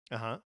coins.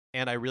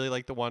 And I really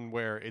like the one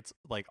where it's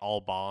like all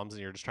bombs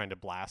and you're just trying to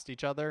blast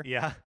each other.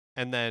 Yeah.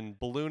 And then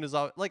balloon is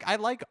all like I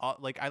like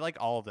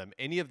all of them.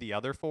 Any of the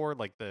other four,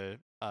 like the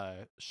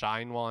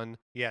Shine one.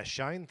 Yeah,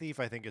 Shine Thief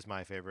I think is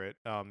my favorite.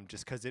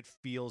 Just because it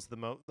feels the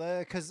most.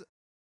 Because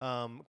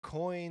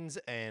coins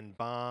and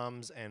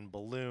bombs and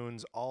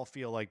balloons all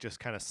feel like just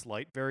kind of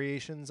slight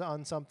variations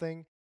on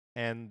something,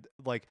 and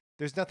like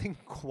there's nothing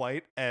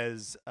quite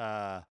as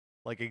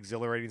like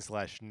exhilarating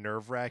 /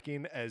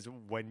 nerve-wracking as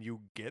when you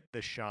get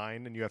the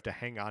shine and you have to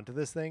hang on to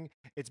this thing.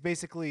 It's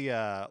basically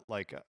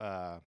like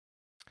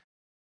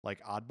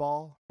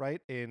Oddball,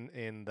 right?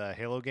 In the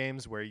Halo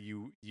games, where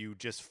you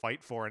just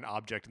fight for an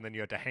object and then you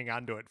have to hang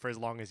on to it for as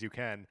long as you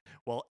can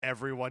while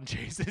everyone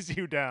chases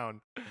you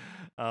down.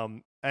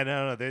 And I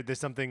don't know, there's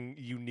something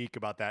unique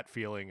about that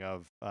feeling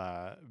of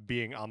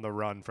being on the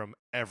run from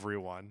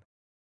everyone.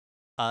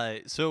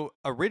 So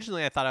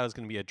originally I thought I was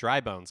going to be a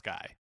Dry Bones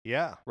guy.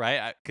 Yeah.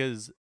 Right?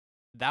 Because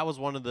that was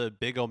one of the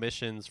big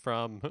omissions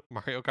from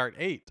Mario Kart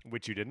 8.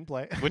 Which you didn't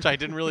play. Which I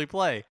didn't really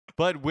play.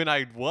 But when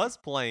I was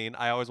playing,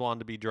 I always wanted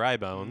to be Dry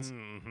Bones.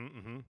 Mm-hmm,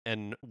 mm-hmm.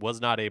 And was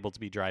not able to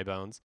be Dry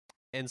Bones.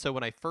 And so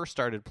when I first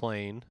started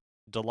playing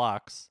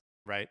Deluxe.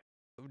 Right.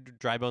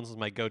 Dry Bones was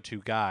my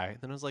go-to guy.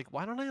 Then I was like,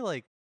 why don't I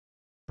like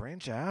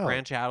Branch out.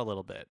 branch out a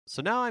little bit?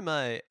 So now I'm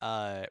a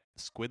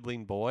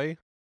Squidling Boy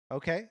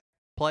Okay.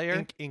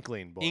 player.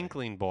 Inkling boy.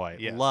 Inkling Boy.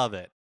 Yes. Love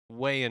it.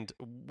 Way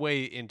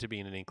into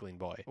being an Inkling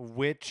Boy.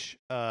 Which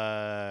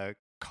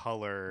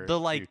color The do you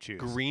like choose?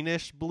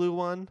 greenish blue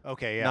one.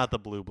 Okay, yeah. Not the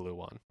blue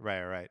one.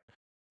 Right.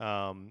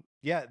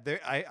 Yeah,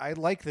 I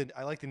like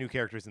the new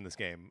characters in this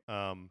game.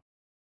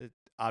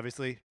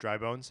 Obviously, Dry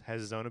Bones has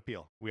his own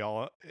appeal. We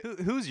all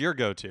Who's your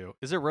go-to?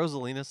 Is it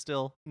Rosalina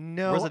still?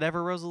 no. Was it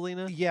ever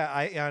Rosalina? Yeah,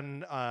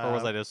 Or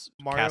was I just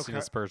Mario casting Kart-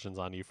 aspersions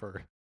on you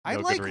for I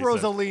no like good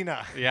reason?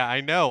 Rosalina. Yeah,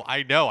 I know.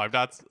 I'm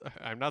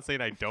not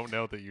saying I don't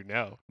know that you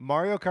know.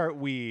 Mario Kart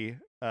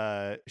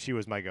Wii, she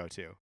was my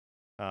go-to,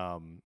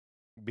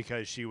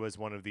 because she was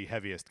one of the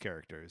heaviest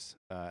characters,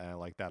 and I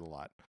like that a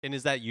lot. And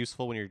is that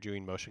useful when you're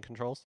doing motion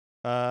controls?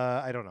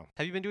 I don't know.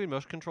 Have you been doing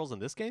motion controls in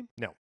this game?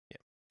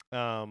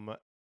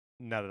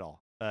 Not at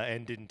all,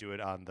 and didn't do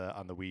it on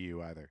the Wii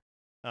U either.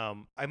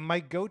 My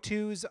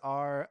go-tos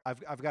are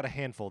I've got a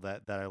handful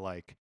that I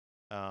like.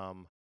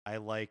 I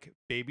like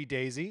Baby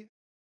Daisy,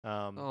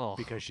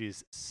 because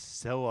she's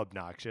so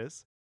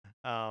obnoxious.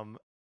 And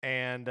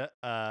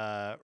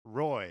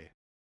Roy.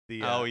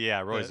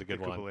 Roy's a good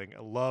the one. Koopaling.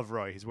 I love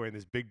Roy. He's wearing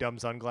these big dumb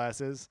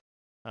sunglasses.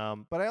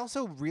 But I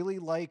also really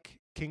like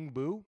King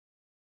Boo.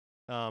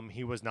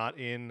 He was not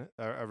in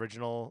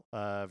original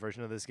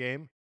version of this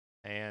game,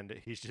 and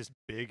he's just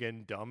big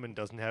and dumb and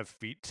doesn't have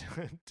feet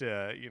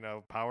to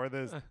power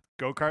this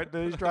go-kart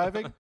that he's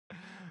driving.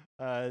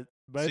 But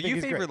So I think you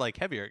he's favor great. like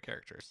heavier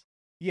characters?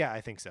 Yeah,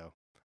 I think so.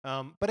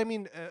 But I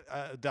mean,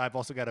 I've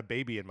also got a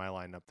baby in my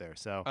lineup there,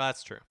 so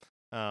That's true.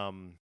 I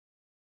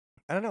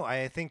don't know.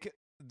 I think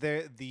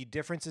the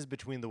differences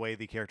between the way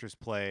the characters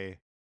play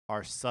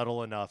are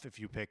subtle enough if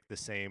you pick the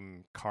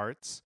same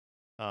karts.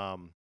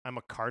 I'm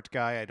a kart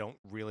guy. I don't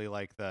really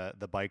like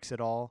the bikes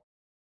at all.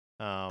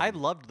 I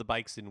loved the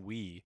bikes in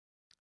Wii,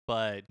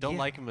 but don't Yeah.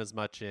 like them as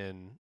much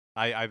in.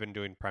 I've been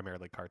doing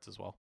primarily karts as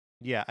well.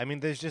 Yeah, I mean,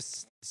 there's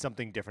just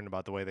something different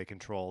about the way they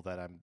control that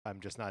I'm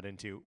just not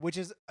into, which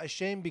is a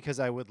shame because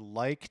I would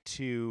like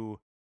to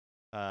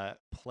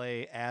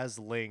play as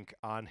Link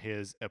on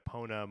his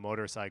Epona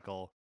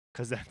motorcycle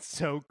because that's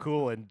so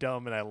cool and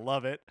dumb and I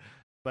love it,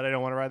 but I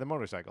don't want to ride the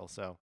motorcycle.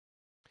 So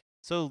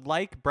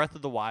like Breath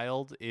of the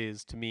Wild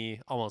is to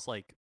me almost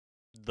like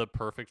the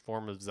perfect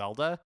form of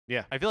Zelda.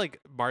 Yeah. I feel like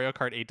Mario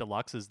Kart 8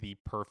 Deluxe is the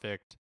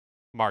perfect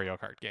Mario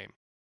Kart game.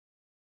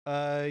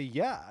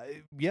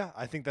 yeah,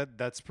 I think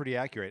that's pretty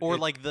accurate. Or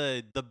like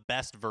the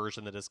best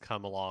version that has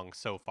come along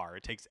so far.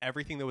 It takes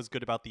everything that was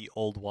good about the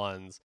old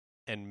ones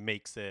and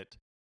makes it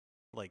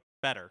like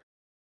better.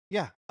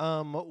 Yeah.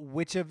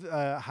 Which of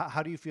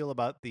how do you feel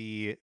about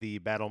the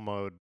battle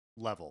mode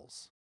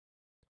levels?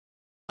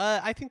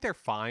 I think they're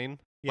fine.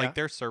 Yeah. Like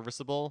they're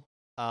serviceable.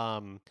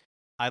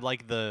 I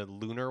like the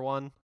lunar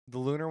one The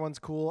lunar one's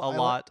cool. a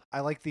lot. I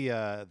like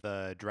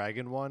the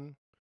dragon one.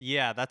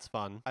 Yeah, that's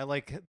fun. I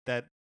like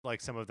that like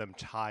some of them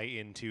tie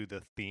into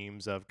the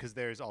themes of because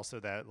there's also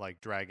that like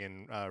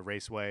Dragon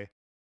Raceway,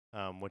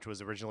 which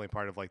was originally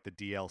part of like the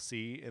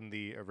DLC in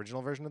the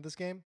original version of this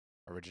game.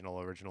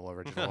 Original.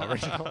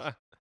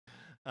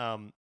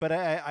 But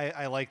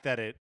I like that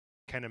it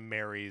kind of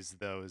marries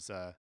those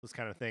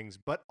kind of things.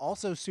 But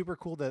also super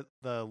cool that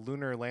the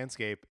lunar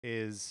landscape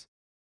is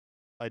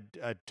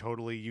a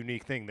totally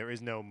unique thing. There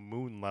is no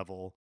moon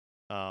level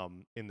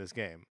in this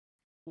game.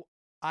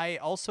 I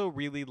also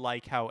really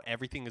like how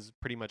everything is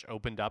pretty much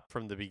opened up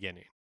from the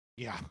beginning.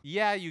 Yeah.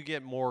 Yeah, you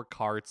get more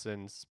carts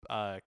and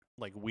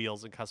like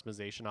wheels and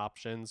customization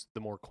options the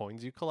more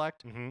coins you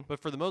collect. Mm-hmm.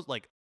 But for the most,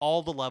 like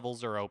all the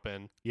levels are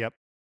open. Yep.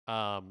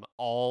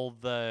 All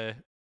the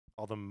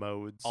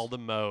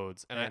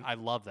modes, and I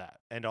love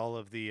that. And all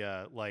of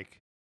the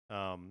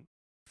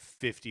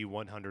 50,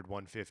 100,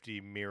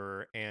 150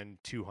 mirror and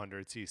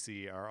 200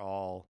 cc are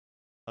all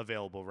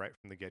available right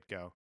from the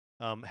get-go.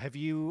 Have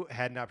you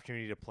had an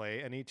opportunity to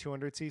play any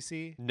 200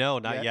 cc? No,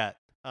 not yet.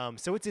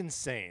 So it's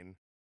insane.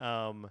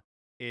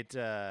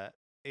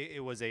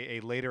 It was a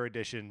later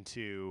addition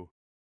to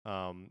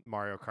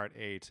Mario Kart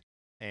 8,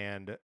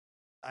 and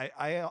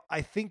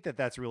I think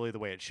that's really the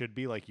way it should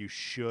be. Like you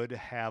should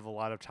have a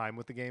lot of time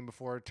with the game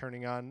before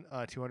turning on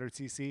 200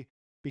 cc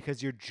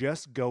because you're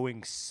just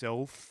going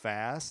so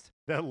fast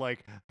that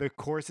like the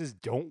courses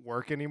don't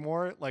work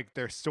anymore. Like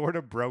they're sort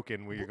of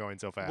broken when you're going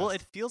so fast. Well,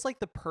 it feels like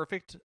the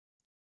perfect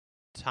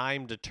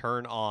time to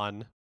turn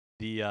on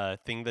the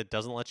thing that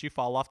doesn't let you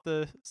fall off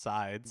the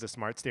sides, the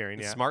smart steering,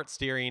 the yeah. smart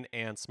steering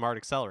and smart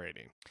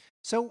accelerating.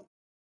 So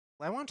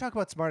I want to talk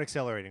about smart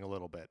accelerating a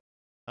little bit,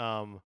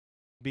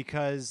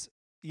 because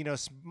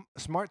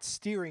smart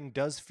steering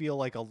does feel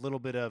like a little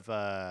bit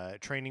of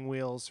training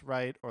wheels,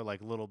 right? Or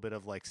like a little bit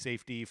of like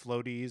safety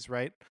floaties,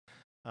 right?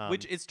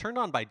 Which is turned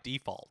on by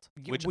default,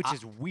 which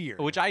is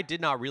weird. Which I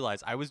did not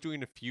realize. I was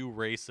doing a few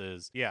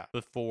races Yeah.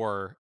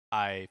 before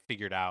I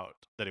figured out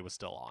that it was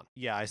still on.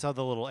 Yeah, I saw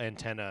the little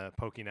antenna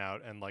poking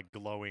out and like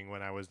glowing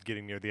when I was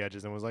getting near the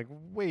edges and was like,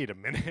 wait a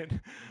minute.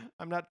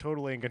 I'm not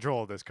totally in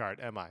control of this cart,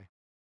 am I?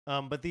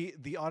 But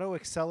the auto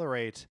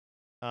accelerate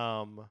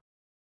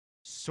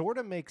sort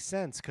of makes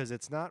sense because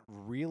it's not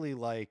really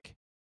like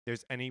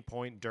there's any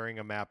point during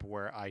a map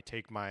where I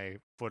take my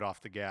foot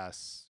off the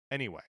gas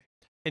anyway.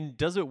 And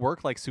does it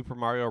work like Super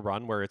Mario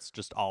Run where it's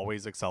just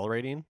always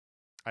accelerating?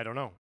 I don't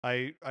know.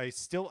 I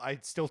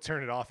still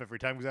turn it off every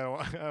time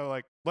because I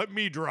like let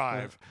me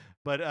drive.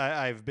 But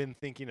I've been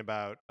thinking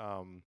about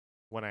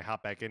when I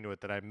hop back into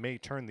it that I may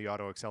turn the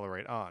auto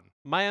accelerate on.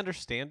 My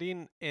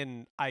understanding,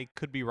 and I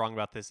could be wrong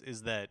about this,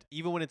 is that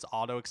even when it's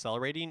auto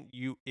accelerating,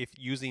 if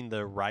using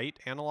the right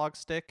analog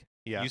stick,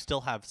 you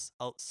still have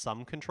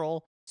some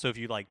control. So if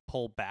you like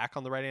pull back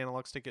on the right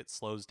analog stick, it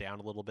slows down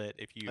a little bit.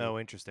 If you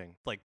interesting,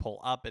 like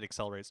pull up, it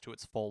accelerates to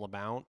its full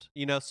amount.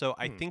 So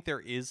I think there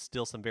is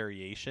still some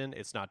variation.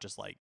 It's not just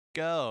like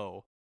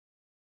go.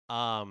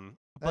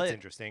 That's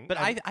interesting. But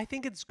I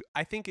think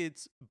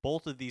it's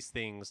both of these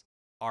things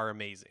are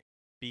amazing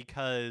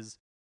because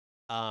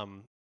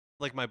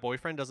like my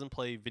boyfriend doesn't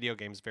play video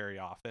games very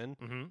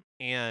often,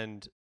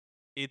 and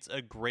it's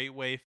a great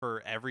way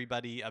for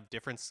everybody of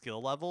different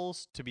skill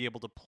levels to be able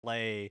to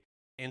play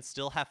and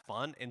still have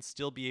fun and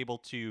still be able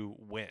to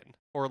win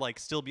or like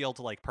still be able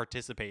to like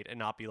participate and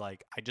not be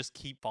like, I just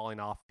keep falling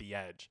off the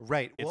edge.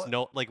 Right. It's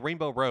like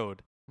Rainbow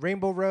Road,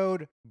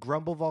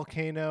 Grumble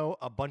Volcano,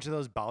 a bunch of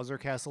those Bowser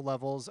Castle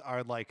levels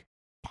are like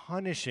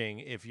punishing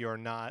if you're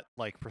not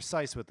like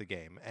precise with the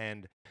game.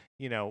 And,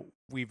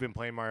 we've been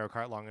playing Mario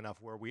Kart long enough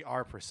where we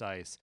are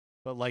precise.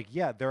 But like,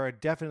 yeah, there are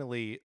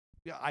definitely,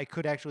 I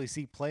could actually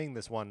see playing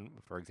this one,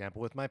 for example,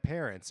 with my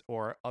parents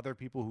or other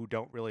people who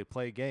don't really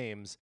play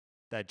games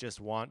that just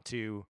want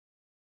to,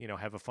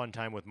 have a fun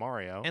time with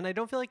Mario. And I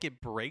don't feel like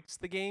it breaks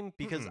the game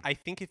because I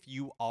think if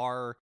you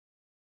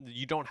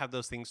don't have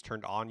those things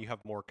turned on, you have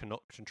more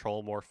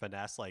control, more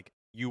finesse, like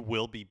you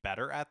will be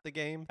better at the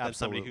game than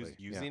somebody who's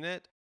using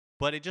it.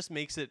 But it just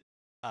makes it,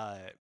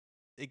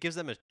 it gives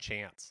them a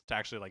chance to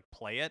actually like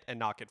play it and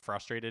not get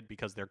frustrated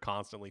because they're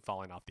constantly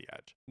falling off the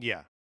edge.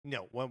 Yeah.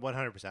 No,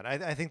 100%.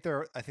 I think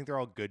they're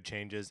all good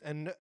changes,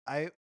 and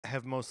I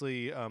have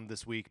mostly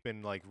this week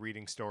been like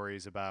reading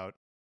stories about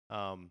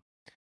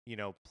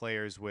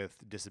players with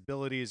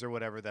disabilities or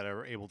whatever that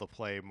are able to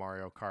play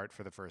Mario Kart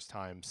for the first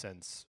time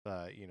since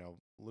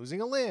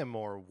losing a limb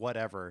or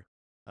whatever.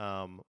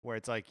 Where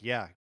it's like,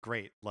 yeah,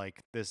 great,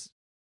 like this,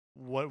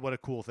 what a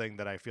cool thing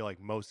that I feel like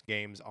most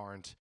games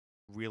aren't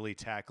really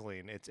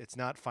tackling. It's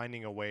not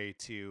finding a way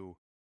to.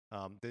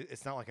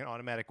 It's not like an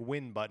automatic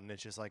win button.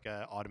 It's just like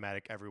a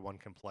automatic everyone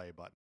can play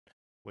button,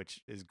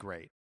 which is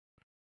great.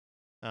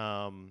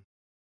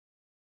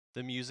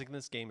 The music in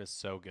this game is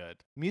so good.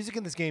 Music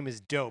in this game is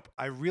dope.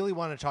 I really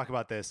want to talk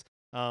about this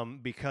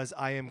because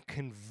I am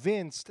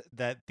convinced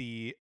that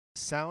the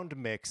sound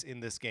mix in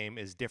this game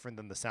is different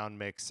than the sound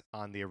mix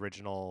on the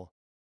original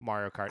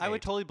Mario Kart 8. I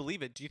would totally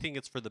believe it. Do you think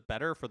it's for the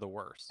better or for the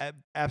worse?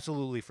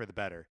 Absolutely for the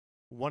better.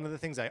 One of the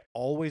things I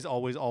always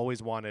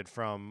wanted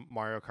from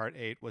Mario Kart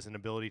 8 was an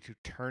ability to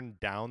turn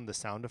down the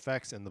sound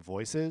effects and the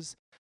voices.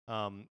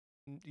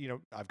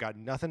 I've got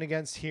nothing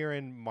against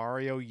hearing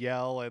Mario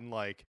yell and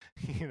like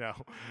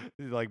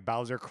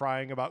Bowser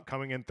crying about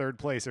coming in third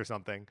place or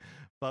something.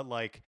 But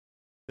like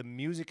the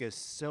music is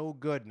so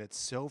good and it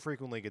so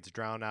frequently gets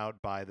drowned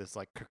out by this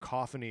like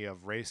cacophony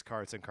of race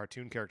carts and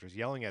cartoon characters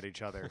yelling at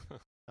each other.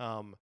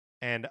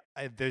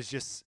 There's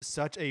just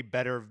such a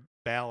better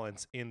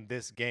balance in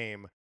this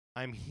game.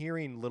 I'm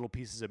hearing little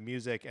pieces of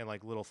music and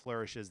like little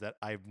flourishes that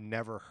I've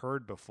never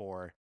heard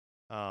before.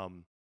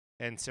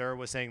 And Sarah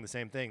was saying the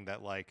same thing,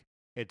 that like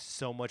it's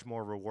so much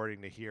more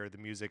rewarding to hear the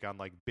music on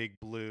like Big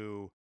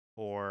Blue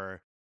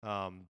or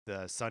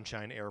the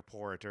Sunshine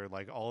Airport or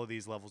like all of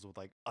these levels with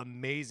like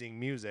amazing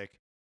music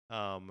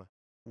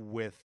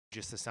with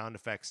just the sound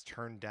effects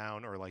turned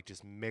down or like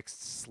just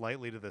mixed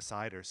slightly to the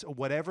side or so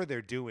whatever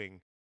they're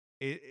doing.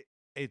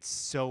 It's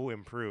so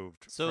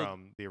improved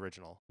from the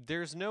original.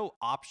 There's no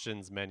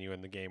options menu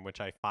in the game, which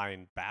I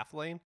find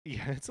baffling.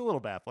 Yeah, it's a little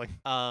baffling.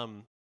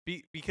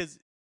 Because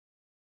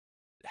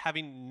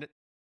having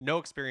no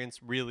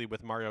experience really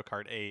with Mario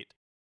Kart 8,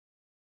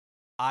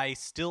 I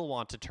still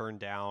want to turn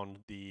down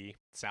the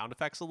sound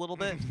effects a little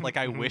bit. Like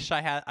I wish I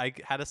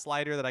had a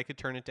slider that I could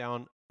turn it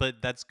down,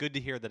 but that's good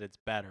to hear that it's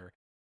better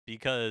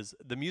because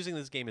the music in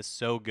this game is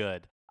so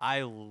good.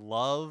 I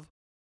love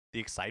the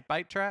Excite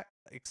Bike track.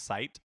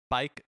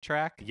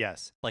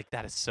 Yes. Like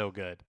that is so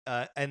good.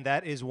 And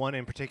that is one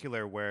in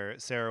particular where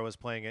Sarah was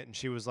playing it and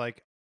she was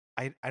like,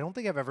 I don't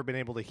think I've ever been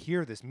able to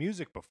hear this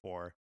music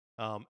before.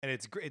 And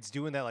it's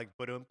doing that like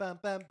and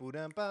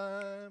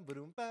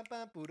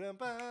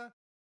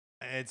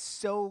it's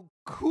so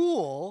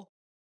cool.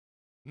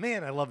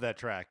 Man, I love that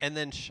track. And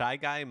then Shy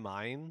Guy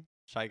Mines.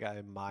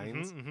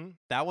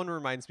 That one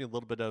reminds me a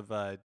little bit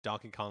of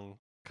Donkey Kong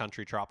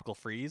Country Tropical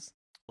Freeze.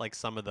 like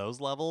some of those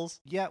levels.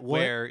 Yeah,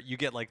 where you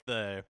get like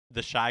the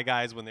Shy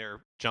Guys when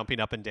they're jumping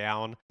up and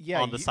down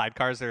on the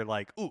sidecars. They're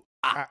like ooh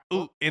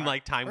ooh in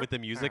like time with the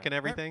music and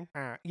everything.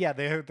 Yeah,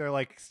 they're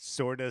like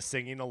sort of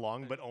singing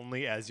along, but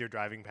only as you're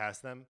driving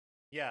past them.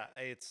 Yeah,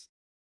 it's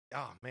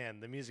oh man,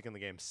 the music in the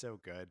game's so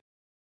good.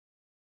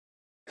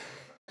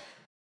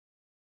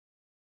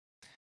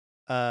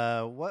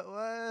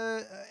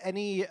 What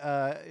any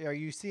are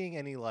you seeing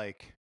any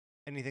like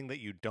anything that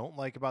you don't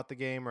like about the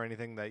game, or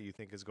anything that you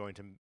think is going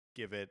to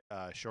give it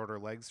shorter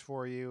legs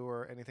for you,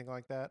 or anything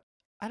like that?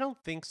 I don't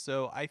think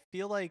so. I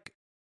feel like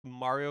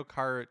Mario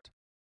Kart,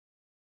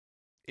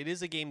 it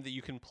is a game that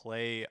you can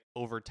play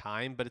over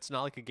time, but it's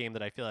not like a game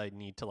that I feel I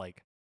need to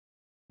like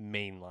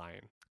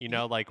mainline. You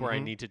know, like where I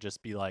need to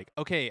just be like,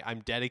 okay,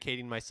 I'm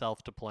dedicating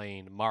myself to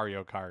playing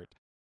Mario Kart.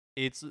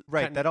 It's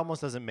right. That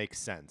almost doesn't make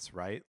sense,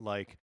 right?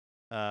 Like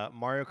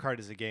Mario Kart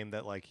is a game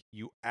that like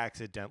you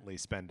accidentally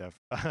spend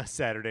a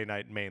Saturday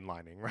night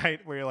mainlining, right?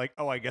 Where you're like,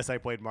 oh, I guess I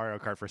played Mario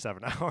Kart for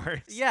 7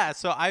 hours. Yeah,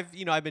 so I've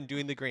been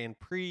doing the Grand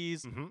Prix,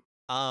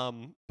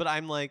 but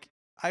I'm like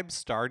I'm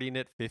starting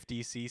at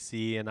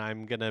 50cc and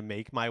I'm gonna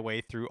make my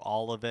way through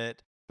all of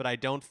it, but I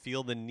don't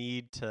feel the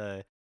need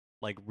to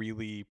like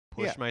really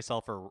push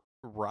myself or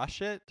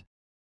rush it.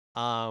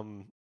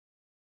 No,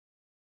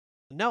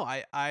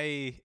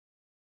 I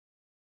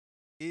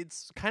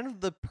it's kind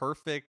of the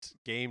perfect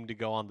game to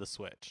go on the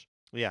Switch.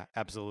 Yeah,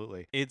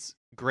 absolutely. It's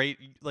great.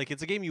 Like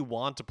it's a game you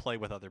want to play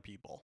with other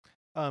people.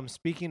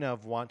 Speaking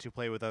of want to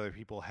play with other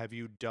people, have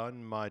you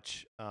done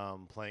much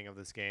playing of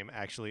this game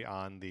actually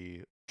on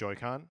the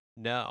Joy-Con?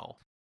 No.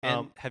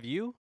 And have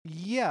you?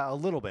 Yeah, a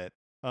little bit.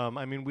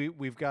 I mean,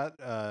 we've got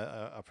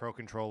a Pro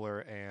Controller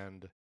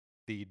and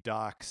the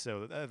dock,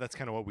 so that's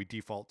kind of what we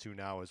default to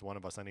now, is one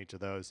of us on each of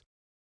those.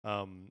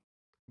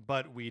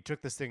 But we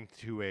took this thing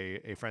to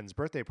a friend's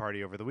birthday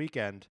party over the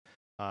weekend,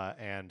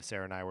 and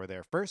Sarah and I were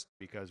there first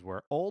because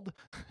we're old.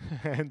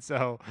 And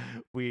so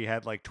we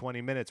had like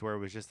 20 minutes where it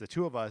was just the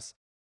two of us.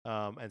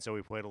 And so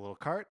we played a little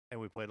kart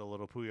and we played a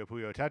little Puyo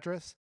Puyo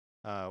Tetris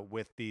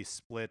with the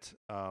split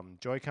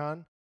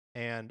Joy-Con.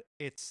 And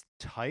it's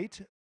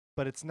tight,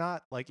 but it's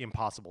not like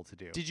impossible to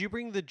do. Did you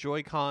bring the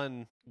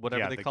Joy-Con,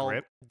 whatever they call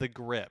it? The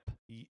grip.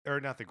 Or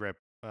not the grip.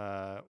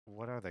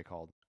 What are they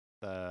called?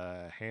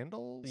 The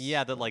handles?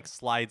 Yeah, that like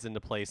slides into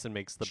place and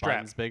makes the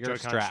buttons bigger.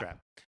 Strap.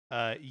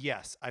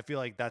 Yes, I feel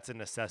like that's a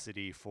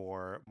necessity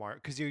for Mario,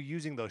 because you're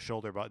using those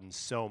shoulder buttons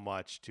so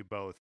much to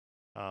both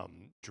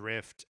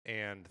drift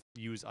and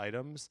use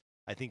items.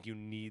 I think you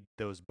need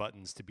those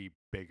buttons to be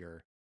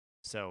bigger.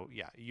 So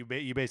yeah, you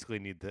basically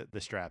need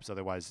the straps,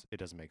 otherwise it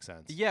doesn't make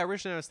sense. Yeah,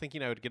 originally I was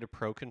thinking I would get a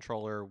Pro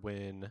Controller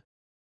when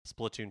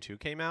Splatoon 2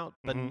 came out,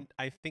 but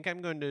I think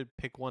I'm going to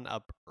pick one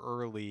up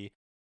early,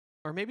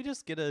 or maybe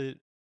just get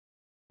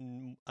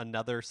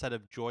another set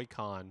of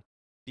Joy-Con,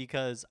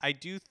 because I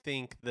do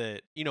think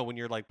that, when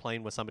you're like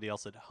playing with somebody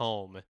else at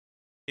home,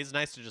 it's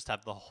nice to just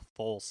have the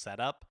full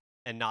setup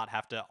and not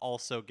have to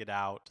also get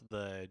out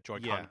the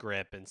Joy-Con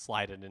grip and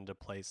slide it into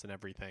place and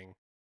everything.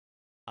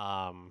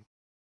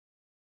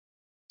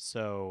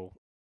 So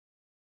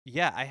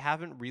yeah, I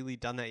haven't really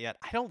done that yet.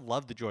 I don't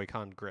love the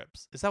Joy-Con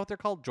grips. Is that what they're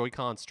called?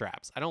 Joy-Con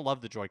straps. I don't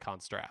love the Joy-Con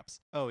straps.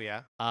 Oh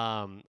yeah.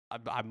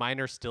 Mine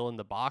are still in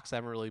the box. I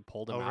haven't really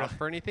pulled them out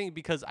for anything,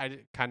 because I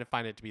kind of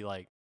find it to be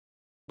like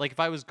if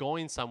I was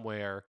going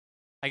somewhere,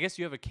 I guess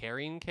you have a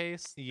carrying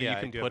case that you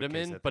can put them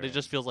in, but it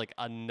just feels like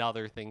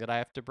another thing that I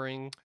have to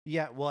bring.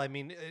 Yeah, well, I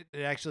mean,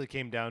 it actually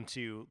came down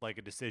to like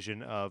a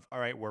decision of, all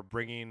right, we're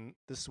bringing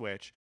the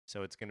Switch,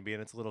 so it's going to be in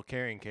its little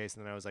carrying case.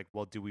 And then I was like,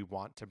 well, do we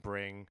want to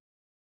bring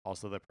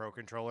also the Pro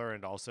Controller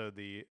and also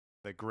the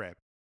grip?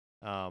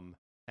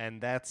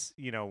 And that's,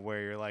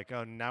 where you're like,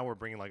 oh, now we're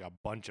bringing like a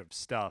bunch of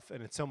stuff.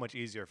 And it's so much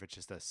easier if it's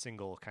just a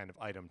single kind of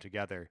item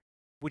together,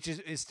 which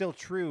is still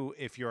true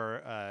if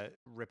you're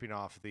ripping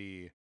off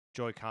the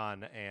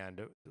Joy-Con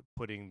and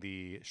putting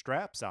the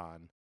straps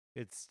on.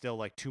 It's still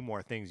like two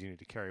more things you need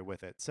to carry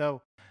with it.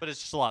 So, but it's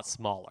just a lot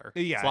smaller.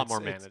 Yeah, it's a lot more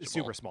manageable. It's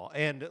super small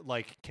and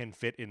like can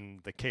fit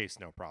in the case,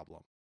 no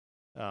problem.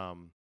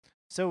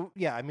 So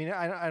yeah, I mean,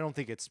 I don't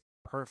think it's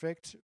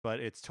perfect, but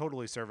it's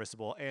totally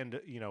serviceable, and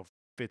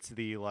fits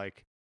the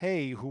like,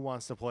 hey, who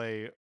wants to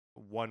play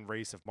one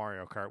race of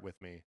Mario Kart with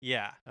me?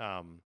 Yeah.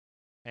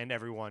 And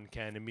everyone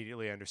can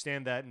immediately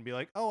understand that and be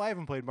like, oh, I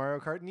haven't played Mario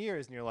Kart in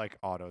years. And you're like,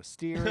 auto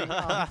steering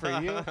on for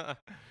you.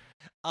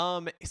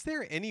 Is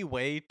there any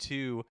way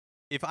to,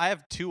 if I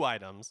have two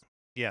items,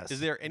 yes, is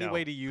there any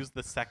way to use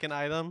the second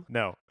item?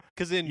 No.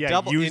 Because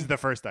use the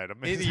first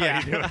item.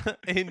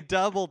 In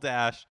Double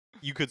Dash,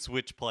 you could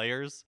switch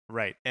players.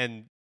 Right.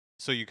 And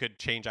so you could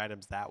change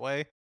items that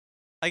way.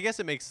 I guess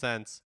it makes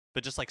sense.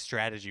 But just like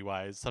strategy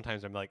wise,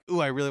 sometimes I'm like, ooh,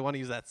 I really want to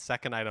use that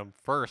second item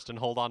first and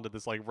hold on to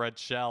this like red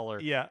shell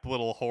or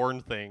little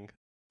horn thing.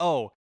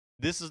 Oh,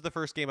 this is the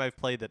first game I've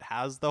played that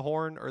has the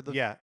horn, or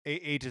the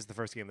 8 is the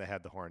first game that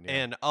had the horn. Yeah.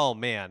 And oh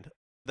man,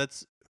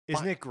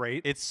 isn't it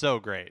great? It's so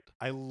great.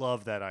 I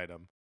love that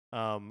item.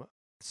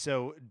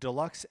 So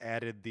Deluxe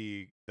added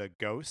the the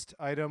ghost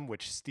item,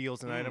 which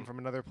steals an item from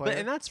another player.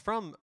 And that's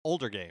from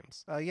older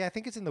games. Yeah, I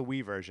think it's in the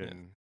Wii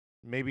version.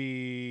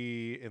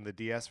 Maybe in the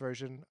DS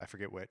version. I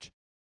forget which.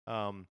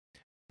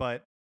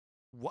 But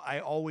I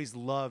always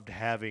loved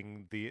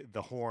having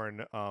the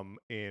horn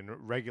in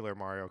regular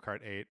Mario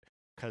Kart 8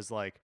 because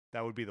like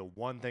that would be the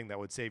one thing that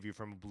would save you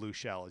from a blue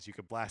shell is you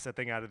could blast that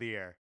thing out of the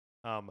air.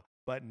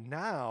 But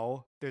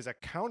now there's a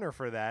counter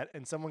for that,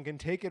 and someone can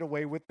take it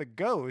away with the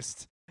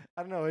ghost.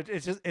 I don't know.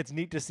 It's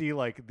neat to see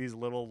like these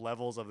little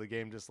levels of the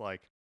game just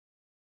like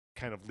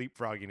kind of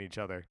leapfrogging each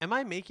other. Am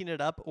I making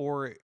it up,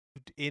 or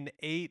in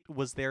 8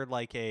 was there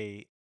like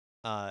a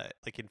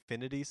like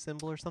infinity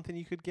symbol or something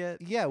you could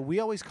get? Yeah, we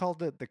always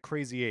called it the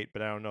Crazy 8,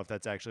 but I don't know if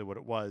that's actually what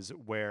it was,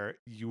 where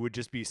you would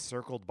just be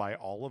circled by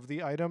all of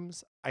the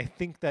items. I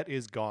think that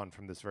is gone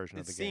from this version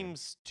of the game. It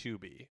seems to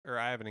be, or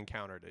I haven't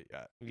encountered it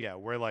yet. Yeah,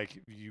 where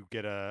like you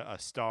get a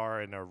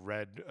star and a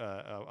red,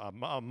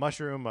 a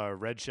mushroom, a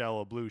red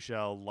shell, a blue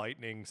shell,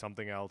 lightning,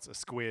 something else, a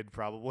squid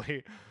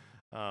probably.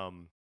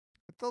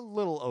 It's a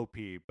little OP,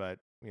 but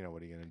you know,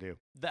 what are you going to do?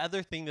 The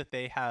other thing that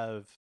they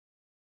have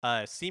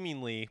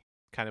seemingly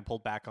kind of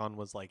pulled back on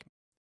was like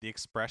the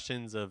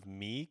expressions of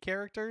Mii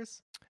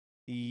characters.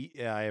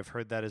 Yeah, I have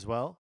heard that as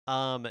well.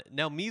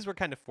 Now Mii's were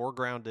kind of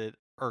foregrounded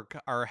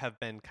or have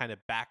been kind of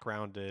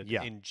backgrounded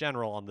in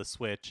general on the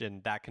Switch,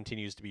 and that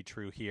continues to be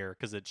true here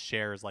because it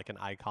shares like an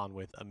icon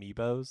with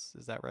amiibos.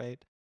 Is that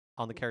right?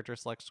 On the character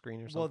select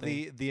screen or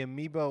something? Well, the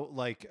amiibo,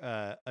 like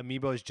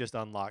amiibos just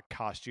unlock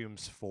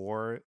costumes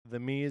for the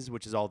Miis,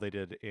 which is all they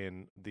did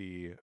in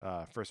the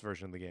first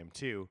version of the game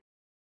too.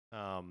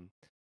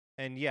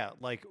 And yeah,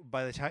 like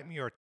by the time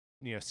you're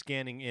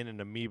scanning in an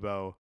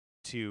amiibo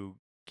to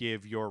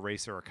give your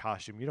racer a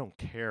costume, you don't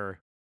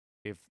care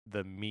if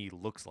the Mii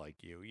looks like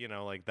you. You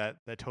know, like that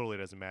totally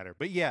doesn't matter.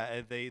 But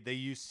yeah, they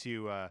used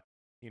to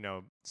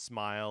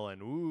smile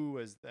and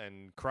ooh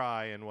and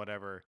cry and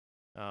whatever.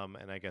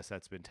 And I guess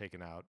that's been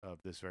taken out of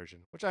this version,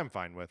 which I'm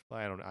fine with.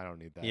 I don't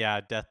need that.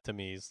 Yeah, death to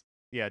Miis.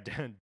 Yeah,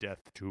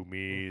 death to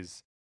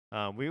Miis.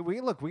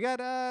 We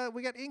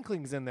got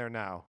Inklings in there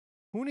now.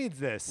 Who needs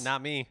this?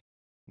 Not me.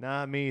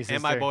 Not me, sister.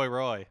 And my boy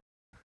Roy.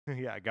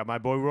 Yeah, I got my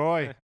boy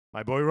Roy.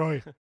 My boy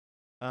Roy.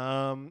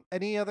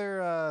 Any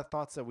other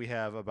thoughts that we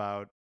have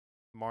about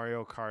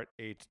Mario Kart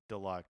 8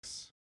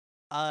 Deluxe?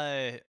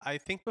 I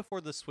think before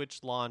the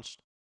Switch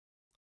launched,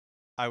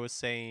 I was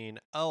saying,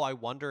 I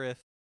wonder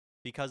if,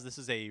 because this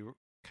is a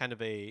kind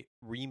of a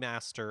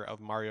remaster of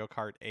Mario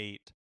Kart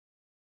 8,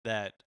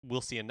 that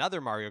we'll see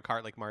another Mario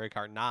Kart like Mario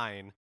Kart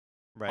 9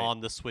 on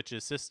the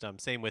Switch's system.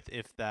 Same with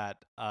if that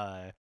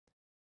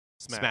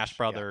Smash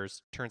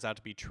Brothers turns out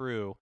to be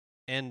true.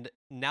 And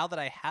now that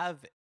I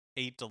have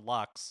 8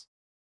 Deluxe,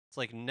 it's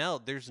like, no,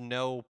 there's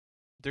no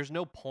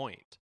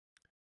point.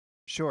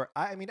 Sure.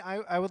 I mean,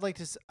 I would like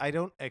to. I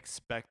don't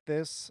expect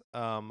this,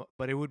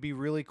 but it would be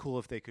really cool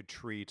if they could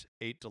treat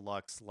 8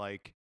 Deluxe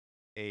like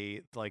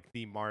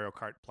the Mario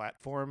Kart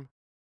platform,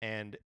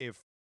 and if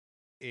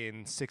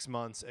in 6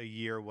 months, a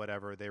year,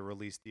 whatever, they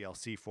release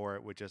DLC for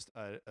it with just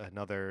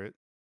another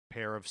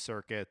pair of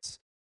circuits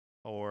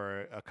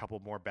or a couple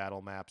more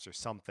battle maps or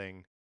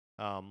something,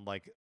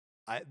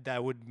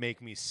 that would make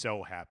me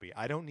so happy.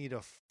 I don't need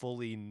a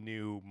fully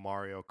new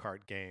Mario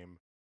Kart game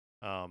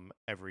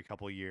every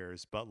couple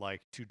years, but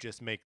like to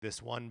just make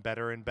this one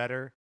better and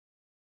better.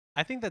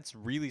 I think that's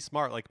really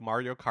smart, like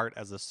Mario Kart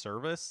as a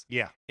service.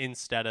 Yeah.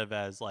 Instead of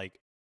as like,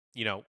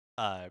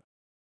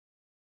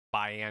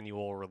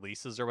 biannual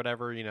releases or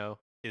whatever,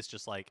 it's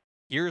just like,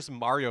 here's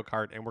Mario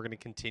Kart and we're going to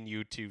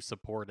continue to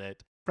support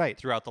it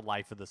throughout the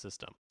life of the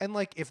system. And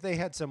like if they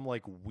had some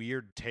like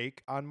weird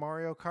take on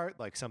Mario Kart,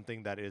 like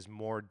something that is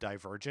more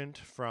divergent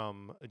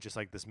from just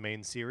like this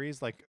main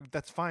series, like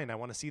that's fine. I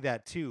want to see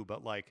that too.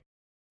 But like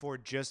for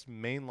just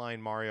mainline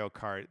Mario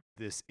Kart,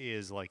 this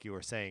is, like you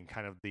were saying,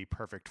 kind of the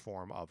perfect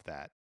form of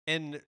that.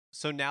 And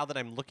so now that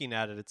I'm looking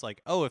at it, it's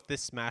like, if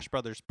this Smash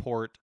Brothers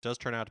port does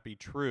turn out to be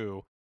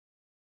true,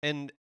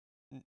 and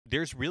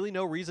there's really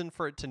no reason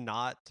for it to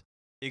not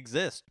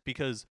exist,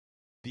 because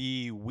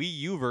the Wii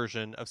U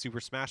version of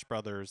Super Smash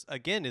Brothers,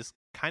 again, is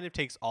kind of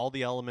takes all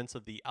the elements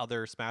of the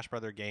other Smash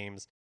Brother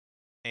games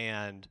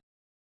and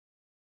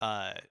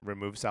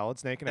remove Solid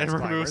Snake and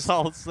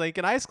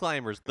Ice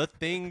Climbers. The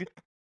thing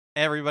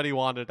everybody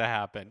wanted to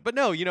happen. But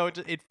no,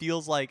 it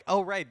feels like,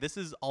 this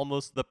is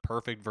almost the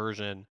perfect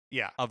version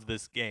of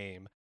this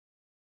game.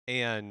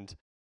 And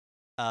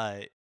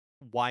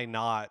why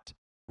not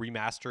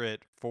remaster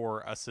it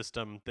for a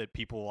system that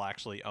people will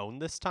actually own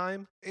this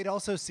time? It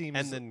also seems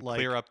and then like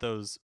clear up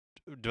those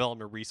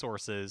development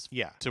resources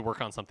to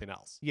work on something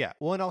else. Yeah.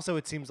 Well, and also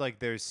it seems like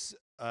there's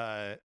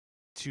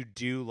to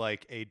do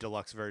like a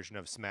deluxe version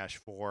of Smash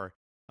 4,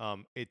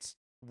 it's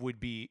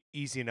would be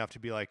easy enough to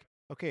be like,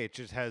 okay, it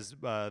just has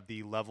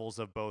the levels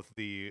of both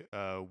the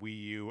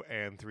Wii U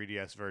and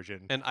 3DS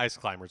version. And Ice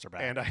Climbers are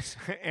back.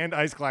 And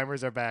Ice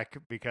Climbers are back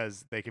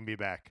because they can be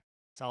back.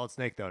 Solid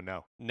Snake, though,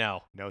 no.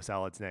 No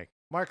Solid Snake.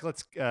 Mark,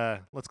 let's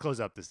close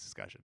up this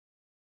discussion.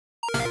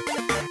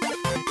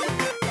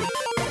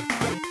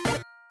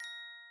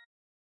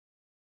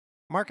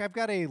 Mark, I've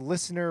got a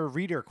listener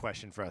reader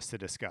question for us to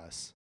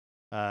discuss.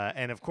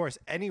 And of course,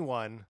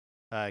 anyone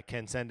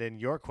can send in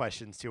your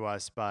questions to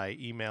us by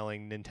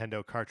emailing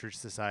Nintendo Cartridge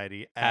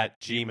Society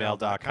at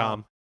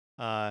gmail.com.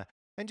 And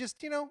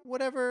just,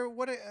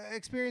 what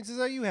experiences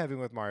are you having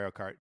with Mario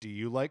Kart? Do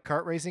you like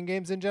kart racing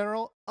games in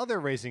general? Other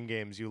racing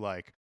games you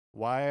like?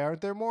 Why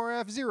aren't there more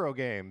F-Zero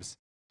games?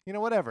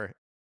 Whatever.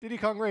 Diddy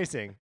Kong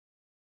Racing.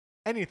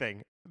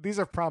 Anything. These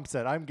are prompts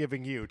that I'm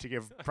giving you to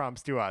give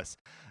prompts to us.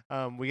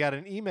 We got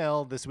an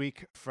email this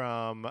week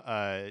from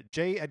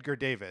J. Edgar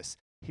Davis.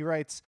 He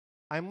writes,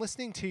 I'm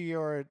listening to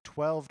your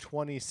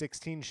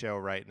 12/20/16 show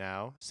right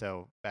now,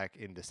 so back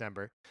in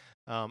December,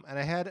 and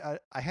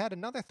I had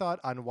another thought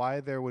on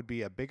why there would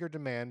be a bigger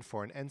demand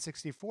for an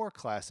N64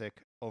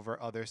 classic over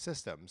other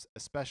systems,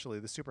 especially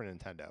the Super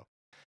Nintendo.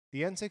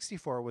 The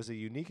N64 was a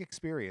unique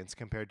experience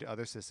compared to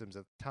other systems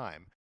at the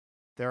time.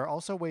 There are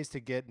also ways to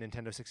get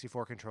Nintendo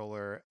 64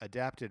 controller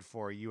adapted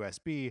for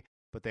USB,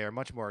 but they are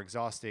much more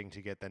exhausting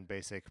to get than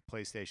basic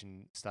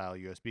PlayStation-style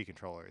USB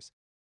controllers.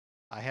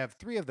 I have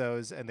 3 of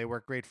those, and they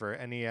work great for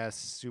NES,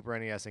 Super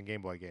NES, and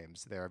Game Boy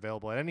games. They're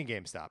available at any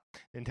GameStop.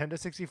 Nintendo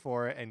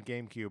 64 and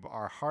GameCube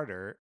are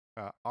harder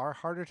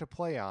to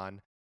play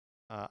on.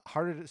 I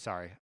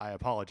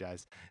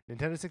apologize.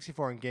 Nintendo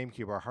 64 and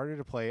GameCube are harder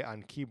to play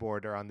on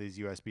keyboard or on these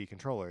USB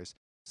controllers,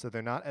 so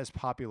they're not as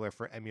popular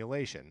for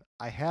emulation.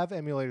 I have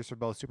emulators for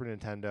both Super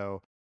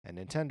Nintendo and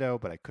Nintendo,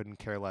 but I couldn't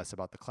care less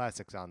about the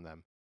classics on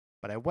them.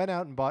 But I went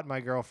out and bought my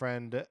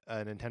girlfriend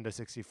a Nintendo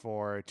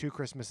 64 2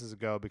 Christmases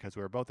ago because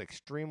we were both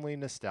extremely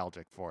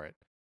nostalgic for it.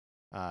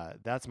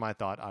 That's my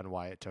thought on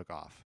why it took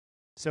off.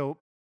 So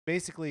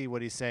basically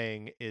what he's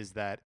saying is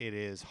that it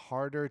is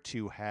harder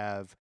to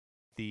have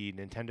the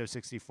Nintendo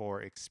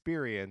 64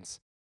 experience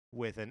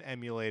with an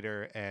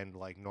emulator and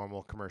like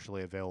normal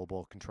commercially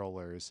available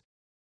controllers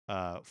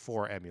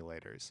for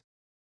emulators.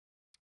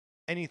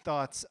 Any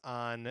thoughts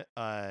on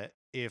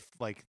if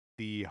like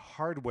the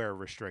hardware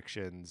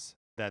restrictions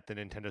that the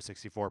Nintendo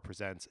 64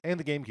 presents, and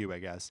the GameCube, I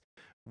guess,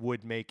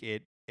 would make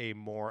it a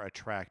more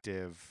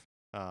attractive,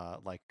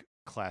 like,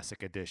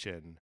 classic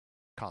edition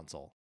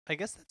console? I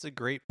guess that's a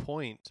great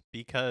point,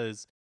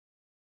 because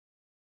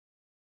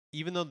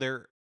even though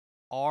there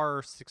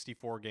are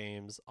 64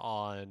 games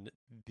on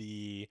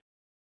the,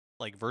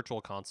 like,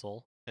 virtual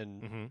console,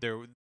 and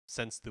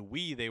since the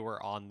Wii, they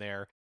were on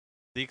there,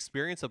 the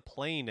experience of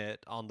playing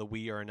it on the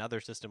Wii or another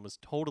system was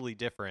totally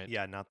different.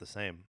 Yeah, not the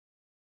same.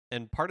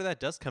 And part of that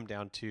does come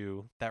down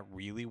to that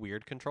really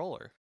weird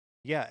controller.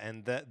 Yeah,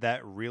 and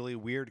that really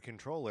weird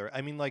controller. I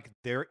mean, like,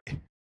 there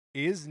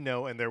is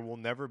no, and there will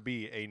never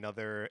be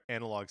another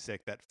analog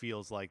stick that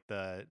feels like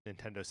the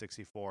Nintendo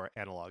 64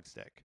 analog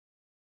stick.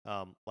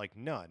 Like,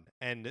 none.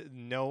 And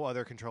no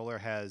other controller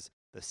has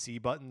the C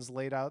buttons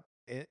laid out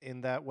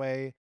in that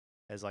way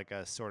as, like,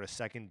 a sort of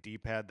second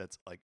D-pad that's,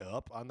 like,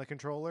 up on the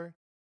controller.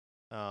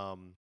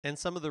 And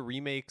some of the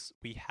remakes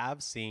we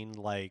have seen,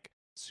 like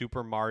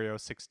Super Mario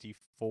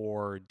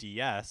 64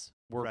 DS,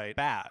 were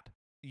bad.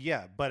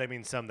 Yeah, but I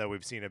mean, some that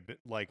we've seen a bit,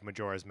 like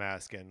Majora's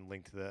Mask and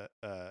Link to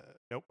the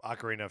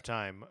Ocarina of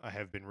Time,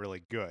 have been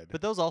really good.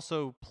 But those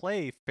also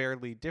play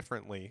fairly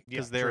differently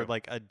because they're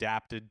like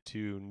adapted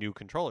to new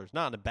controllers.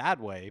 Not in a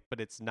bad way, but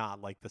it's not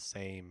like the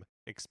same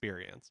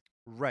experience.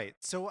 Right.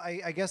 So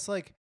I guess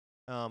like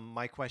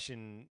my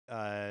question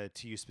to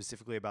you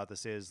specifically about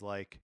this is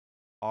like,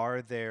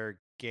 are there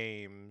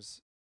games,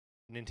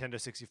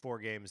 Nintendo 64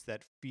 games,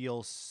 that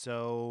feel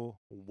so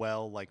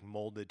well like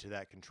molded to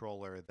that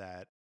controller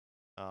that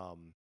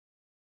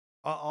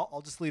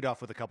I'll just lead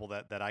off with a couple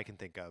that I can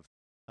think of.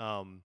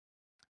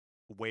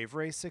 Wave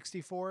Race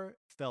 64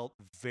 felt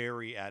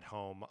very at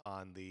home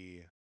on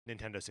the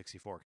Nintendo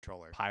 64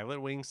 controller. Pilot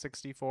Wing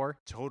 64?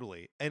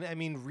 Totally. And I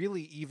mean,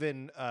 really,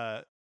 even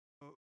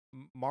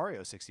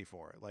Mario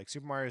 64, like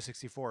Super Mario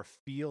 64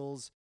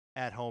 feels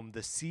at home.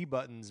 The C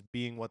buttons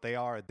being what they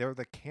are, they're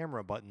the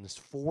camera buttons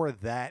for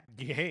that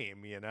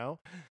game, you know?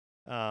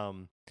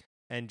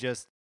 And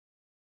just,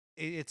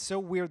 it's so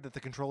weird that the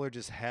controller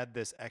just had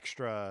this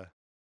extra,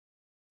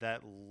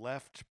 that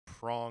left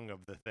prong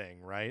of the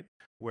thing, right?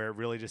 Where it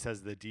really just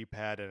has the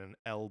D-pad and an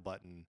L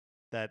button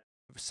that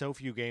so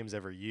few games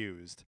ever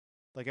used.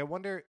 Like, I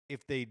wonder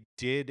if they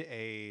did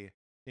a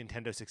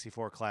Nintendo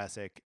 64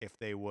 Classic, if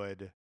they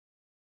would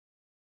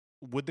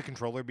the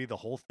controller be the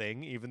whole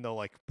thing, even though,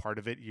 like, part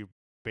of it you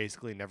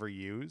basically never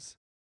use?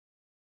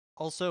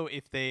 Also,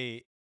 if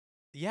they...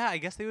 Yeah, I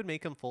guess they would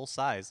make them full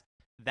size.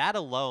 That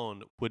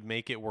alone would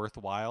make it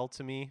worthwhile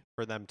to me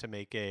for them to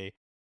make a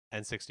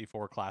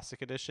N64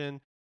 Classic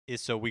Edition,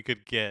 is so we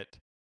could get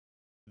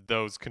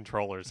those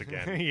controllers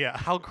again. Yeah.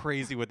 How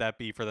crazy would that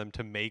be for them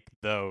to make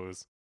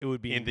those? It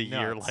would be in the nuts.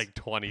 Year like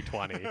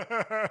 2020.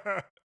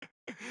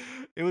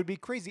 It would be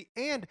crazy.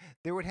 And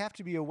there would have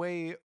to be a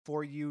way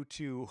for you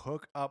to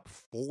hook up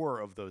 4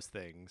 of those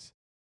things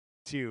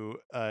to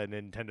a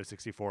Nintendo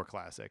 64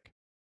 Classic,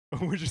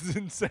 which is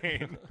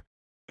insane.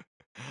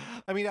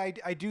 I mean,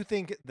 I do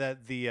think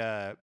that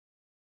the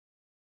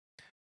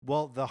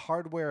Well, the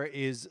hardware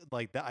is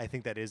like that. I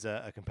think that is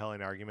a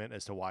compelling argument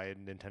as to why a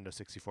Nintendo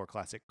 64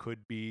 Classic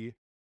could be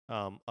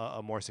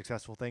a more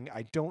successful thing.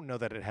 I don't know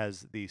that it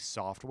has the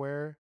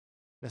software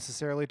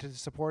necessarily to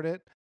support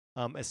it,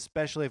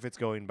 especially if it's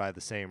going by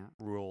the same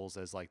rules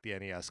as like the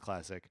NES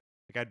Classic.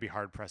 Like I'd be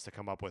hard pressed to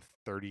come up with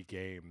 30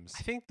 games.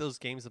 I think those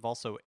games have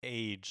also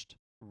aged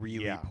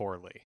really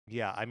poorly.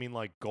 Yeah, I mean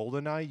like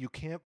GoldenEye, you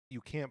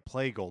can't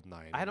play GoldenEye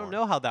anymore. I don't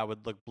know how that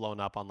would look blown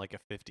up on like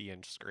a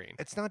 50-inch screen.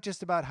 It's not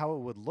just about how it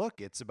would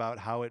look, it's about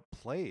how it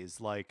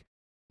plays. Like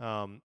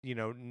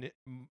Nintendo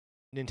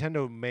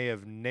may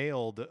have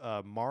nailed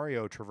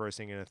Mario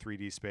traversing in a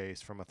 3D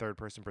space from a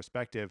third-person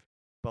perspective,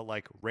 but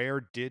like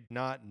Rare did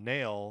not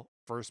nail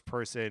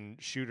first-person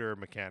shooter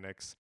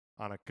mechanics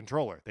on a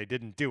controller. They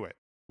didn't do it.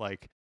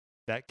 Like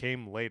that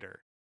came later.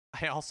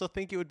 I also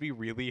think it would be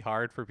really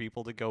hard for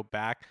people to go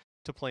back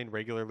to playing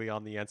regularly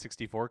on the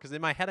N64 because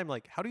in my head I'm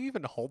like, how do you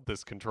even hold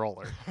this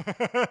controller?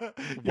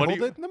 Hold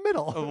it in the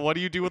middle. What do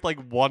you do with like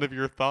one of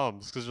your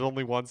thumbs because there's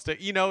only one stick?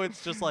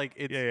 It's just like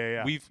it's.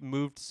 Yeah. We've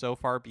moved so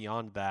far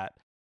beyond that.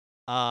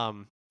 I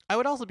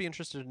would also be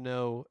interested to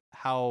know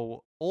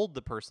how old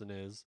the person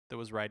is that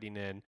was writing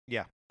in.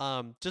 Yeah.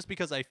 Just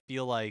because I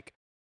feel like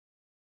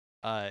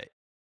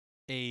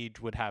age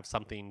would have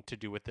something to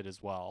do with it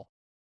as well.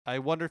 I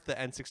wonder if the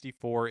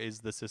N64 is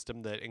the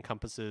system that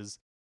encompasses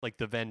like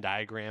the Venn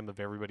diagram of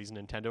everybody's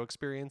Nintendo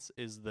experience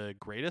is the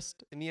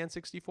greatest in the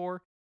N64.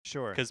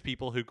 Sure. Because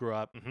people who grew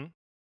up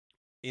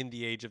in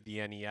the age of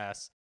the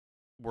NES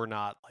were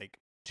not like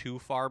too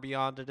far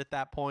beyond it at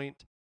that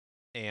point.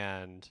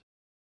 And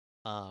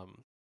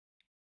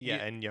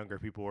and younger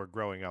people were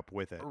growing up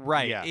with it.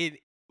 Right. Yeah.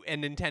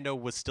 And Nintendo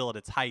was still at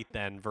its height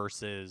then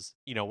versus,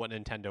 what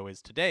Nintendo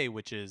is today,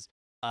 which is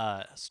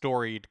a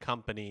storied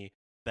company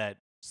that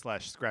 /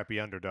 scrappy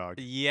underdog.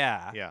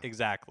 Yeah,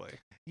 exactly.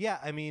 Yeah,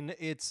 I mean,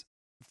 it's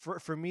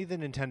for me the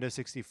Nintendo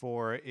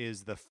 64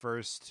 is the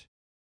first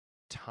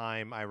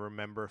time I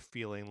remember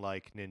feeling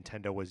like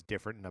Nintendo was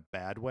different in a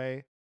bad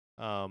way.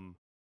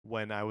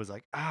 When I was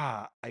like,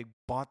 I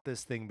bought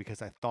this thing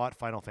because I thought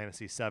Final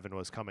Fantasy VII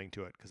was coming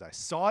to it because I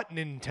saw it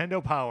in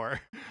Nintendo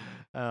Power.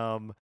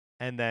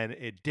 And then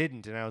it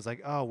didn't, and I was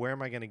like, oh, where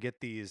am I going to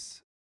get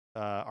these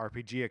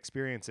RPG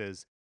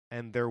experiences?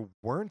 And there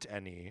weren't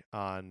any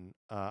on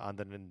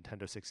the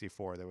Nintendo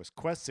 64. There was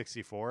Quest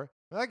 64.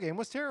 That game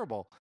was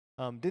terrible.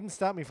 Didn't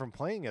stop me from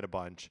playing it a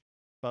bunch,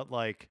 but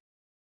like,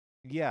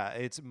 yeah,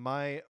 it's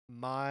my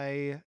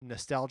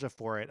nostalgia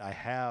for it. I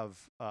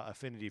have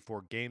affinity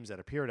for games that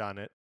appeared on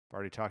it. I've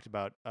already talked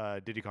about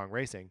Diddy Kong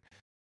Racing,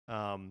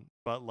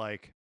 but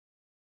like,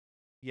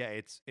 yeah,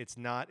 it's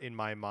not in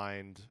my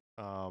mind.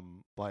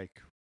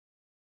 Like,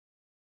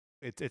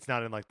 it's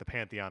not in like the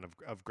pantheon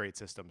of great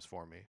systems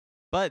for me.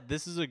 But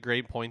this is a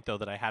great point, though,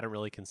 that I hadn't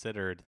really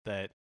considered,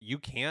 that you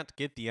can't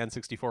get the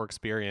N64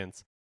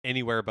 experience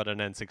anywhere but an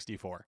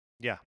N64.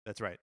 Yeah,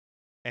 that's right.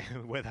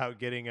 And without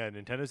getting a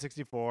Nintendo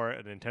 64,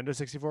 a Nintendo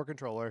 64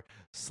 controller,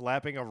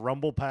 slapping a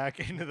Rumble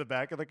Pack into the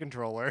back of the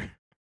controller,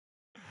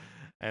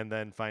 and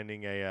then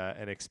finding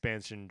an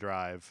expansion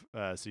drive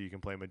so you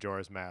can play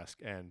Majora's Mask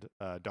and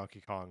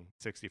Donkey Kong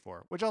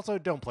 64, which also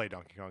don't play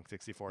Donkey Kong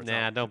 64.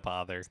 Don't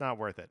bother. It's not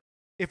worth it.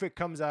 If it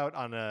comes out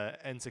on a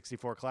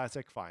N64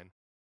 Classic, fine.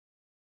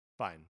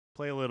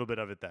 Play a little bit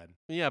of it then.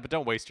 Yeah, but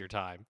don't waste your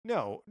time.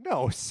 No,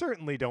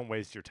 certainly don't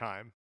waste your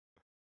time.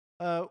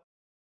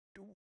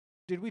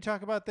 Did we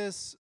talk about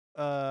this?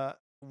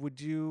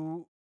 Would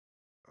you?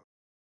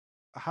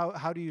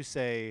 How do you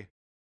say?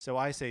 So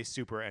I say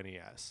Super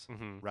NES,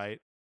 right?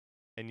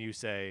 And you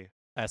say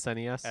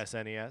SNES.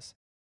 SNES.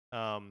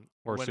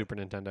 Or Super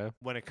Nintendo.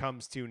 When it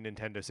comes to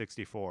Nintendo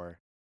 64,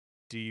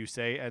 do you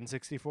say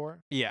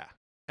N64? Yeah,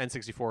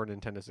 N64,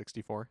 Nintendo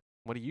 64.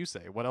 What do you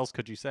say? What else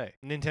could you say?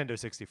 Nintendo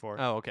 64.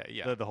 Oh, okay,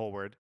 yeah. The whole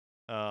word.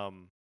 Yeah,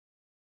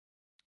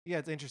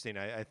 it's interesting.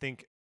 I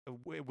think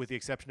with the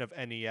exception of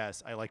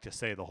NES, I like to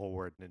say the whole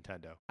word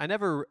Nintendo. I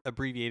never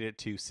abbreviate it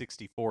to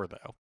 64,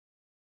 though.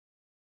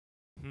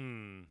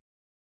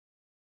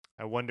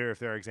 I wonder if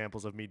there are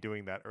examples of me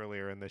doing that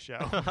earlier in the show.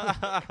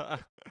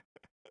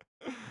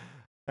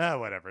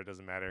 Whatever, it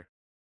doesn't matter.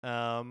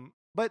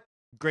 But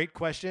great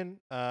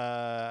question.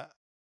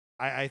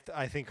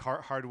 I think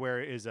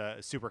hardware is a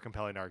super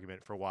compelling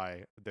argument for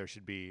why there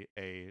should be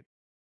a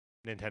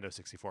Nintendo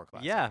 64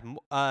 Classic. Yeah,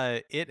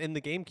 it and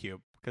the GameCube.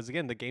 Because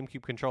again, the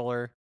GameCube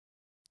controller,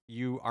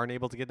 you aren't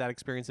able to get that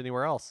experience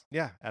anywhere else.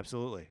 Yeah,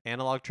 absolutely.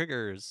 Analog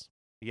triggers.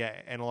 Yeah,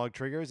 analog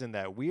triggers and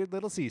that weird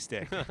little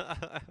C-stick.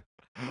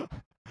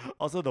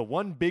 Also, the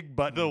one big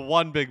button. The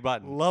one big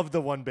button. Love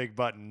the one big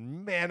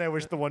button. Man, I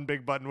wish the one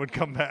big button would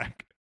come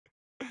back.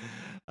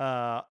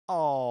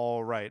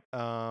 All right.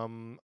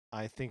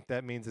 I think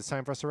that means it's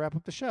time for us to wrap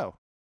up the show.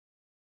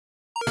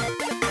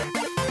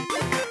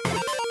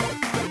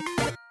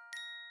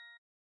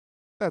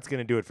 That's going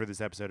to do it for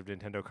this episode of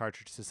Nintendo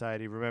Cartridge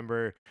Society.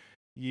 Remember,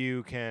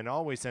 you can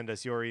always send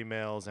us your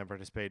emails and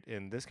participate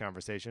in this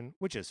conversation,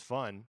 which is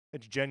fun.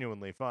 It's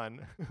genuinely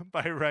fun,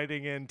 by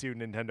writing into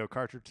Nintendo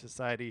Cartridge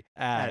Society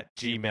at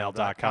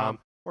gmail.com.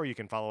 or you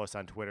can follow us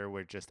on Twitter.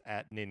 We're just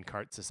at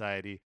NinCart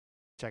Society.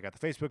 Check out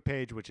the Facebook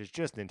page, which is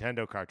just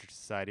Nintendo Cartridge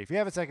Society. If you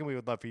have a second, we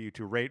would love for you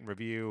to rate and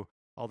review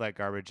all that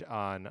garbage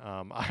on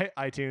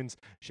iTunes.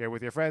 Share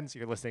with your friends.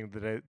 You're listening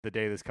to the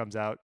day this comes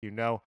out. You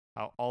know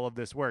how all of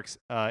this works.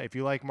 If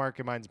you like Mark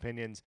and mine's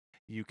opinions,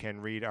 you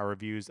can read our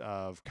reviews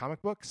of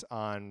comic books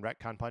on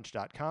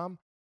retconpunch.com.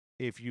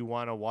 If you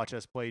want to watch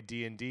us play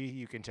D&D,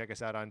 you can check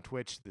us out on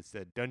Twitch. It's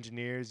the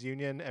Dungeoneers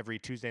Union every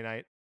Tuesday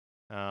night.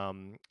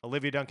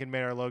 Olivia Duncan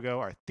made our logo.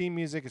 Our theme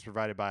music is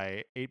provided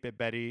by 8-Bit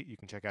Betty. You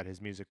can check out his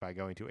music by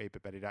going to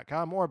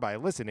 8bitbetty.com or by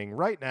listening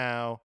right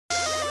now.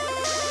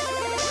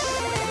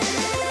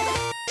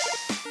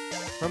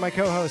 For my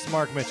co-host,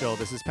 Mark Mitchell,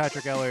 this is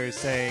Patrick Ellers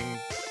saying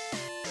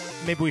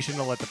maybe we shouldn't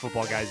have let the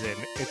football guys in.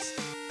 It's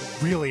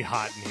really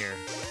hot in here.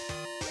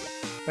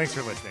 Thanks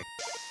for listening.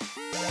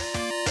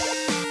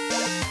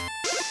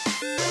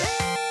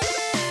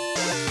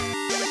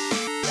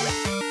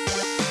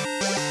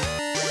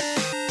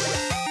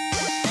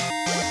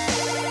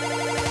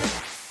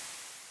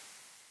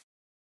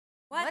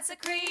 What's a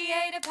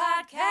Creative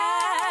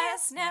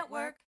Podcast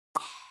Network?